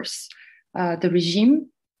reinforce the regime,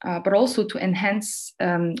 but also to enhance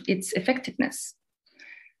its effectiveness.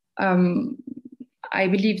 I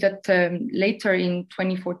believe that later in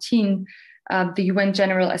 2014, the UN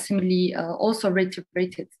General Assembly also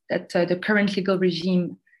reiterated that the current legal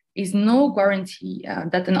regime is no guarantee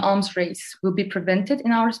that an arms race will be prevented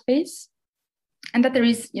in our space, and that there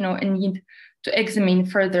is, a need to examine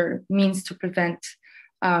further means to prevent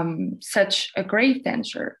such a grave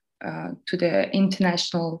danger to the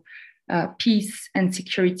international peace and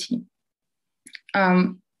security.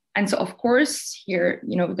 And so, of course, here,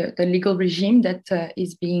 the legal regime that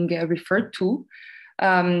is being referred to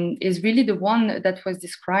is really the one that was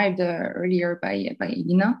described earlier by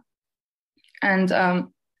Elina. And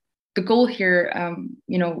the goal here,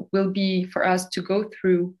 will be for us to go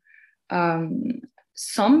through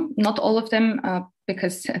some, not all of them,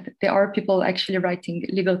 because there are people actually writing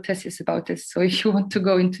legal theses about this. So if you want to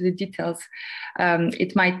go into the details,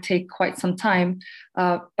 it might take quite some time,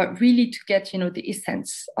 but really to get, the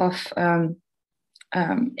essence of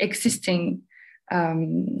existing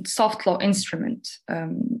soft law instruments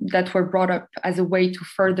that were brought up as a way to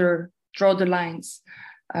further draw the lines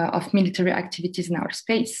of military activities in outer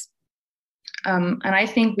space. And I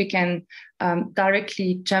think we can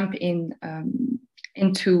directly jump into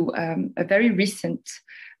a very recent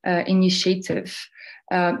initiative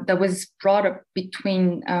that was brought up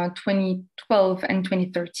between 2012 and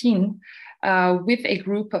 2013 with a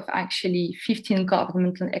group of actually 15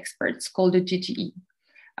 governmental experts called the GGE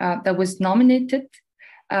that was nominated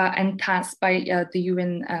and tasked by the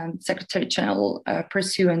UN Secretary General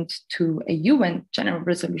pursuant to a UN General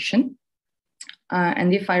Resolution.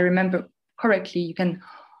 And if I remember correctly, you can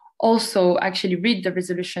also actually read the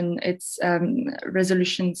resolution. It's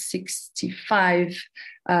resolution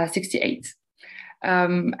 6568.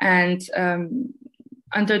 And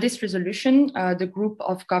under this resolution, the group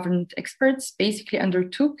of government experts basically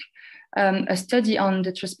undertook a study on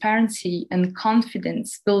the transparency and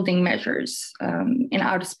confidence building measures in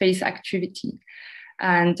outer space activity.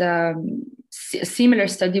 And a similar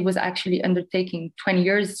study was actually undertaken 20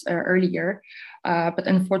 years earlier, but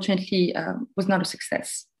unfortunately was not a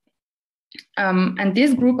success. And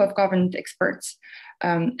this group of government experts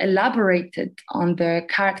elaborated on the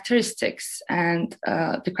characteristics and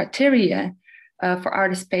the criteria for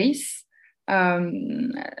outer space,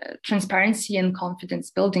 transparency and confidence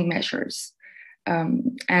building measures.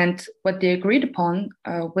 And what they agreed upon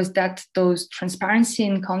was that those transparency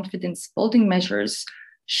and confidence building measures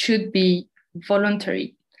should be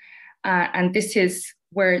voluntary. And this is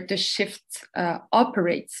where the shift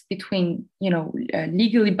operates between,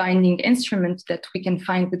 legally binding instruments that we can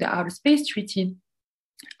find with the Outer Space Treaty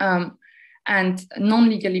and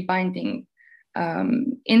non-legally binding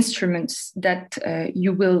instruments that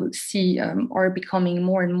you will see are becoming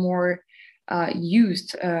more and more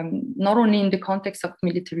used, not only in the context of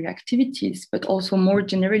military activities, but also more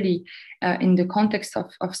generally in the context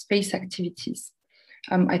of space activities.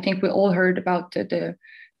 I think we all heard about the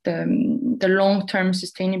long-term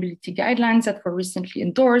sustainability guidelines that were recently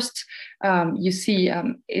endorsed. You see,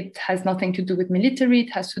 it has nothing to do with military,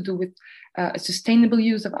 it has to do with a sustainable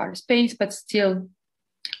use of outer space, but still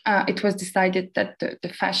it was decided that the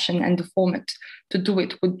fashion and the format to do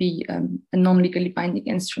it would be a non-legally binding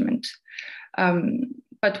instrument.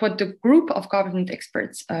 But what the group of government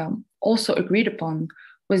experts also agreed upon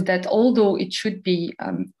was that although it should be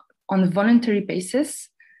on a voluntary basis,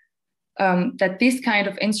 that this kind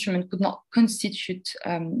of instrument could not constitute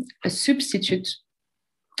a substitute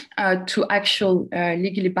to actual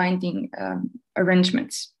legally binding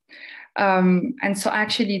arrangements. And so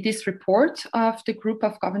actually this report of the group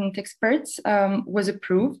of government experts was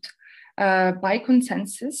approved by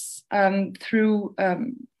consensus through a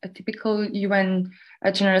typical UN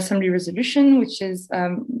General Assembly resolution, which is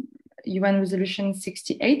UN Resolution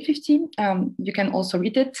 6850. You can also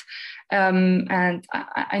read it. And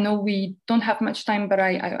I know we don't have much time, but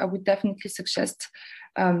I would definitely suggest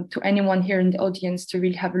to anyone here in the audience to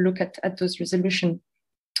really have a look at those resolutions,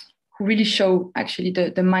 who really show actually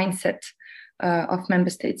the mindset of member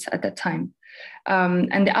states at that time.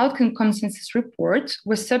 And the outcome consensus report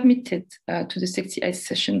was submitted to the 68th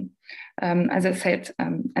session, as I said,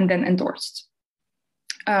 and then endorsed.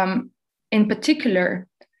 In particular,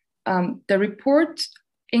 the report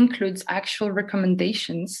includes actual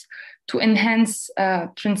recommendations to enhance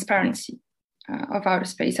transparency of outer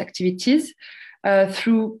space activities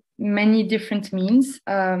through many different means,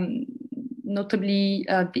 notably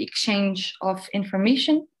the exchange of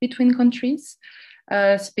information between countries,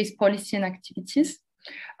 space policy and activities,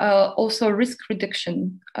 also risk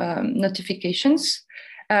reduction notifications,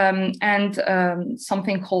 and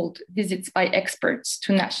something called visits by experts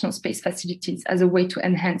to national space facilities as a way to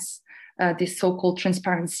enhance this so-called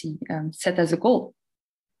transparency set as a goal.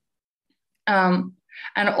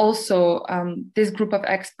 And also, this group of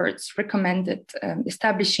experts recommended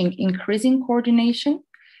establishing increasing coordination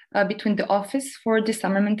between the Office for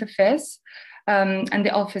Disarmament Affairs and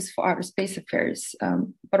the Office for Outer Space Affairs,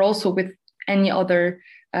 but also with any other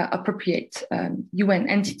appropriate UN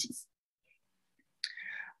entities.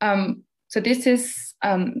 So this is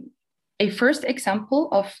a first example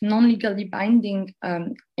of non-legally binding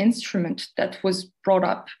instrument that was brought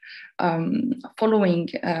up following,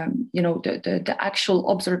 the actual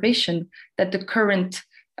observation that the current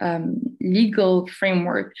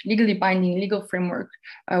legally binding legal framework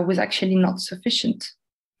was actually not sufficient.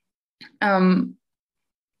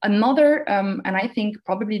 Another, and I think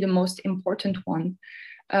probably the most important one,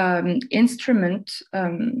 instrument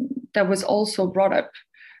that was also brought up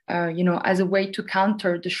as a way to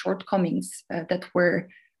counter the shortcomings that were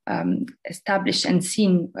established and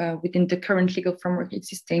seen within the current legal framework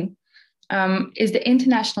existing, is the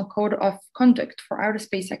International Code of Conduct for Outer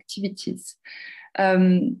Space Activities.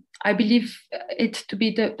 I believe it to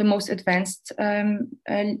be the most advanced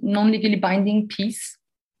non-legally binding piece.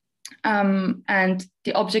 And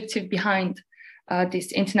the objective behind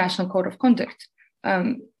this International Code of Conduct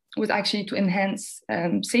was actually to enhance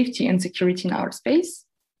safety and security in outer space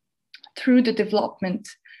through the development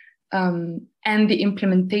and the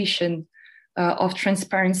implementation of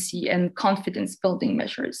transparency and confidence building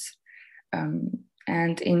measures.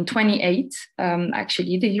 And in 2008,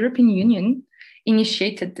 actually, the European Union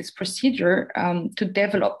initiated this procedure to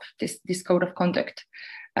develop this code of conduct.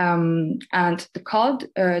 And the code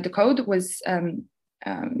was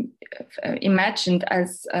imagined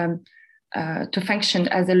as to function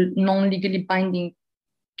as a non-legally binding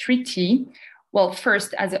treaty. Well,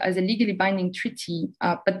 first as a legally binding treaty,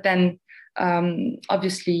 but then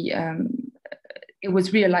obviously it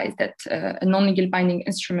was realized that a non-legally binding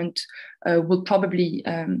instrument will probably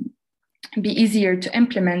be easier to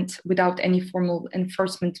implement without any formal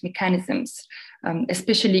enforcement mechanisms,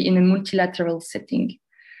 especially in a multilateral setting.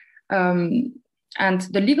 And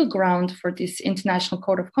the legal ground for this International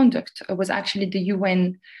Code of Conduct was actually the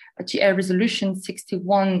UN GA Resolution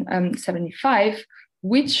 6175,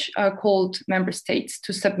 which called member states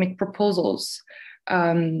to submit proposals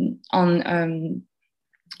following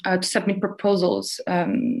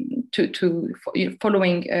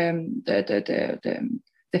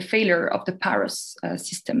the failure of the Paris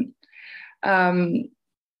system.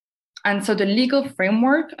 And so the legal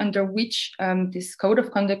framework under which this code of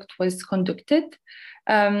conduct was conducted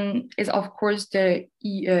is, of course, the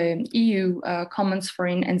EU Common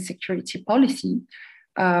Foreign and Security Policy,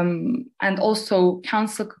 and also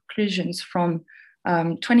Council conclusions from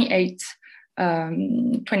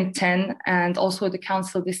 2010, and also the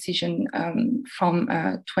Council decision from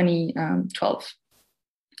 2012.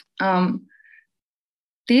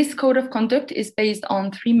 This code of conduct is based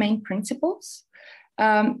on three main principles.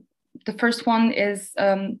 The first one is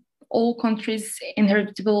all countries'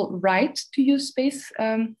 inheritable right to use space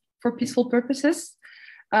for peaceful purposes.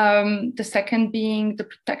 The second being the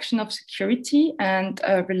protection of security and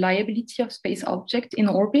reliability of space object in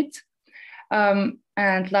orbit.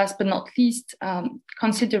 And last but not least,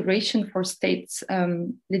 consideration for states'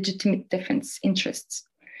 legitimate defense interests.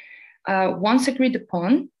 Once agreed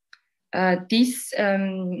upon, this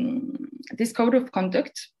code of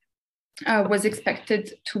conduct was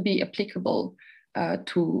expected to be applicable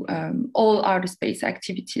to all outer space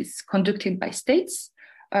activities conducted by states,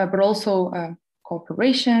 but also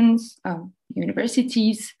corporations,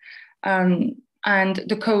 universities, and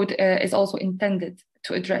the code is also intended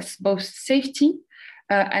to address both safety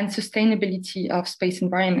and sustainability of space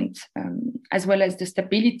environment, as well as the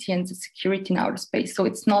stability and the security in outer space. So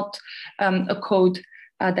it's not a code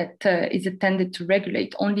that is intended to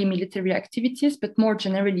regulate only military activities, but more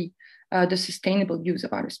generally the sustainable use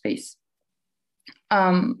of outer space.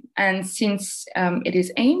 And since it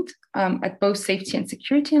is aimed at both safety and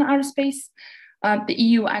security in outer space, the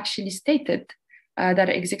EU actually stated that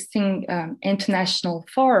existing international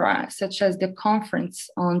fora, such as the Conference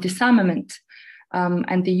on Disarmament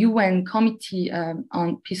and the UN Committee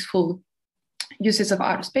on Peaceful Uses of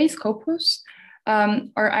Outer Space, COPUS,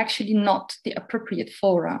 are actually not the appropriate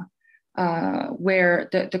fora where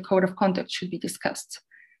the code of conduct should be discussed.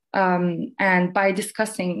 And by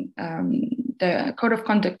discussing the code of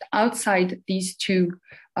conduct outside these two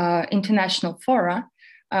international fora,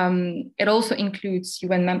 it also includes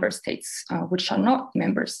UN member states, which are not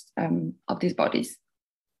members of these bodies.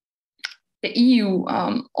 The EU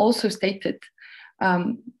also stated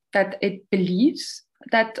that it believes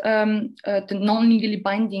that the non-legally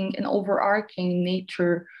binding and overarching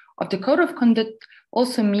nature of the code of conduct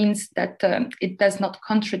also means that it does not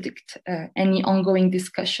contradict any ongoing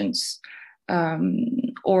discussions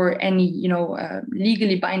or any,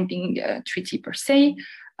 legally binding treaty per se,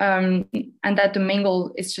 and that the main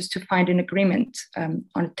goal is just to find an agreement on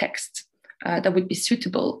a text that would be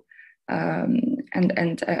suitable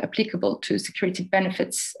and applicable to security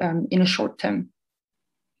benefits in a short term.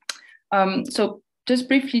 So just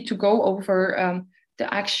briefly to go over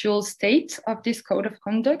the actual state of this code of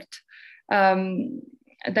conduct,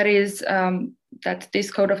 that is that this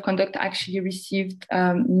code of conduct actually received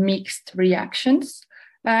mixed reactions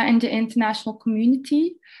in the international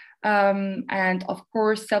community. And of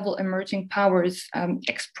course, several emerging powers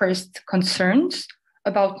expressed concerns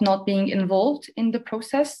about not being involved in the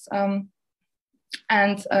process.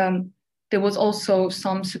 And there was also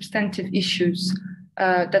some substantive issues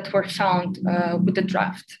that were found with the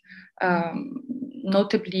draft,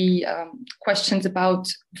 notably questions about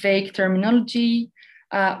vague terminology,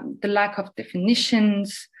 the lack of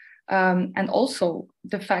definitions, and also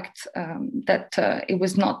the fact that it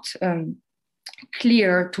was not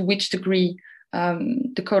clear to which degree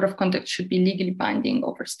the code of conduct should be legally binding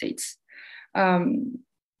over states. And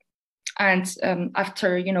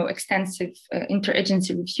after extensive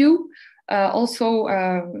interagency review, also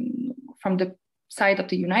from the side of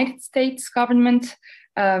the United States government,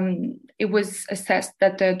 it was assessed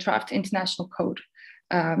that the draft international code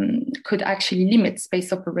could actually limit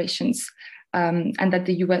space operations, and that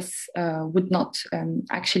the US would not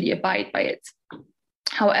actually abide by it.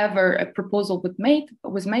 However, a proposal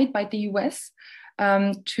was made by the US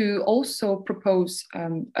to also propose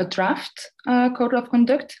a draft code of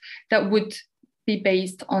conduct that would be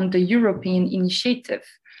based on the European initiative,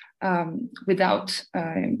 without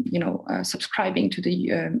subscribing to the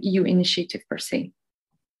EU initiative per se.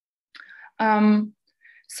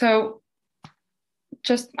 So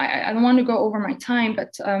just, I don't want to go over my time,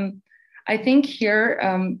 but I think here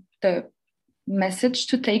the message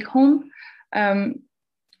to take home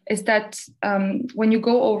is that when you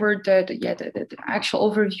go over the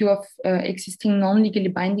actual overview of existing non-legally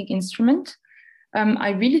binding instrument, I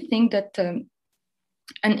really think that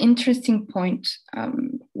an interesting point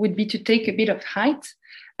would be to take a bit of height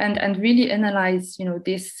and really analyze,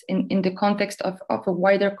 this in the context of a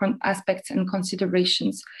wider aspects and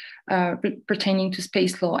considerations pertaining to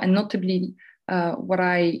space law, and notably what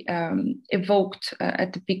I evoked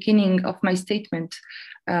at the beginning of my statement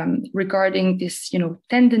regarding this,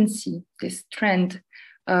 tendency, this trend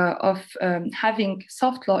of having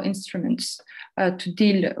soft law instruments to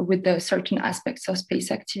deal with the certain aspects of space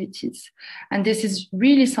activities. And this is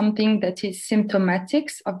really something that is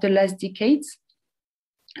symptomatic of the last decades.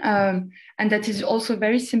 And that is also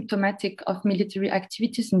very symptomatic of military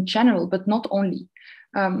activities in general, but not only.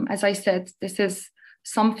 As I said, this is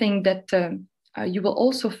something that you will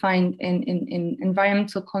also find in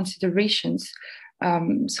environmental considerations.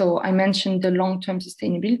 So I mentioned the long-term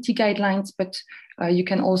sustainability guidelines, but you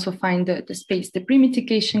can also find the space debris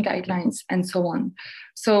mitigation guidelines and so on.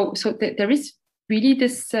 So there is really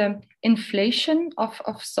this inflation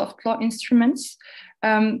of soft law instruments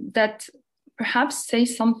that perhaps say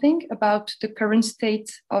something about the current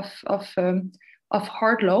state of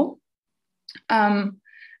hard law.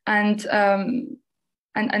 And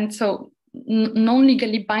so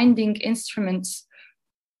non-legally binding instruments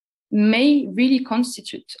may really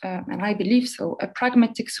constitute, and I believe so, a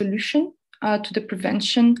pragmatic solution to the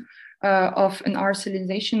prevention of an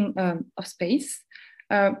aerosolization of space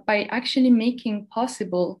by actually making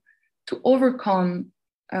possible to overcome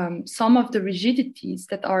some of the rigidities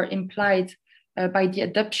that are implied by the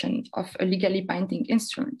adoption of a legally binding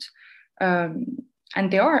instrument. And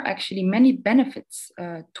there are actually many benefits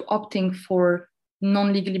to opting for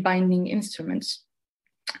non-legally binding instruments.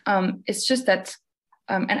 It's just that,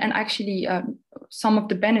 and actually some of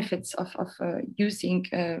the benefits of using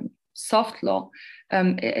soft law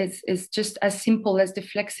is just as simple as the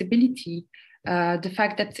flexibility, the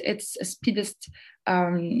fact that it's speediest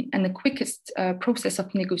and the quickest process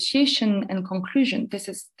of negotiation and conclusion. This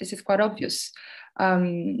is quite obvious,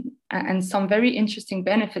 and some very interesting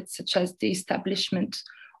benefits, such as the establishment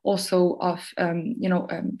also of a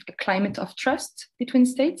climate of trust between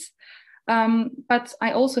states. But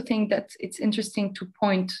I also think that it's interesting to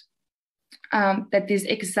point that these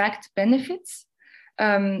exact benefits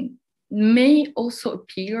may also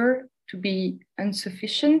appear to be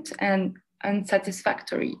insufficient and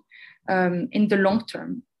unsatisfactory in the long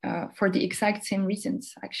term for the exact same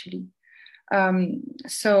reasons, actually.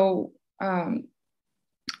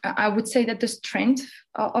 I would say that the strength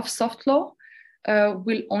of soft law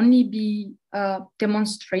will only be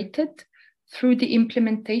demonstrated through the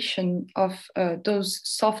implementation of those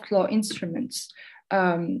soft law instruments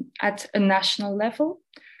at a national level.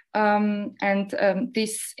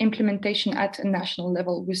 This implementation at a national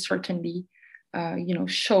level will certainly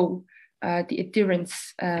show the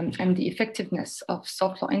adherence and the effectiveness of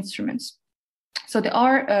soft law instruments. So there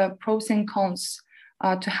are pros and cons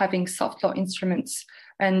to having soft law instruments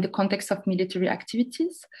in the context of military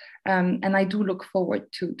activities. And I do look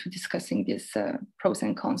forward to discussing these pros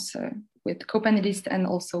and cons with co-panelists and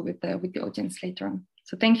also with the audience later on.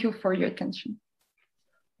 So thank you for your attention.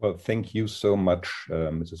 Well, thank you so much,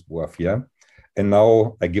 Mrs. Bouafia. And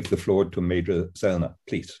now I give the floor to Major Zellner,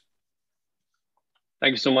 please.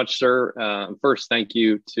 Thank you so much, sir. First, thank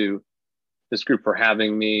you to this group for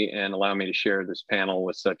having me and allowing me to share this panel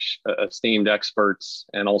with such esteemed experts,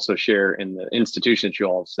 and also share in the institution that you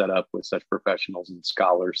all have set up with such professionals and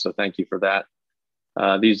scholars. So thank you for that.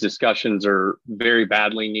 These discussions are very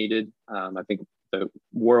badly needed. I think the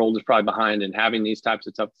world is probably behind in having these types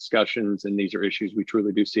of tough discussions, and these are issues we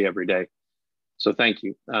truly do see every day. So thank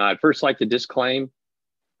you. I'd first like to disclaim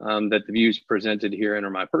that the views presented herein are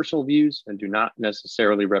my personal views and do not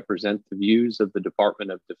necessarily represent the views of the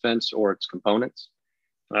Department of Defense or its components.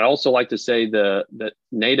 And I'd also like to say that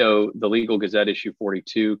NATO, the Legal Gazette issue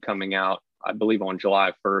 42 coming out, I believe on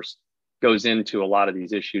July 1st, goes into a lot of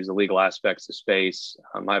these issues, the legal aspects of space.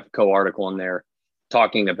 I have a co-article in there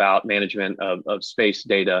talking about management of space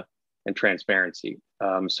data and transparency.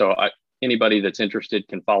 Anybody that's interested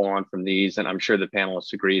can follow on from these, and I'm sure the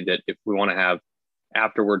panelists agree that if we want to have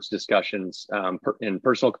afterwards discussions in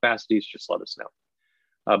personal capacities, just let us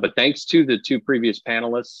know. But thanks to the two previous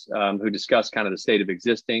panelists who discussed kind of the state of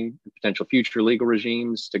existing and potential future legal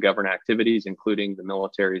regimes to govern activities, including the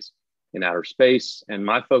militaries in outer space. And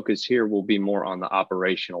my focus here will be more on the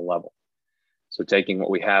operational level. So taking what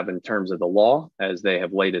we have in terms of the law as they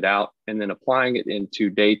have laid it out, and then applying it into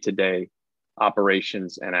day-to-day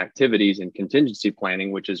operations and activities and contingency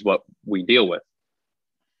planning, which is what we deal with.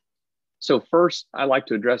 So first, I like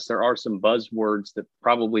to address, there are some buzzwords that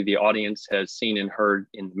probably the audience has seen and heard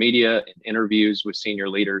in the media, in interviews with senior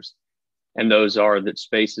leaders. And those are that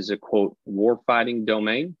space is a, quote, warfighting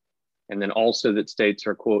domain, and then also that states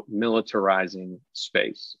are, quote, militarizing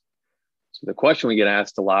space. So the question we get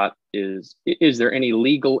asked a lot is there any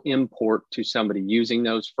legal import to somebody using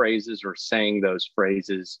those phrases or saying those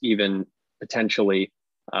phrases, even potentially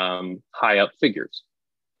high up figures?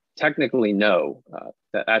 Technically, no.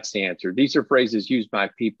 That's the answer. These are phrases used by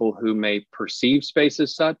people who may perceive space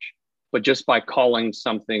as such, but just by calling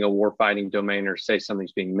something a warfighting domain or say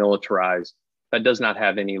something's being militarized, that does not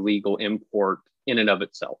have any legal import in and of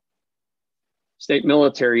itself. State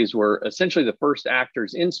militaries were essentially the first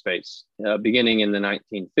actors in space, beginning in the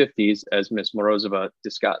 1950s, as Ms. Morozova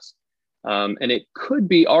discussed. And it could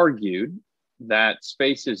be argued that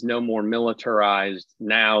space is no more militarized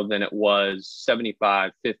now than it was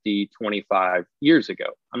 75, 50, 25 years ago.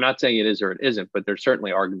 I'm not saying it is or it isn't, but there's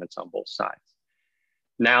certainly arguments on both sides.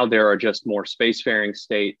 Now there are just more spacefaring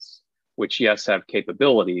states, which yes, have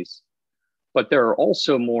capabilities, but there are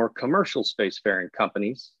also more commercial spacefaring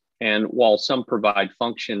companies. And while some provide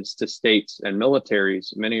functions to states and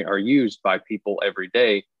militaries, many are used by people every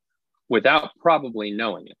day without probably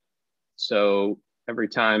knowing it. So every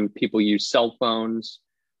time people use cell phones,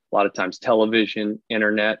 a lot of times television,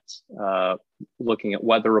 internet, looking at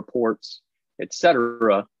weather reports,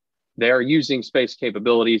 etc., they are using space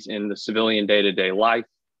capabilities in the civilian day-to-day life.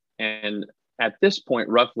 And at this point,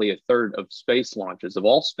 roughly a third of space launches, of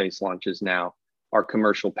all space launches now, are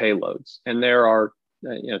commercial payloads. And there are,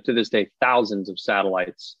 to this day, thousands of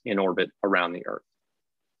satellites in orbit around the Earth.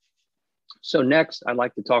 So next, I'd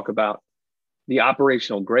like to talk about the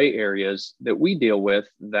operational gray areas that we deal with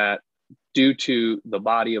that, due to the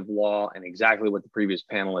body of law and exactly what the previous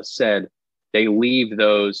panelists said, they leave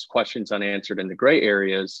those questions unanswered in the gray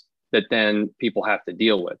areas that then people have to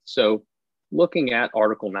deal with. So looking at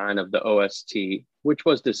Article 9 of the OST, which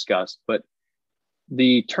was discussed, but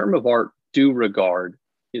the term of art due regard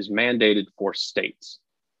is mandated for states,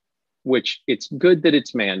 which it's good that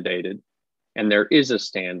it's mandated and there is a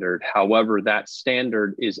standard. However, that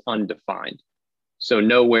standard is undefined. So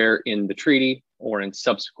nowhere in the treaty or in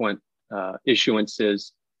subsequent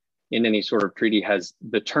issuances in any sort of treaty has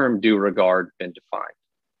the term due regard been defined.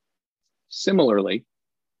 Similarly,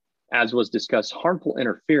 as was discussed, harmful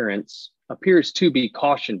interference appears to be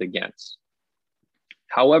cautioned against.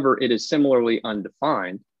 However, it is similarly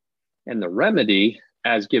undefined, and the remedy,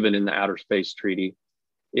 as given in the Outer Space Treaty,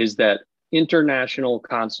 is that international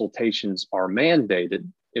consultations are mandated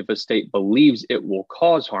if a state believes it will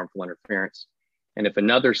cause harmful interference, and if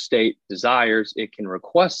another state desires, it can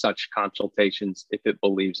request such consultations if it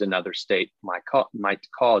believes another state might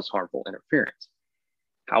cause harmful interference.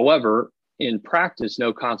 However, in practice,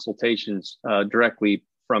 no consultations directly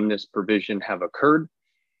from this provision have occurred.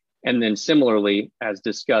 And then similarly, as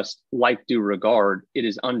discussed, like due regard, it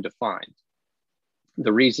is undefined.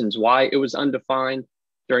 The reasons why it was undefined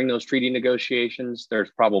during those treaty negotiations,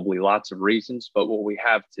 there's probably lots of reasons, but what we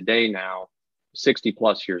have today now, 60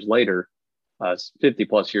 plus years later, 50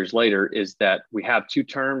 plus years later, is that we have two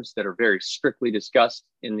terms that are very strictly discussed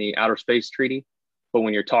in the Outer Space Treaty, but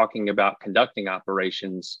when you're talking about conducting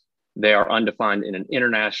operations, they are undefined in an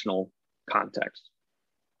international context.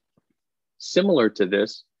 Similar to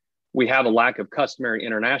this, we have a lack of customary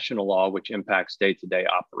international law which impacts day-to-day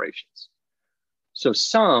operations. So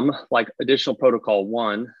some, like Additional Protocol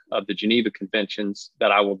 1 of the Geneva Conventions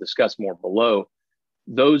that I will discuss more below,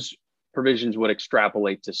 those provisions would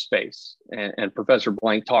extrapolate to space. And Professor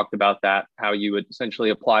Blank talked about that, how you would essentially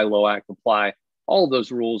apply LOAC, apply all of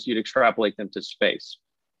those rules, you'd extrapolate them to space.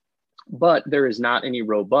 But there is not any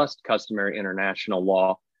robust customary international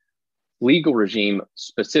law legal regime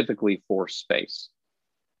specifically for space.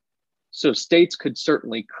 So states could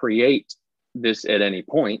certainly create this at any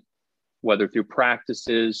point, whether through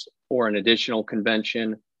practices or an additional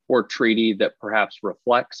convention or treaty that perhaps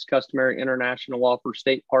reflects customary international law for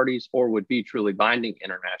state parties or would be truly binding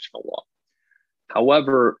international law.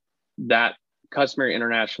 However, that customary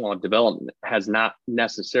international law development has not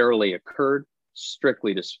necessarily occurred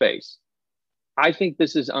strictly to space. I think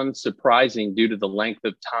this is unsurprising due to the length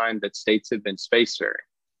of time that states have been spacefaring.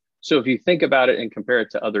 So if you think about it and compare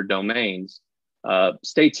it to other domains,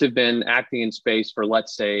 states have been acting in space for,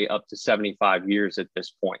 let's say, up to 75 years at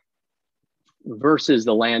this point, versus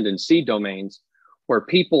the land and sea domains, where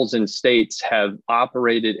peoples and states have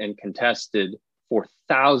operated and contested for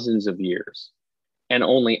thousands of years. And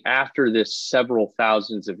only after this several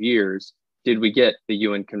thousands of years did we get the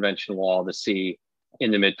UN Convention Law of the Sea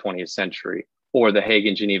in the mid-20th century, or the Hague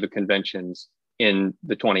and Geneva Conventions in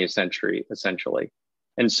the 20th century, essentially.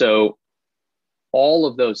 And so all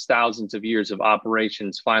of those thousands of years of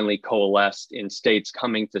operations finally coalesced in states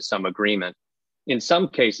coming to some agreement. In some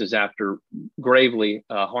cases, after gravely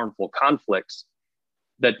harmful conflicts,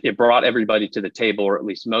 that it brought everybody to the table, or at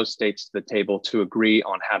least most states to the table, to agree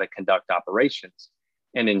on how to conduct operations.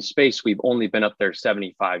 And in space, we've only been up there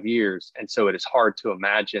 75 years. And so it is hard to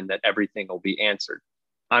imagine that everything will be answered.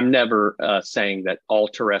 I'm never saying that all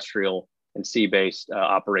terrestrial and sea-based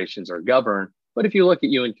operations are governed. But if you look at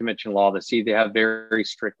UN Convention Law of the Sea, they have very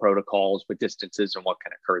strict protocols with distances and what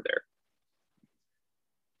can occur there.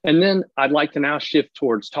 And then I'd like to now shift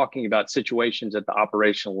towards talking about situations at the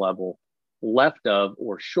operational level left of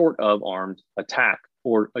or short of armed attack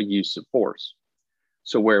or a use of force.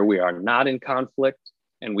 So where we are not in conflict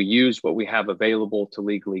and we use what we have available to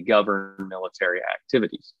legally govern military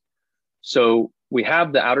activities. So we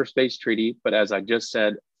have the Outer Space Treaty, but as I just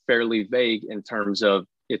said, fairly vague in terms of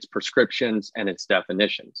its prescriptions and its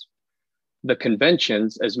definitions. The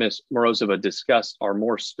conventions, as Ms. Morozova discussed, are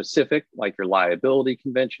more specific, like your liability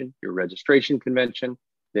convention, your registration convention,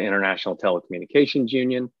 the International Telecommunications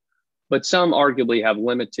Union, but some arguably have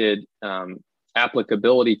limited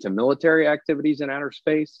applicability to military activities in outer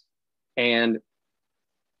space. And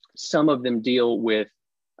some of them deal with,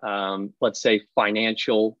 let's say,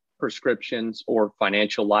 financial prescriptions or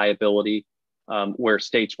financial liability, where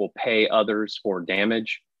states will pay others for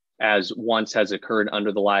damage, as once has occurred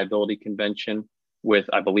under the liability convention with,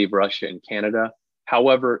 I believe, Russia and Canada.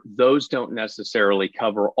 However, those don't necessarily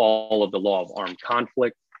cover all of the law of armed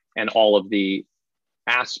conflict and all of the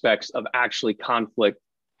aspects of actually conflict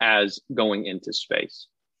as going into space.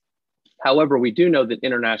 However, we do know that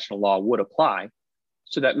international law would apply.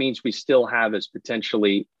 So that means we still have as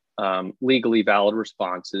potentially legally valid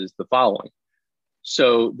responses the following.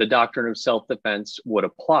 So the doctrine of self-defense would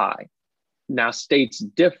apply. Now, states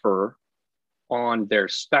differ on their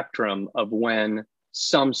spectrum of when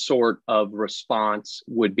some sort of response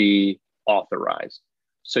would be authorized.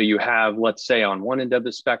 So you have, let's say, on one end of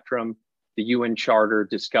the spectrum, the UN Charter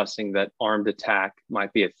discussing that armed attack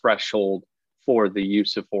might be a threshold for the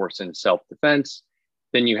use of force in self-defense.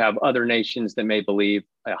 Then you have other nations that may believe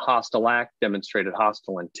a hostile act, demonstrated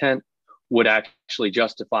hostile intent, would actually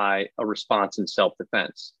justify a response in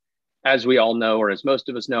self-defense. As we all know, or as most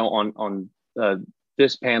of us know on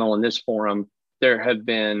this panel and this forum, there have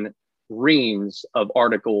been reams of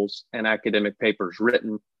articles and academic papers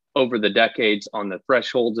written over the decades on the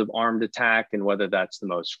thresholds of armed attack and whether that's the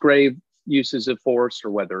most grave uses of force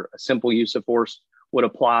or whether a simple use of force would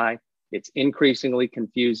apply. It's increasingly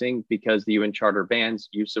confusing because the UN Charter bans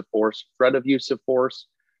use of force, threat of use of force.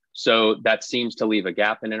 So that seems to leave a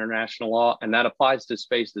gap in international law, and that applies to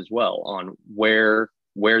space as well on where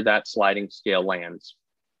that sliding scale lands.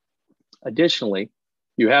 Additionally,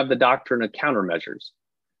 you have the doctrine of countermeasures.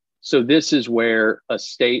 So this is where a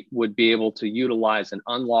state would be able to utilize an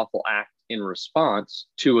unlawful act in response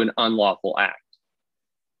to an unlawful act.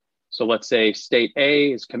 So let's say state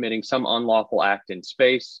A is committing some unlawful act in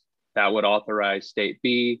space. That would authorize state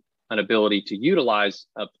B an ability to utilize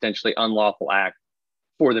a potentially unlawful act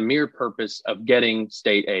for the mere purpose of getting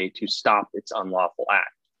state A to stop its unlawful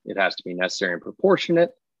act. It has to be necessary and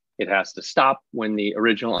proportionate. It has to stop when the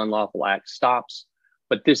original unlawful act stops.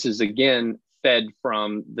 But this is again fed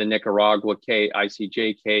from the Nicaragua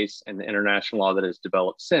ICJ case and the international law that has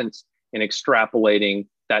developed since in extrapolating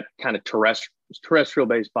that kind of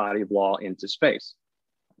terrestrial-based body of law into space.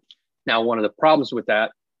 Now, one of the problems with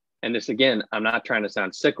that, and this again, I'm not trying to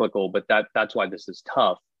sound cyclical, but that's why this is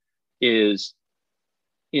tough, is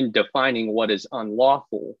in defining what is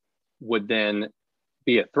unlawful would then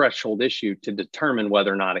be a threshold issue to determine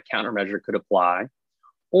whether or not a countermeasure could apply,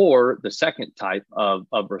 or the second type of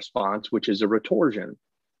response, which is a retorsion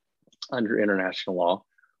under international law,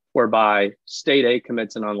 whereby state A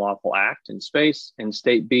commits an unlawful act in space and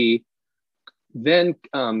state B then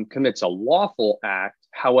commits a lawful act.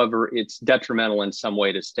 However, it's detrimental in some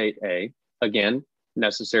way to state A, again,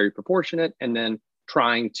 necessary, proportionate, and then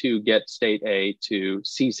trying to get state A to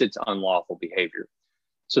cease its unlawful behavior.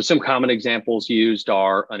 So some common examples used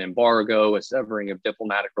are an embargo, a severing of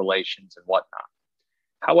diplomatic relations, and whatnot.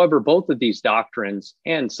 However, both of these doctrines,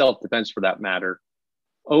 and self-defense for that matter,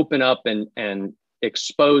 open up and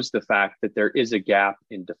expose the fact that there is a gap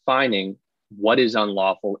in defining what is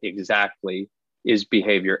unlawful exactly. Is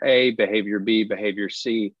behavior A, behavior B, behavior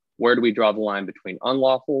C? Where do we draw the line between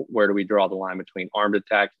unlawful? Where do we draw the line between armed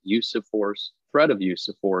attack, use of force, threat of use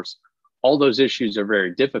of force? All those issues are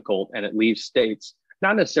very difficult, and it leaves states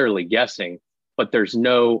not necessarily guessing, but there's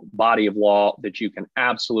no body of law that you can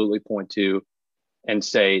absolutely point to and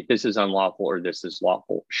say this is unlawful or this is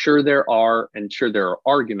lawful. Sure there are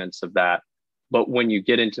arguments of that, but when you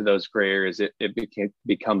get into those gray areas, it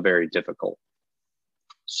become very difficult.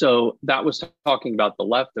 So that was talking about the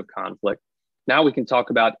left of conflict. Now we can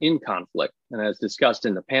talk about in conflict. And as discussed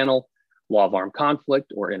in the panel, law of armed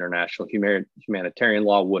conflict or international humanitarian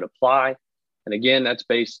law would apply. And again, that's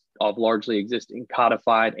based off largely existing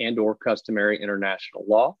codified and or customary international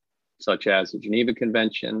law, such as the Geneva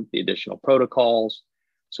Convention, the additional protocols.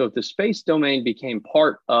 So if the space domain became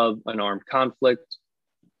part of an armed conflict,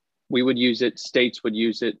 we would use it, states would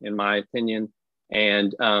use it, in my opinion.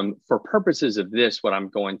 And for purposes of this, what I'm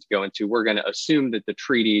going to go into, we're going to assume that the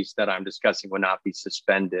treaties that I'm discussing would not be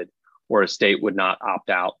suspended or a state would not opt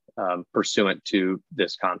out pursuant to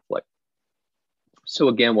this conflict. So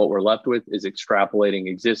again, what we're left with is extrapolating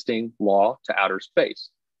existing law to outer space.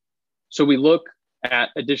 So we look at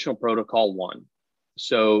additional protocol 1.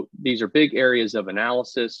 So these are big areas of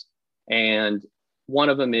analysis, and one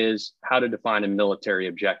of them is how to define a military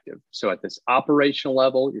objective. So at this operational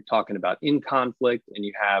level, you're talking about in conflict, and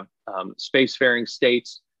you have spacefaring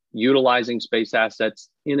states utilizing space assets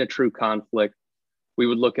in a true conflict. We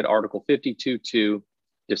would look at Article 52.2,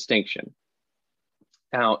 distinction.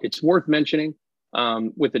 Now, it's worth mentioning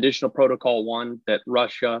with additional protocol 1 that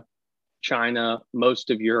Russia, China, most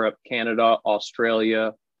of Europe, Canada,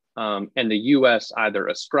 Australia, and the US either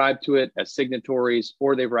ascribe to it as signatories,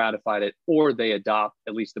 or they've ratified it, or they adopt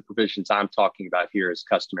at least the provisions I'm talking about here as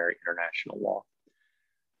customary international law.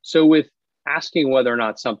 So with asking whether or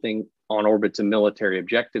not something on orbit's a military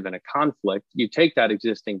objective in a conflict, you take that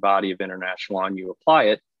existing body of international law and you apply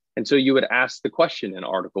it. And so you would ask the question in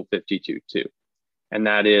Article 52.2, and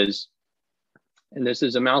that is, and this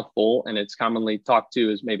is a mouthful, and it's commonly talked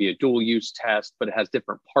to as maybe a dual use test, but it has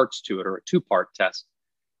different parts to it, or a two-part test.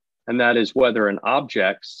 And that is whether an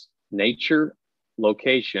object's nature,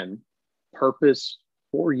 location, purpose,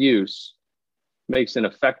 or use makes an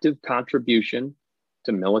effective contribution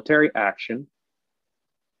to military action,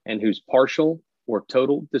 and whose partial for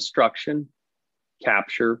total destruction,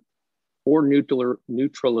 capture, or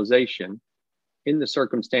neutralization in the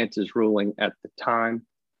circumstances ruling at the time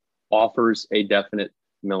offers a definite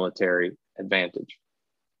military advantage.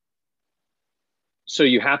 So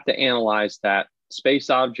you have to analyze that space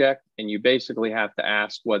object, and you basically have to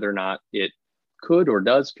ask whether or not it could or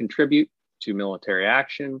does contribute to military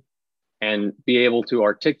action, and be able to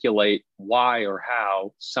articulate why or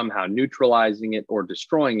how somehow neutralizing it or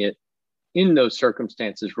destroying it in those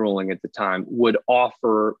circumstances ruling at the time would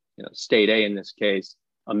offer, state A in this case,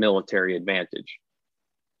 a military advantage.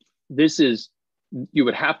 You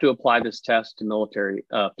would have to apply this test to military,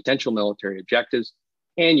 potential military objectives,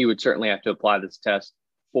 and you would certainly have to apply this test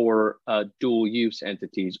for dual use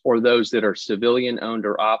entities, or those that are civilian owned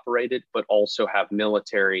or operated, but also have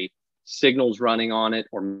military signals running on it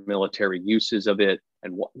or military uses of it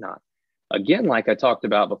and whatnot. Again, like I talked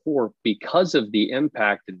about before, because of the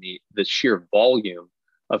impact and the sheer volume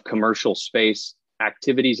of commercial space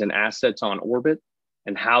activities and assets on orbit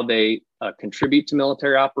and how they contribute to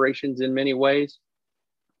military operations in many ways,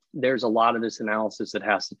 there's a lot of this analysis that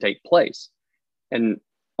has to take place. And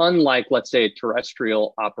unlike, let's say, a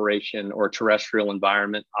terrestrial operation or terrestrial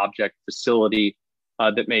environment object facility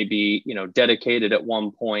that may be, dedicated at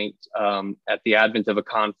one point at the advent of a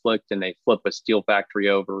conflict, and they flip a steel factory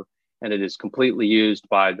over, and it is completely used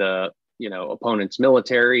by the, opponent's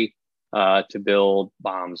military to build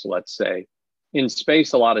bombs, let's say. In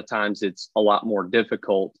space, a lot of times it's a lot more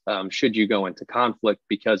difficult should you go into conflict,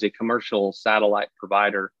 because a commercial satellite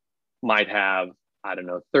provider might have,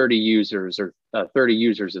 30 users or 30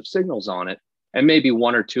 users of signals on it, and maybe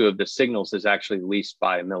one or two of the signals is actually leased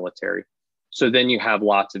by a military. So then you have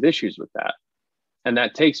lots of issues with that. And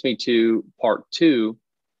that takes me to part two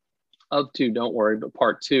of this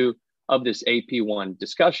AP1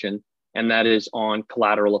 discussion, and that is on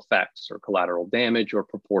collateral effects or collateral damage or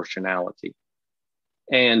proportionality.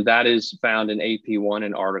 And that is found in AP1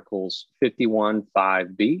 in Articles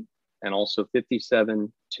 51.5b and also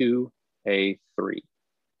 57.2a3.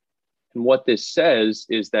 And what this says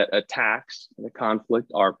is that attacks in a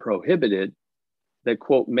conflict are prohibited that,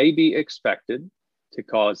 quote, may be expected to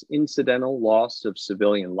cause incidental loss of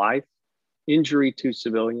civilian life, injury to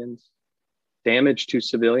civilians, damage to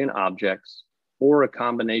civilian objects, or a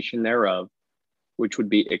combination thereof, which would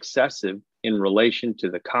be excessive in relation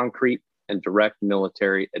to the concrete and direct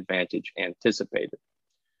military advantage anticipated.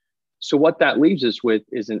 So what that leaves us with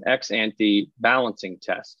is an ex-ante balancing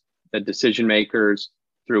test that decision makers,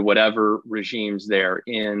 through whatever regimes they're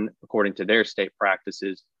in, according to their state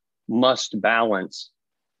practices, must balance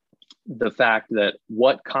the fact that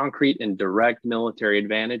what concrete and direct military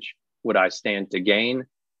advantage would I stand to gain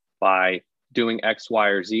by doing X, Y,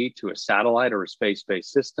 or Z to a satellite or a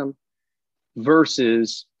space-based system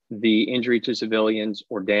versus the injury to civilians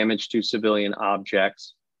or damage to civilian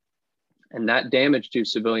objects. And that damage to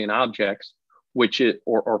civilian objects,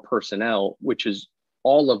 or personnel, which is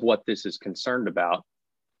all of what this is concerned about,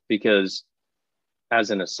 because as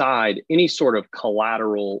an aside, any sort of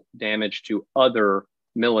collateral damage to other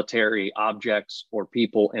military objects or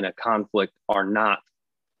people in a conflict are not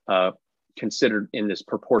considered in this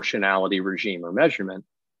proportionality regime or measurement.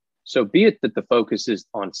 So be it that the focus is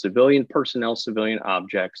on civilian personnel, civilian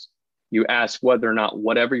objects, you ask whether or not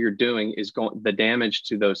whatever you're doing is the damage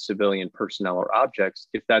to those civilian personnel or objects,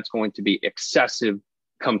 if that's going to be excessive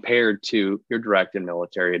compared to your direct and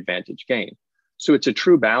military advantage gain. So it's a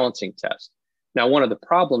true balancing test. Now, one of the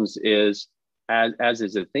problems is, as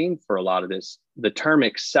is a theme for a lot of this, the term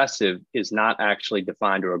excessive is not actually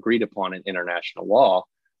defined or agreed upon in international law.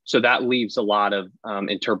 So that leaves a lot of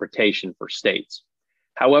interpretation for states.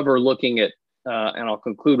 However, looking at, and I'll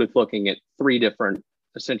conclude with looking at three different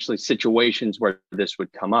essentially situations where this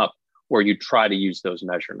would come up, where you try to use those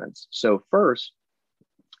measurements. So first,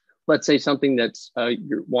 let's say something that's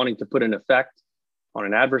you're wanting to put in effect on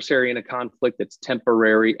an adversary in a conflict that's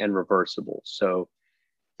temporary and reversible. So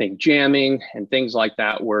think jamming and things like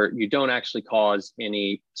that, where you don't actually cause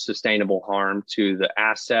any sustainable harm to the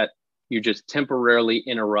asset. You just temporarily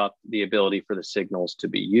interrupt the ability for the signals to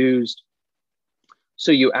be used.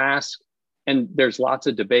 So you ask, and there's lots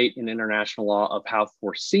of debate in international law of how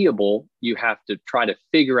foreseeable you have to try to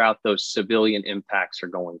figure out those civilian impacts are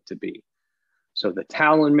going to be. So the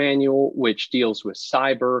Talon manual, which deals with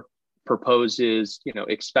cyber, proposes,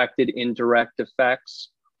 expected indirect effects,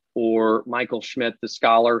 or Michael Schmidt, the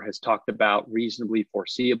scholar, has talked about reasonably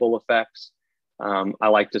foreseeable effects. I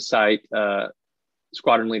like to cite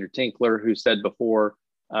Squadron Leader Tinkler, who said before,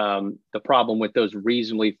 the problem with those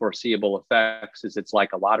reasonably foreseeable effects is it's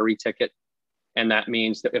like a lottery ticket. And that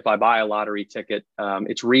means that if I buy a lottery ticket,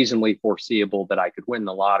 it's reasonably foreseeable that I could win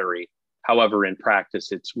the lottery. However, in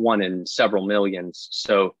practice, it's 1 in several millions.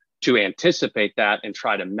 So to anticipate that and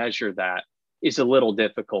try to measure that is a little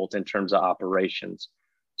difficult in terms of operations.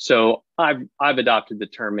 So I've adopted the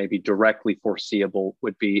term maybe directly foreseeable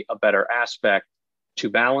would be a better aspect to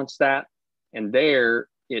balance that. And there,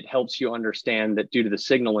 it helps you understand that due to the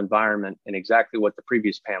signal environment and exactly what the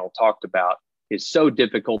previous panel talked about, is so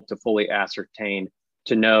difficult to fully ascertain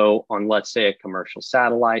to know on, let's say, a commercial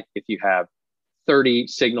satellite, if you have 30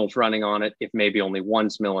 signals running on it, if maybe only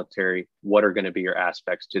one's military, what are going to be your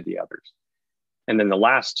aspects to the others? And then the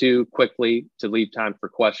last two, quickly, to leave time for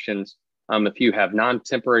questions. If you have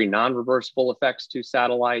non-temporary, non-reversible effects to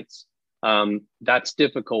satellites, that's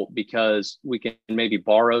difficult because we can maybe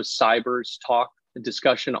borrow cyber's talk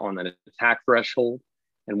discussion on an attack threshold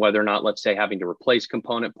and whether or not, let's say, having to replace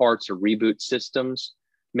component parts or reboot systems.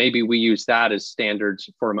 Maybe we use that as standards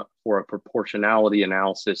for a proportionality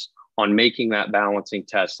analysis on making that balancing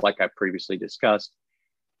test like I previously discussed.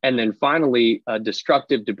 And then finally,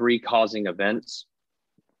 destructive debris causing events.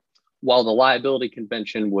 While the liability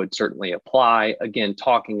convention would certainly apply, again,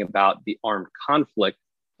 talking about the armed conflict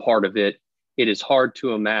part of it, it is hard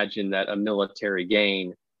to imagine that a military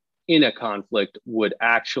gain in a conflict would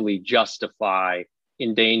actually justify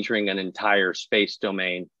endangering an entire space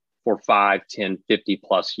domain for 5, 10, 50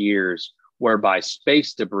 plus years, whereby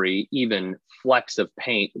space debris, even flecks of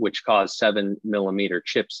paint, which cause 7mm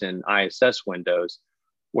chips in ISS windows,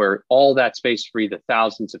 where all that space debris, the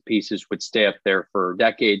thousands of pieces would stay up there for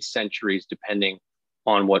decades, centuries, depending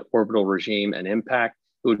on what orbital regime and impact,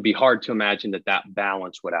 it would be hard to imagine that that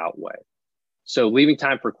balance would outweigh. So leaving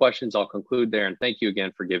time for questions, I'll conclude there. And thank you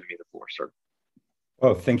again for giving me the floor, sir.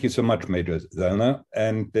 Well, thank you so much, Major Zellner.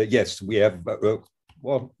 And yes, we have,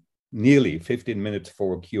 well, nearly 15 minutes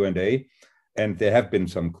for Q&A. And there have been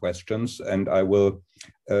some questions, and I will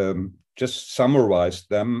just summarize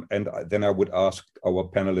them, and then I would ask our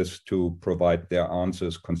panelists to provide their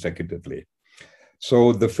answers consecutively.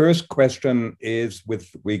 So the first question is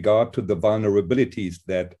with regard to the vulnerabilities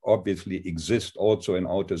that obviously exist also in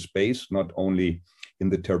outer space, not only in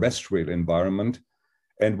the terrestrial environment.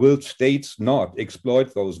 And will states not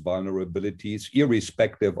exploit those vulnerabilities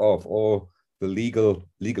irrespective of all the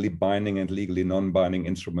legally binding and legally non-binding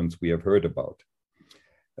instruments we have heard about?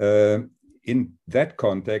 In that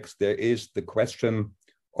context, there is the question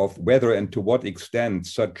of whether and to what extent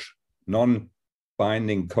such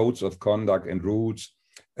non-binding codes of conduct and rules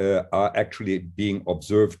are actually being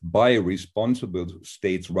observed by responsible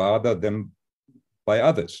states rather than by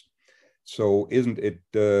others. So isn't it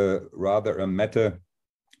rather a matter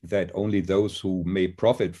that only those who may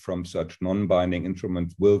profit from such non-binding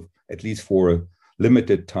instruments will, at least for a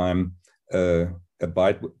limited time,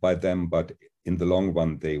 abide by them, but in the long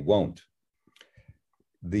run, they won't?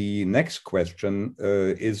 The next question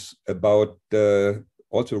is about,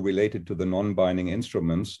 also related to the non-binding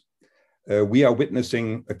instruments. We are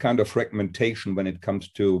witnessing a kind of fragmentation when it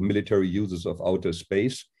comes to military uses of outer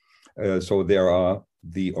space. So there are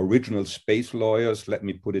the original space lawyers, let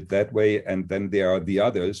me put it that way, and then there are the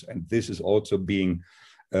others. And this is also being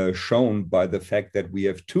shown by the fact that we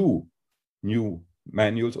have 2 new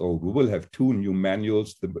manuals, or we will have 2 new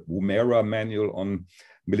manuals, the Woomera manual on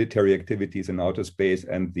military activities in outer space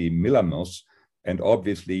and the Millamos. And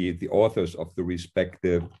obviously the authors of the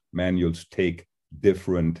respective manuals take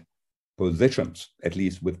different positions, at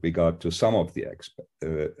least with regard to some of the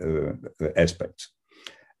aspects.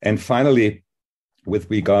 And finally, with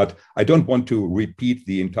regard, I don't want to repeat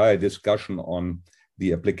the entire discussion on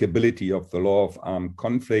the applicability of the law of armed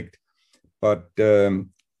conflict, but the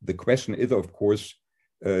question is, of course,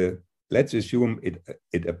 let's assume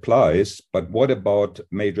it applies, but what about,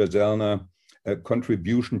 Major Zellner, a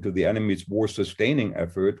contribution to the enemy's war sustaining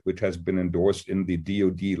effort, which has been endorsed in the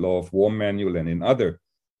DoD Law of War Manual and in other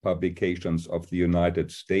publications of the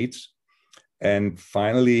United States? And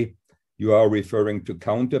finally, you are referring to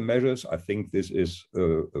countermeasures. I think this is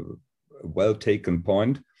a well taken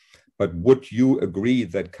point, but would you agree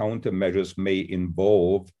that countermeasures may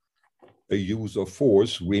involve a use of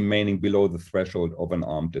force remaining below the threshold of an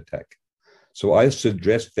armed attack? So I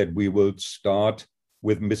suggest that we will start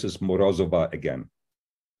with Mrs. Morozova again.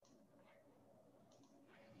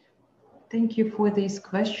 Thank you for these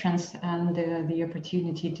questions and the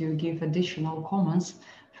opportunity to give additional comments.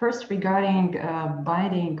 First, regarding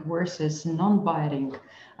binding versus non-binding.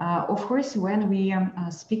 Of course, when we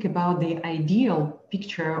speak about the ideal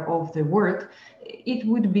picture of the work, it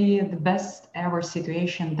would be the best ever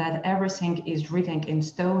situation that everything is written in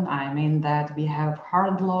stone. I mean that we have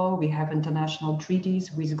hard law, we have international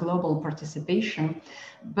treaties with global participation,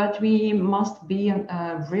 but we must be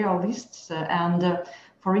realists and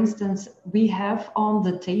for instance, we have on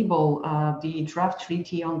the table the draft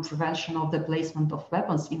treaty on prevention of the placement of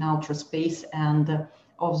weapons in outer space and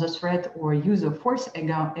of the threat or use of force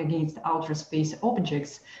against outer space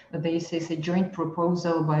objects. This is a joint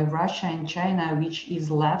proposal by Russia and China, which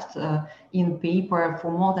is left in paper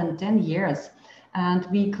for more than 10 years. And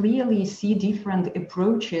we clearly see different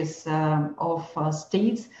approaches of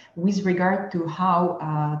states with regard to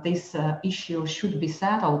how this issue should be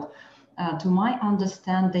settled. To my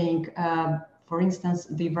understanding, for instance,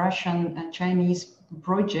 the Russian-Chinese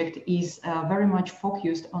project is very much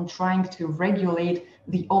focused on trying to regulate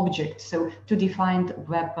the object, so to define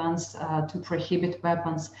weapons, to prohibit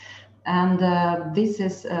weapons. And this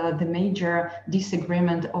is the major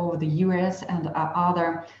disagreement of the US and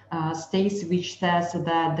other states, which says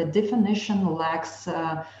that the definition lacks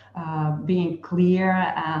being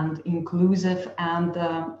clear and inclusive, and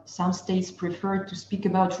some states prefer to speak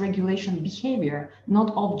about regulation behavior,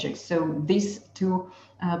 not objects. So these two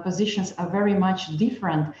positions are very much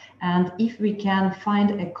different. And if we can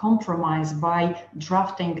find a compromise by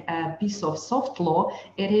drafting a piece of soft law,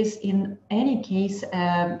 it is in any case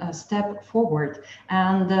a step forward.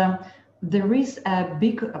 And there is a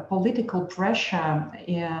big political pressure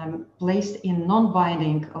placed in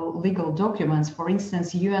non-binding legal documents, for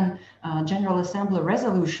instance, UN General Assembly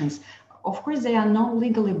resolutions. Of course, they are not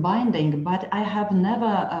legally binding, but I have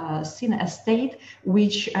never seen a state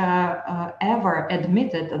which ever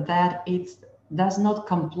admitted that it does not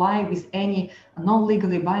comply with any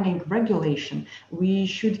non-legally binding regulation. We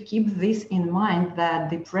should keep this in mind, that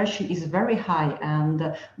the pressure is very high,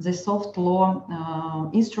 and the soft law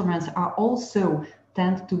instruments are also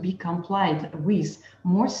tend to be complied with.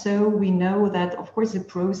 More so, we know that, of course, the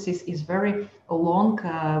process is very long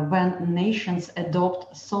when nations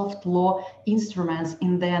adopt soft law instruments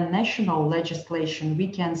in their national legislation. We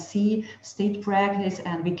can see state practice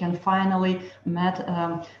and we can finally meet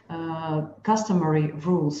customary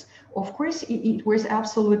rules. Of course, it was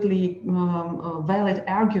absolutely a valid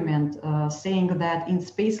argument saying that in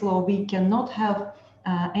space law we cannot have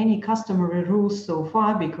any customary rules so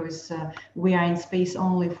far because we are in space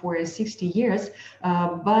only for 60 years.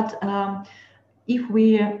 But if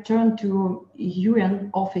we turn to UN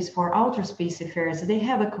Office for Outer Space Affairs, they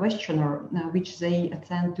have a questionnaire which they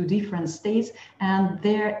send to different states, and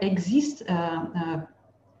there exist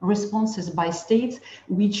responses by states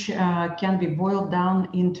which can be boiled down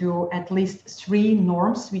into at least 3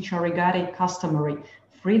 norms which are regarded customary: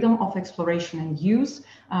 freedom of exploration and use,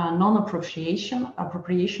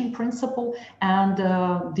 non-appropriation principle, and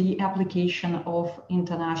the application of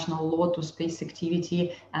international law to space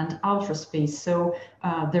activity and outer space. So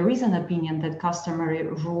there is an opinion that customary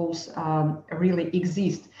rules really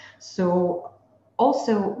exist. So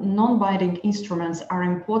also non-binding instruments are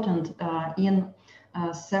important in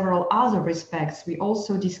several other respects. We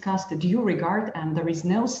also discussed due regard, and there is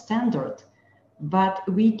no standard, but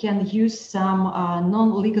we can use some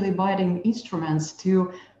non-legally binding instruments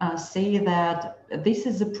to say that this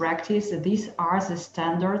is the practice, these are the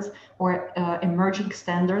standards or emerging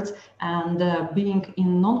standards, and being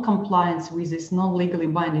in non-compliance with these non-legally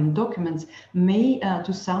binding documents may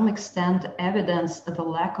to some extent evidence the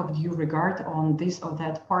lack of due regard on this or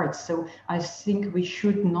that part. So I think we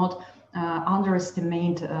should not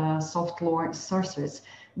underestimate soft law sources.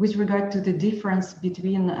 With regard to the difference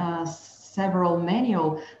between several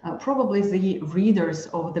manual, probably the readers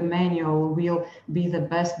of the manual will be the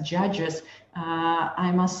best judges.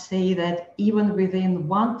 I must say that even within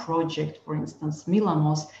one project, for instance,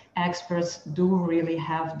 Milamos, experts do really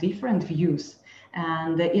have different views.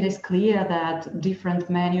 And it is clear that different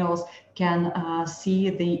manuals can see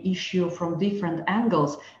the issue from different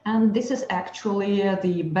angles. And this is actually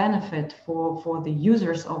the benefit for the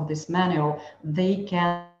users of this manual. They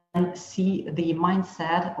can see the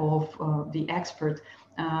mindset of the expert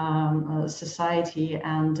society,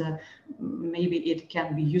 and maybe it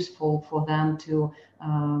can be useful for them to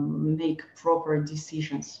make proper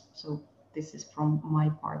decisions. So this is from my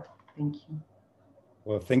part. Thank you.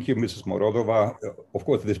 Well, thank you, Mrs. Morozova. Of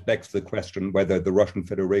course, this begs the question whether the Russian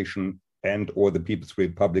Federation and or the People's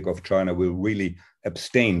Republic of China will really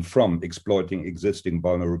abstain from exploiting existing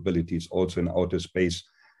vulnerabilities also in outer space,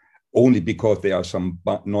 only because there are some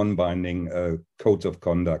non-binding codes of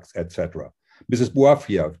conduct, etc. Mrs.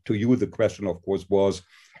 Bouafia, to you, the question, of course, was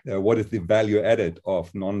what is the value added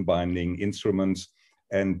of non-binding instruments,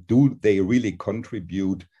 and do they really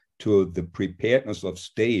contribute to the preparedness of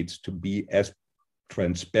states to be as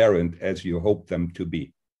transparent as you hope them to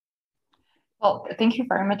be? Well, thank you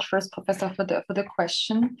very much, first, Professor, for the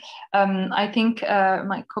question. I think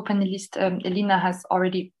my co-panelist Elina has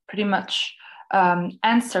already pretty much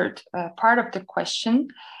answered part of the question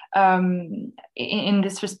in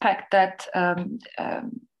this respect, that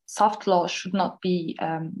soft law should not be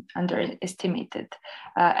underestimated,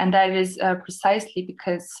 and that is precisely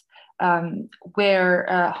because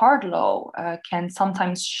where hard law can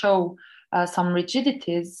sometimes show some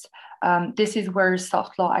rigidities, this is where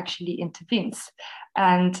soft law actually intervenes.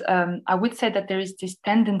 And I would say that there is this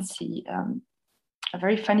tendency, a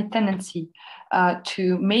very funny tendency,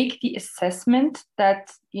 to make the assessment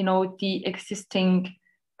that, you know, the existing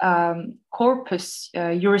corpus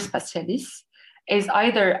juris specialis is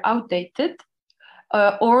either outdated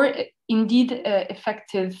or indeed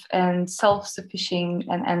effective and self-sufficient,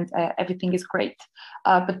 and everything is great.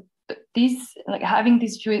 But having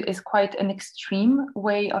this view is quite an extreme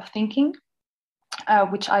way of thinking,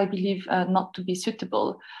 which I believe not to be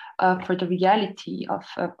suitable for the reality of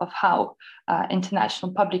how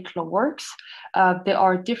international public law works. There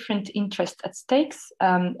are different interests at stakes.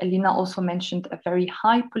 Elina also mentioned a very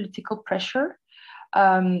high political pressure,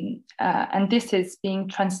 and this is being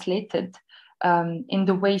translated in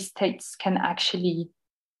the way states can actually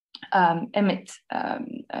emit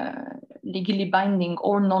legally binding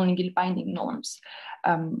or non-legally binding norms.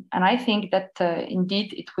 And I think that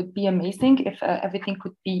indeed it would be amazing if everything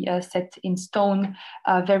could be set in stone,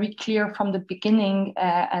 very clear from the beginning,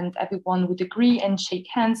 and everyone would agree and shake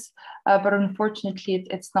hands. But unfortunately,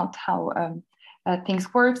 it's not how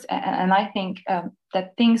things work. And I think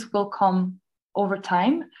that things will come over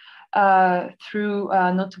time through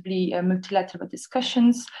notably multilateral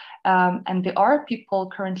discussions. And there are people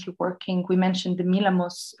currently working. We mentioned the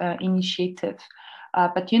Milamos initiative,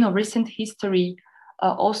 but, you know, recent history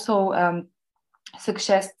also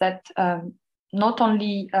suggests that not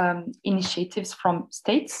only initiatives from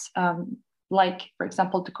states, like, for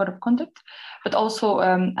example, the Code of Conduct, but also,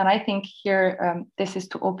 and I think here this is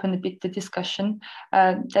to open a bit the discussion,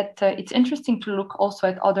 that it's interesting to look also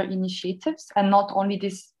at other initiatives and not only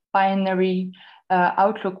this binary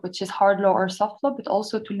outlook, which is hard law or soft law, but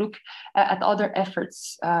also to look at other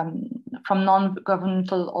efforts from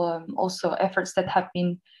non-governmental, also efforts that have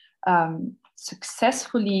been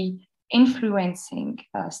successfully influencing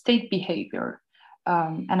state behavior.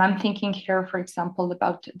 And I'm thinking here, for example,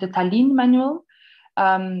 about the Tallinn Manual.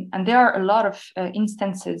 And there are a lot of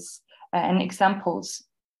instances and examples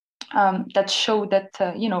that show that,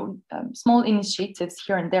 you know, small initiatives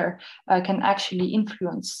here and there can actually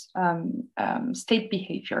influence state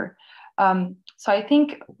behavior. So I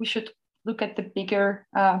think we should look at the bigger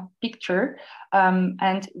picture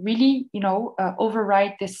and really, you know,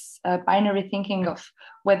 override this binary thinking of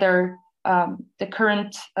whether the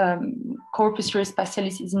current corpus juris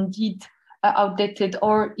specialis is indeed outdated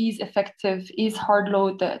or is effective, is hard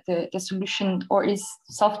law the solution, or is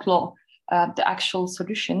soft law the actual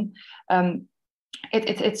solution.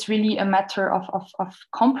 It's really a matter of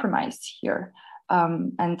compromise here,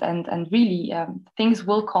 and really things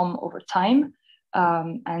will come over time,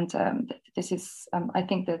 and this is I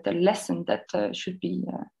think that the lesson that should be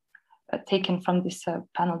taken from this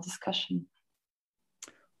panel discussion.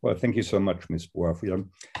 Well, thank you so much, Ms. Bouafia.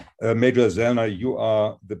 Major Zellner, you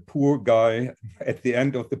are the poor guy at the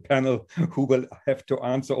end of the panel who will have to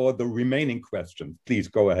answer all the remaining questions. Please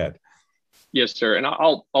go ahead. Yes, sir. And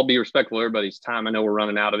I'll be respectful of everybody's time. I know we're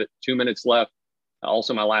running out of it. 2 minutes left.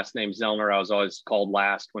 Also, my last name's Zellner. I was always called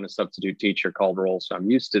last when a substitute teacher called roll, so I'm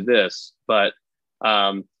used to this. But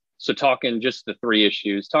so talking just the three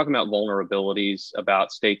issues, talking about vulnerabilities,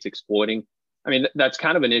 about states exploiting. I mean, that's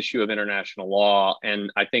kind of an issue of international law.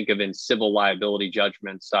 And I think of in civil liability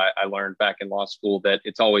judgments, I learned back in law school that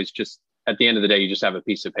it's always just, at the end of the day, you just have a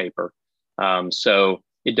piece of paper. So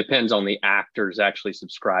it depends on the actors actually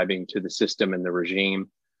subscribing to the system and the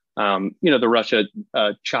regime. You know, the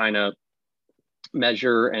Russia-China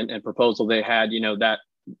measure and proposal they had, you know, that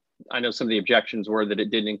I know some of the objections were that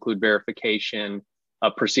it didn't include verification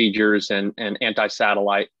procedures and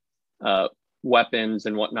anti-satellite weapons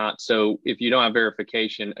and whatnot. So if you don't have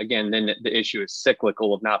verification, again, then the issue is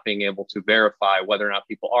cyclical of not being able to verify whether or not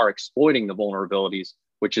people are exploiting the vulnerabilities,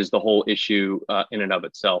 which is the whole issue in and of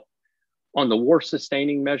itself. On the war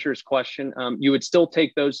sustaining measures question, you would still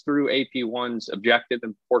take those through AP1's objective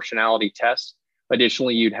and proportionality tests.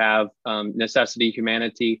 Additionally, you'd have necessity,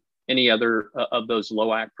 humanity, any other of those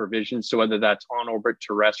LOAC provisions. So whether that's on orbit,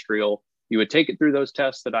 terrestrial, you would take it through those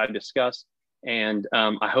tests that I discussed. And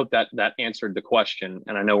I hope that answered the question.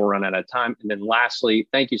 And I know we're running out of time. And then lastly,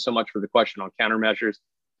 thank you so much for the question on countermeasures.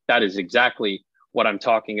 That is exactly what I'm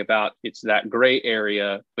talking about. It's that gray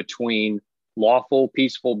area between lawful,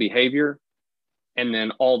 peaceful behavior, and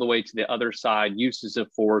then all the way to the other side, uses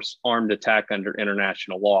of force, armed attack under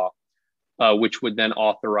international law, which would then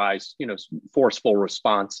authorize, forceful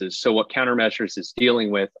responses. So what countermeasures is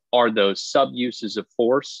dealing with are those sub-uses of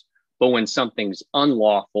force, but when something's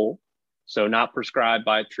unlawful, so not prescribed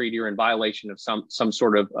by a treaty or in violation of some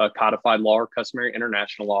sort of codified law or customary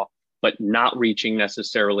international law, but not reaching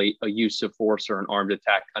necessarily a use of force or an armed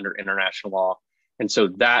attack under international law. And so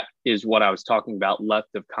that is what I was talking about,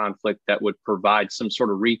 left of conflict that would provide some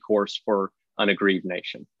sort of recourse for an aggrieved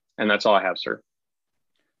nation. And that's all I have, sir.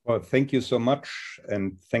 Well, thank you so much.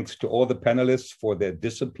 And thanks to all the panelists for their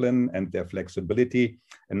discipline and their flexibility.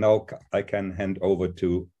 And now I can hand over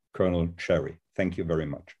to Colonel Cherry. Thank you very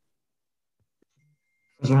much.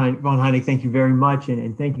 Professor von Heinegg, thank you very much.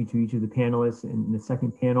 And thank you to each of the panelists in the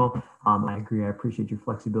second panel. I agree. I appreciate your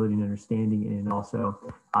flexibility and understanding, and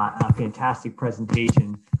also a fantastic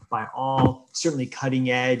presentation by all, certainly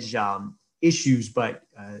cutting edge issues, but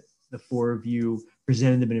the four of you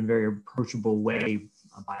presented them in a very approachable way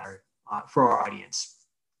for our audience.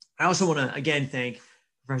 I also want to again thank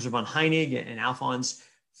Professor von Heinegg and Alphonse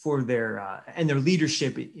for their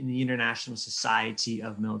leadership in the International Society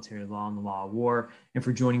of Military Law and the Law of War, and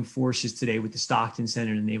for joining forces today with the Stockton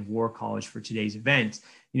Center and the Naval War College for today's event.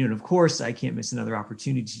 And of course, I can't miss another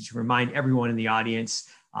opportunity to remind everyone in the audience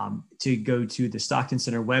to go to the Stockton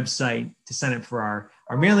Center website to sign up for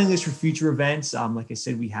our mailing list for future events. Like I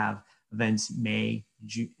said, we have events in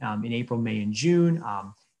April, May, and June.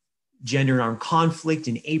 Gender and armed conflict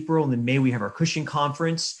in April, and then May we have our Cushing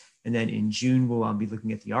Conference. And then in June, we'll be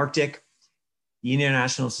looking at the Arctic. The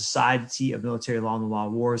International Society of Military Law and the Law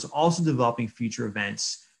of War is also developing future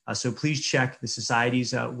events. So please check the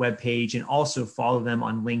Society's webpage and also follow them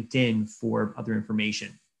on LinkedIn for other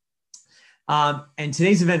information. And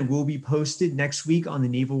today's event will be posted next week on the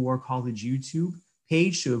Naval War College YouTube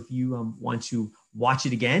page. So if you want to watch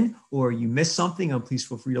it again or you missed something, please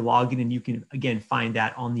feel free to log in, and you can again find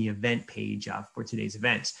that on the event page for today's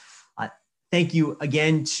event. Thank you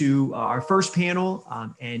again to our first panel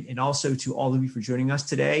and also to all of you for joining us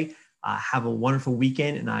today. Have a wonderful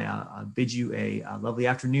weekend, and I bid you a lovely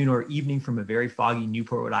afternoon or evening from a very foggy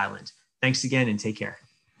Newport, Rhode Island. Thanks again, and take care.